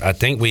left. I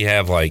think we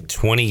have like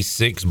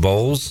 26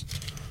 bowls.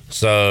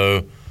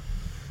 So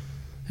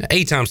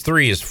 8 times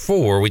 3 is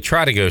 4. We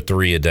try to go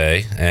 3 a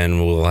day,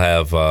 and we'll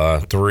have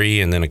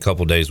 3 and then a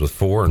couple days with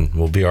 4, and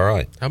we'll be all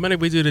right. How many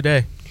did we do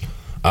today?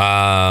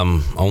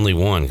 Only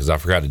 1 because I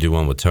forgot to do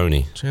one with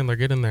Tony. Chandler,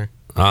 get in there.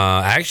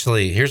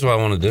 Actually, here's what I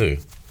want to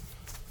do.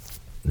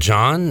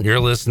 John,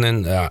 you're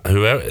listening.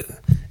 Whoever,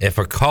 if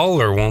a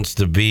caller wants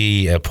to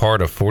be a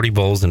part of 40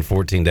 bowls in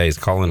 14 days,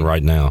 call in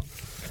right now.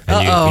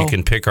 And you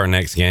can pick our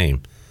next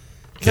game.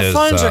 The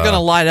phones are going to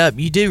light up.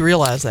 You do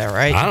realize that,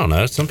 right? I don't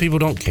know. Some people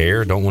don't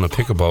care, don't want to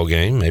pick a bowl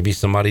game. Maybe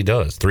somebody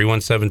does.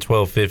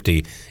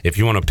 317-1250. If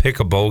you want to pick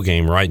a bowl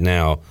game right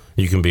now,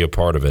 you can be a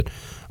part of it.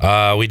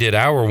 We did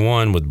hour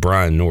 1 with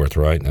Brian North,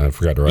 right? I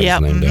forgot to write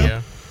his name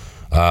down.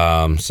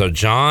 Yeah. So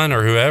John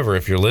or whoever,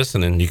 if you're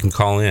listening, you can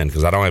call in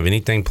because I don't have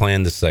anything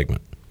planned this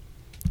segment.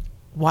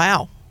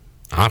 Wow.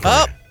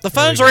 The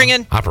phone's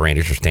ringing.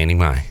 Operators are standing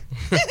by.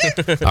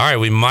 All right,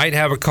 we might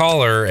have a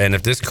caller, and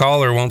if this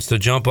caller wants to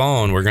jump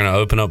on, we're going to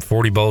open up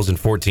 40 bowls in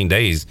 14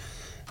 days.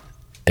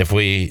 Do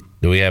we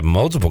have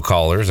multiple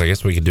callers? I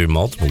guess we could do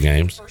multiple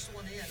games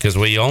because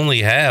we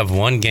only have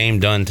 1 game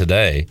done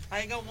today.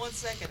 Hang on 1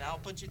 second. I'll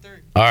put you through.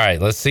 All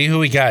right, let's see who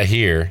we got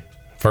here.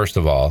 First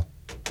of all,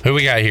 who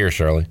we got here,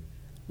 Shirley?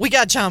 We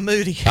got John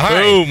Moody. All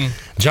right.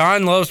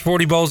 John loves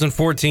 40 bowls in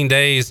 14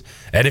 days,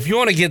 and if you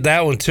want to get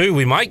that one too,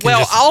 we might.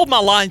 All my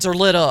lines are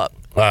lit up.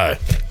 All right.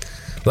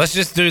 Let's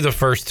just do the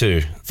first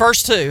 2.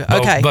 First 2,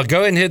 okay. But go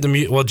ahead and hit the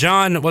mute. Well,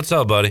 John, what's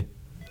up, buddy?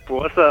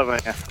 What's up,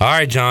 man? All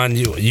right, John,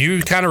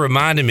 you kind of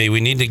reminded me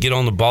we need to get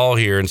on the ball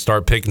here and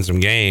start picking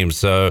some games.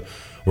 So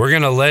we're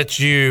going to let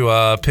you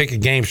pick a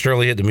game.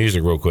 Shirley, hit the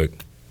music real quick.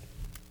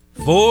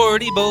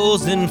 40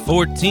 bowls in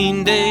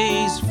 14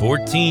 days,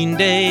 14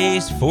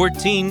 days,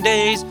 14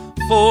 days,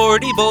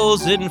 40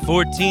 bowls in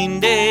 14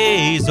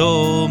 days,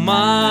 oh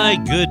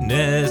my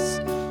goodness.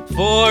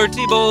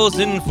 40 bowls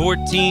in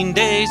 14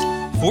 days,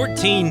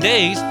 14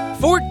 days,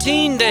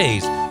 14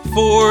 days,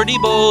 40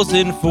 bowls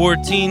in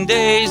 14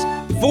 days,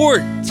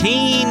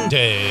 14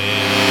 days.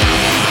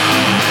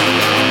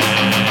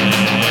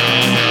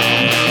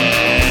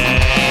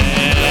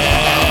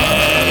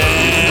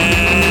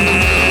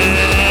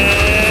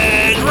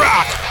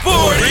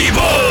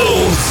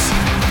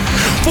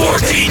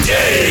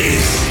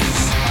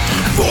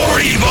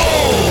 40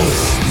 bowls,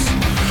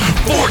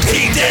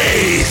 14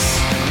 days.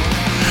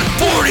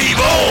 40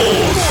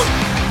 bowls,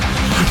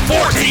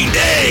 14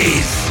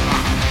 days.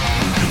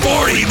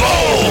 40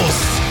 bowls,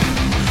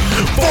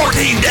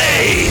 14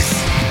 days.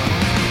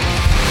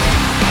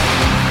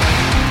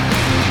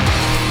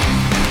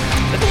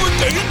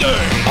 14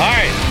 days. All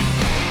right.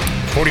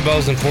 40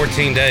 bowls in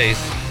 14 days.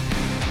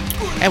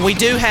 And we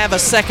do have a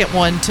second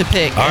one to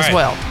pick All as right.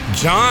 well.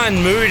 John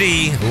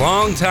Moody,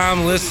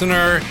 longtime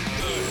listener,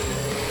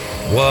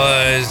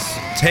 was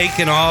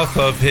taken off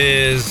of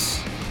his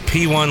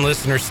P1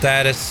 listener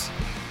status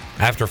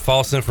after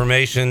false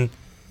information.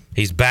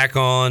 He's back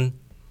on.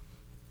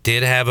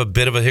 Did have a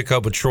bit of a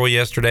hiccup with Troy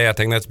yesterday. I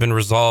think that's been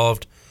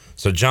resolved.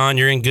 So, John,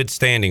 you're in good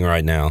standing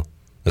right now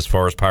as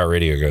far as Pirate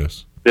Radio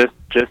goes.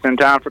 Just in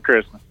time for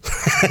Christmas.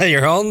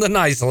 You're on the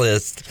nice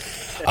list.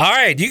 All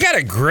right, you got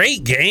a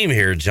great game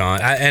here,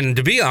 John. And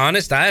to be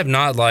honest, I have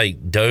not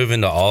dove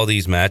into all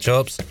these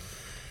matchups.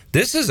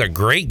 This is a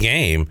great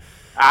game.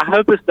 I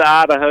hope it's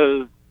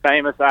the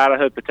famous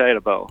Idaho Potato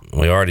Bowl.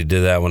 We already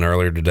did that one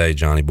earlier today,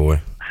 Johnny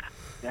boy.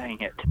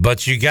 Dang it.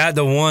 But you got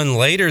the one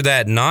later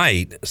that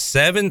night,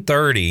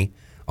 7:30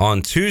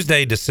 on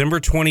Tuesday,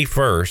 December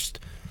 21st.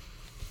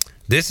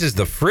 This is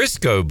the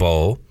Frisco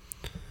Bowl.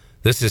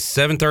 This is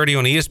 7:30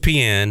 on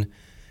ESPN,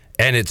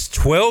 and it's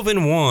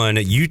 12-1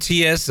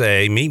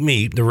 UTSA,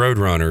 meet the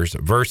Roadrunners,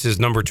 versus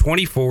number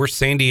 24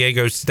 San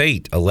Diego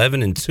State,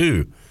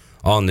 11-2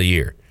 on the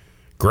year.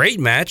 Great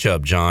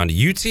matchup, John.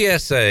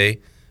 UTSA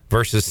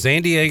versus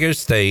San Diego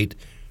State,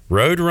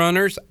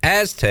 Roadrunners,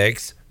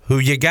 Aztecs. Who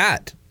you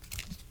got?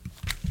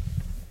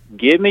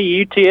 Give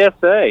me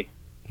UTSA.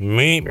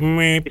 Me.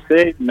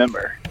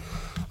 Number.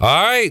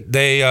 All right,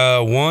 they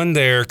won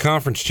their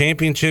conference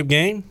championship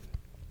game.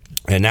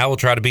 And now we'll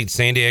try to beat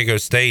San Diego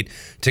State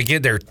to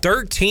get their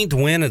 13th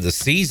win of the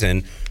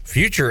season.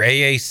 Future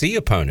AAC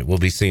opponent. We'll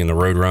be seeing the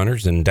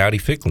Roadrunners in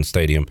Dowdy-Ficklin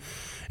Stadium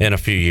in a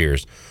few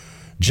years.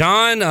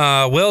 John,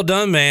 well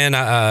done, man.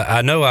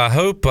 I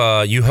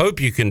hope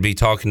you can be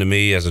talking to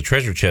me as a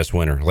treasure chest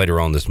winner later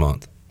on this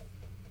month.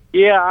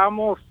 Yeah, I'm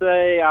going to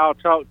say I'll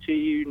talk to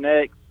you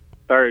next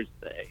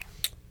Thursday.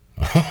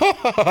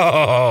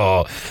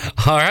 Oh,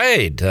 all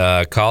right.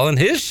 Calling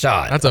his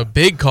shot. That's a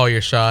big call your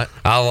shot.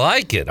 I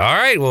like it. All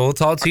right. Well, we'll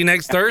talk to you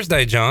next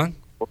Thursday, John.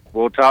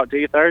 We'll talk to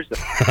you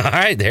Thursday. All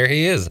right. There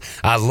he is.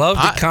 I love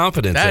the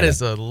confidence. That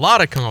is a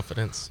lot of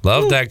confidence.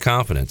 Love that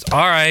confidence. All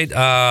right.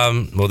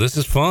 Well, this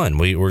is fun.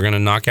 We're going to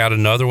knock out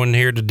another one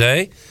here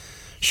today.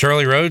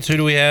 Shirley Rhodes, who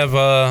do we have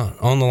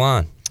on the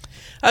line?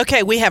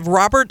 Okay, we have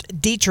Robert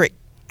Dietrich.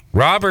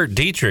 Robert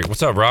Dietrich.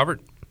 What's up,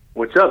 Robert?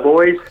 What's up,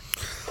 boys?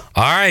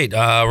 All right,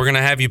 we're going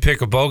to have you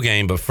pick a bowl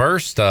game, but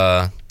first,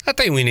 I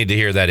think we need to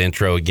hear that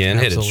intro again.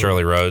 Absolutely. Hit it,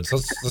 Shirley Rhodes.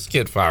 Let's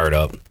get fired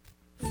up.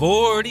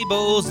 40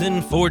 bowls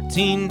in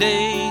 14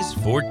 days,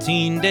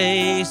 14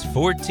 days,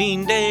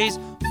 14 days,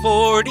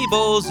 40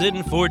 bowls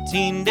in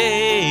 14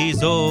 days,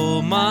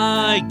 oh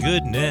my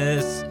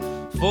goodness.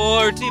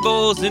 40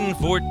 bowls in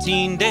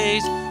 14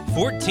 days,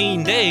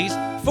 14 days,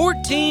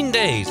 14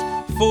 days,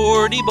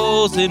 40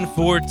 bowls in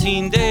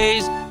 14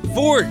 days,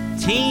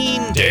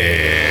 14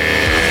 days.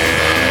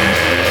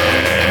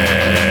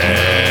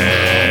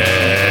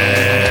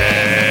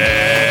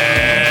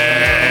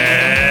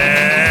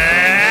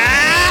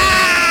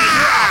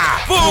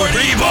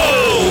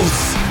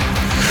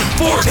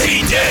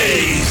 14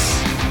 days,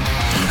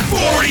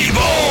 40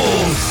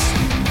 bowls,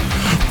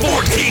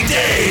 14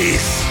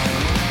 days,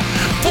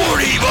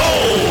 40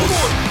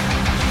 bowls,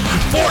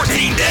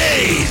 14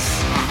 days,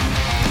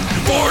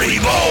 40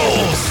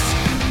 bowls,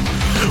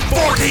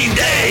 14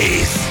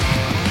 days.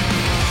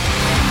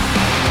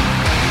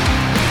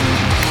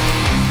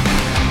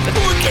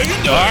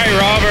 All right,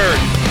 Robert.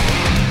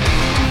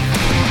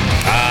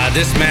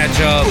 This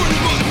matchup,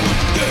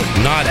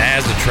 not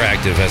as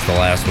attractive as the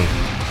last one.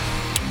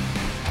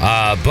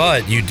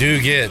 But you do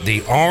get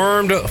the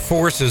Armed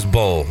Forces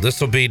Bowl.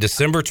 This will be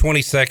December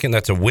 22nd.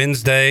 That's a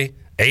Wednesday,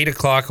 8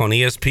 o'clock on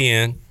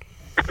ESPN.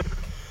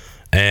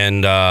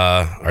 And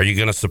are you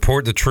going to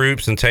support the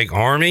troops and take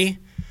Army?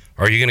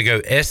 Or are you going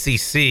to go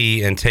SEC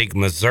and take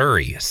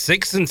Missouri?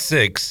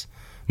 6-6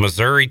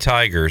 Missouri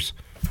Tigers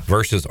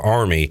versus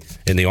Army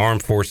in the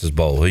Armed Forces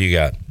Bowl. Who you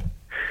got?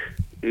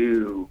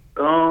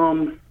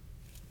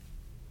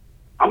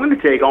 I'm going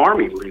to take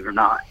Army, believe it or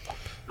not.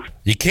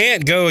 You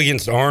can't go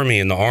against Army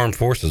in the Armed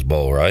Forces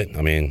Bowl, right?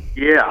 I mean,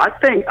 Yeah, I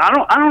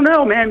don't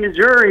know, man.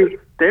 Missouri,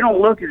 they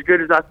don't look as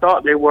good as I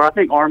thought they were. I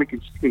think Army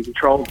can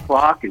control the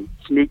clock and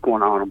sneak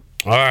one on them.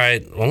 all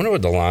right. I wonder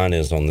what the line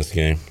is on this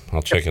game.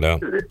 I'll check it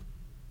out.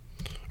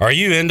 Are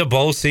you into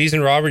bowl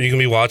season, Robert? You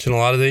going to be watching a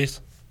lot of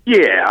these?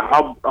 Yeah,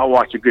 I'll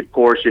watch a good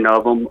portion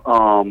of them.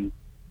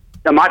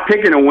 Am I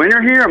picking a winner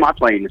here, or am I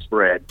playing the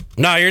spread?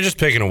 No, you're just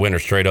picking a winner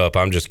straight up.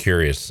 I'm just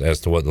curious as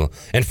to what the...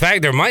 In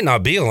fact, there might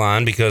not be a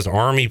line because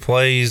Army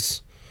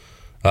plays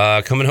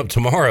coming up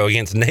tomorrow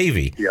against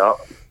Navy. Yeah.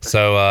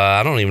 So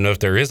I don't even know if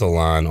there is a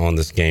line on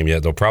this game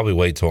yet. They'll probably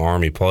wait till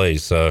Army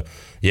plays. So,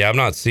 yeah, I'm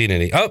not seeing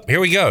any. Oh, here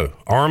we go.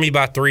 Army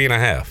by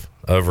 3.5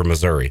 over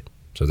Missouri.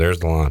 So there's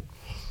the line.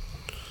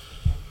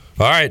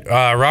 All right,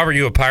 Robert,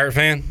 you a Pirate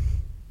fan?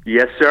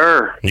 Yes,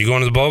 sir. You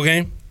going to the bowl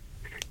game?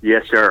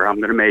 Yes, sir. I'm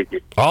going to make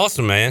it.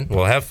 Awesome, man.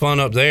 Well, have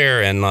fun up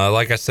there. And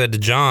like I said to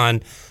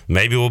John,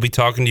 maybe we'll be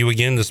talking to you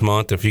again this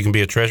month if you can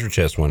be a treasure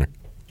chest winner.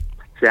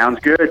 Sounds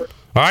good.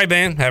 All right,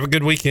 man. Have a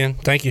good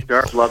weekend. Thank you.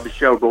 Sir, love the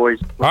show, boys.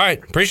 All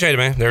right. Appreciate it,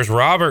 man. There's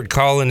Robert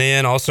calling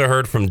in. Also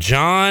heard from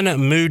John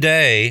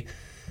Moudet.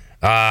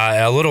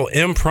 A little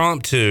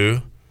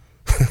impromptu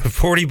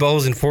 40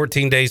 bowls in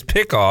 14 days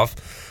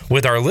pickoff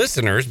with our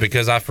listeners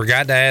because I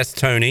forgot to ask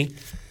Tony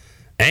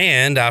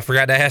and I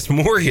forgot to ask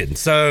Morgan.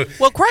 So,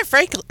 well, quite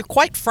frankly,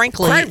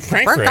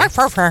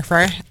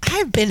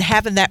 I've been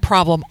having that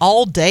problem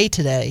all day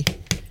today.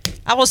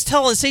 I was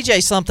telling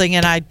CJ something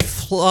and I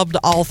flubbed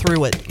all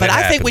through it. But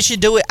I think we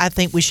should do it. I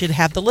think we should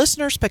have the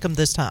listeners pick them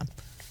this time.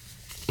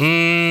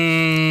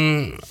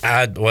 Well,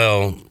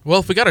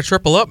 if we got to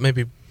triple up,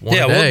 maybe one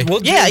a day. We'll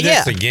do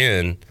this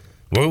again.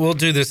 We'll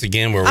do this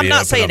again where I'm we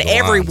not saying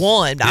every lines.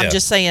 one. Yeah. I'm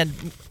just saying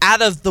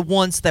out of the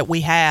ones that we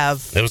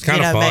have. It was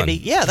kind of fun. Maybe,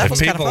 that was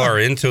kind of fun. If people are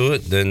into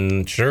it,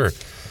 then sure.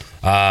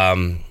 But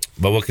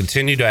we'll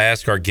continue to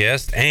ask our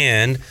guests.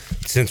 And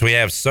since we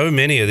have so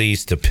many of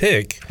these to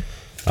pick,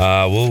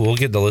 we'll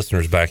get the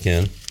listeners back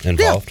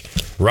involved.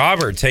 Yeah.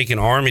 Robert taking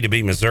Army to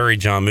beat Missouri.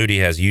 John Moody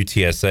has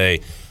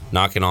UTSA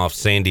knocking off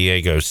San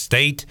Diego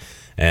State.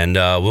 And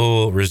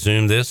we'll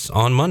resume this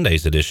on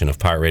Monday's edition of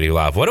Pirate Radio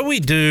Live. What do we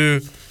do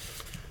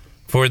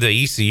for the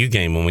ECU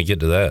game when we get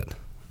to that?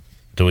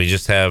 Do we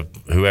just have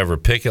whoever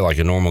pick it like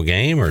a normal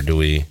game, or do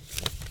we?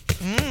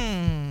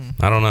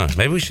 I don't know.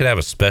 Maybe we should have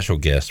a special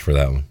guest for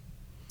that one.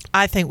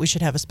 I think we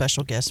should have a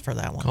special guest for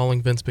that one.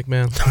 Calling Vince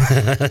McMahon.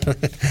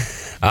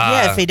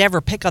 If he'd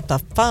ever pick up the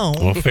phone.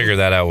 We'll figure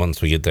that out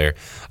once we get there.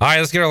 All right,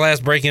 let's get our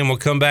last break in. We'll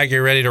come back, get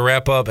ready to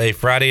wrap up a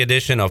Friday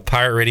edition of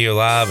Pirate Radio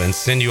Live and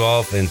send you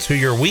off into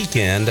your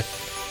weekend.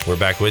 We're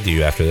back with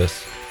you after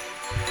this.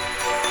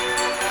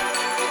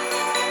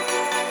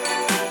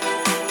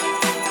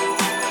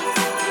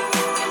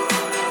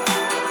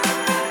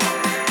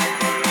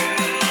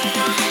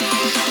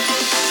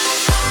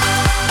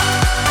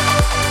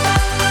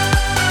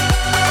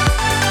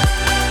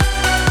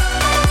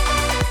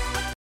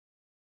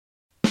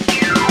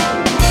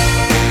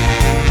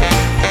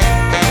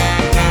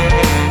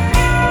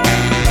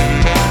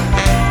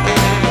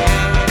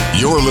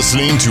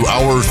 Listening to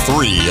Hour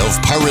 3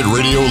 of Pirate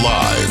Radio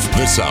Live.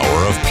 This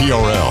hour of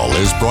PRL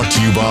is brought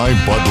to you by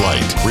Bud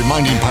Light,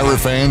 reminding Pirate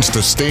fans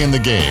to stay in the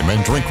game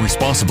and drink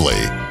responsibly.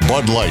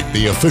 Bud Light,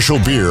 the official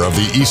beer of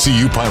the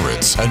ECU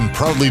Pirates, and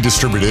proudly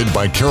distributed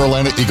by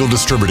Carolina Eagle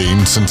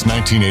Distributing since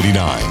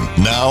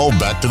 1989. Now,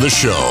 back to the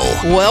show.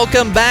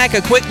 Welcome back.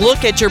 A quick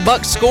look at your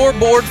Bucks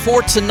scoreboard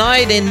for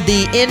tonight in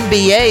the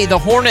NBA. The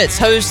Hornets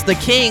host the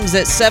Kings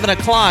at 7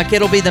 o'clock.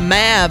 It'll be the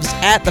Mavs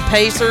at the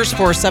Pacers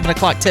for a 7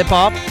 o'clock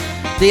tip-off.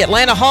 The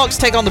Atlanta Hawks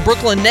take on the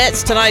Brooklyn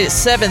Nets tonight at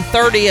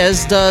 7:30,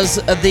 as does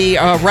the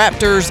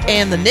Raptors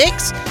and the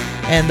Knicks.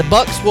 And the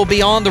Bucks will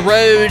be on the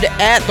road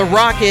at the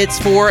Rockets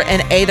for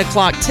an 8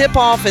 o'clock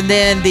tip-off. And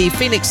then the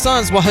Phoenix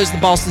Suns will host the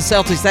Boston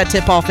Celtics. That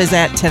tip-off is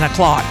at 10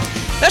 o'clock.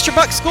 That's your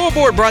Bucks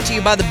scoreboard, brought to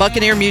you by the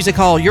Buccaneer Music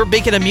Hall, your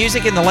beacon of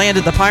music in the land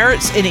of the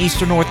Pirates in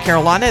eastern North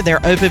Carolina.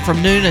 They're open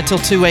from noon until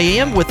 2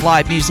 a.m. with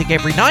live music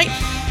every night.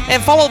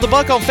 And follow the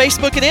Buck on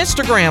Facebook and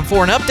Instagram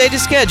for an updated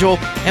schedule,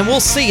 and we'll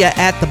see you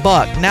at the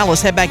Buck. Now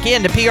let's head back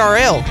into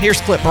PRL. Here's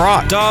Clip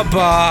Brock. The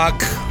Buck.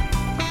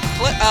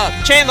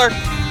 Chandler.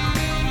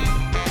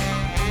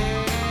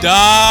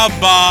 The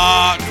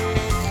Buck.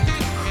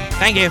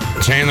 Thank you.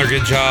 Chandler,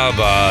 good job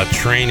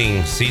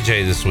training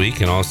CJ this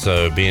week and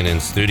also being in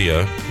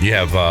studio. You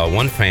have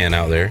one fan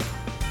out there.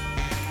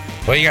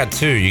 Well, you got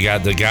two. You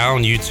got the guy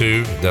on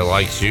YouTube that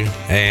likes you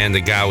and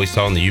the guy we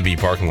saw in the UB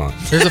parking lot.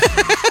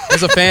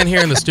 There's a fan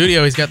here in the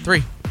studio. He's got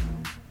 3.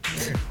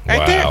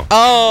 Wow.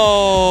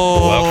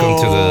 Oh.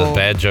 Welcome to the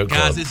Bad Joke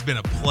Club. Guys, it's been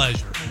a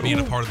pleasure being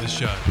a part of this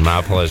show.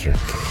 My pleasure.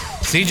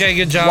 CJ,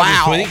 good job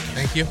this week.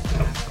 Thank you.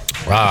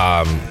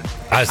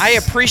 I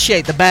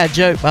appreciate the bad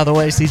joke, by the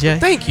way, CJ.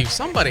 Thank you.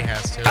 Somebody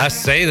has to. I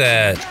say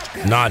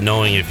that not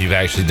knowing if you've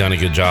actually done a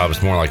good job.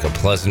 It's more like a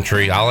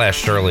pleasantry. I'll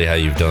ask Shirley how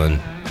you've done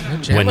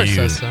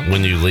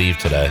when you leave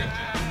today.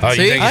 Oh,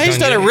 see, he's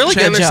done a really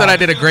good job. Chandler said I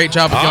did a great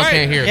job, but y'all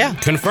can't hear it. Yeah.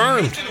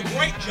 Confirmed.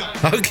 Great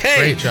job. Okay.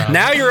 Great job.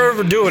 Now you're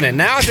overdoing it.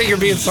 Now I think you're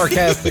being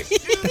sarcastic.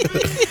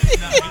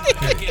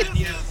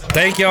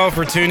 Thank y'all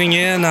for tuning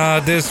in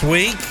this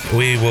week.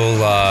 We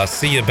will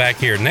see you back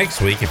here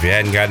next week if you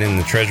hadn't gotten in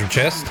the treasure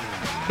chest.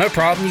 No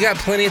problem. You got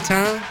plenty of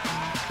time.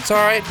 It's all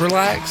right.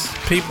 Relax,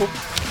 people.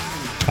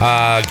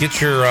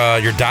 Get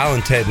your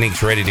dialing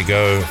techniques ready to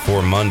go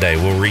for Monday.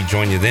 We'll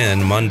rejoin you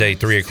then, Monday,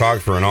 3 o'clock,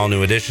 for an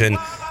all-new edition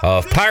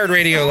of Pirate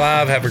Radio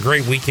Live. Have a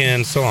great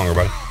weekend. So long,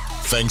 everybody.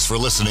 Thanks for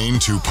listening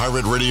to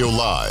Pirate Radio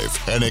Live,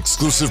 an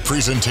exclusive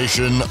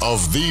presentation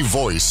of the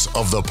voice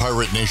of the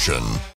Pirate Nation.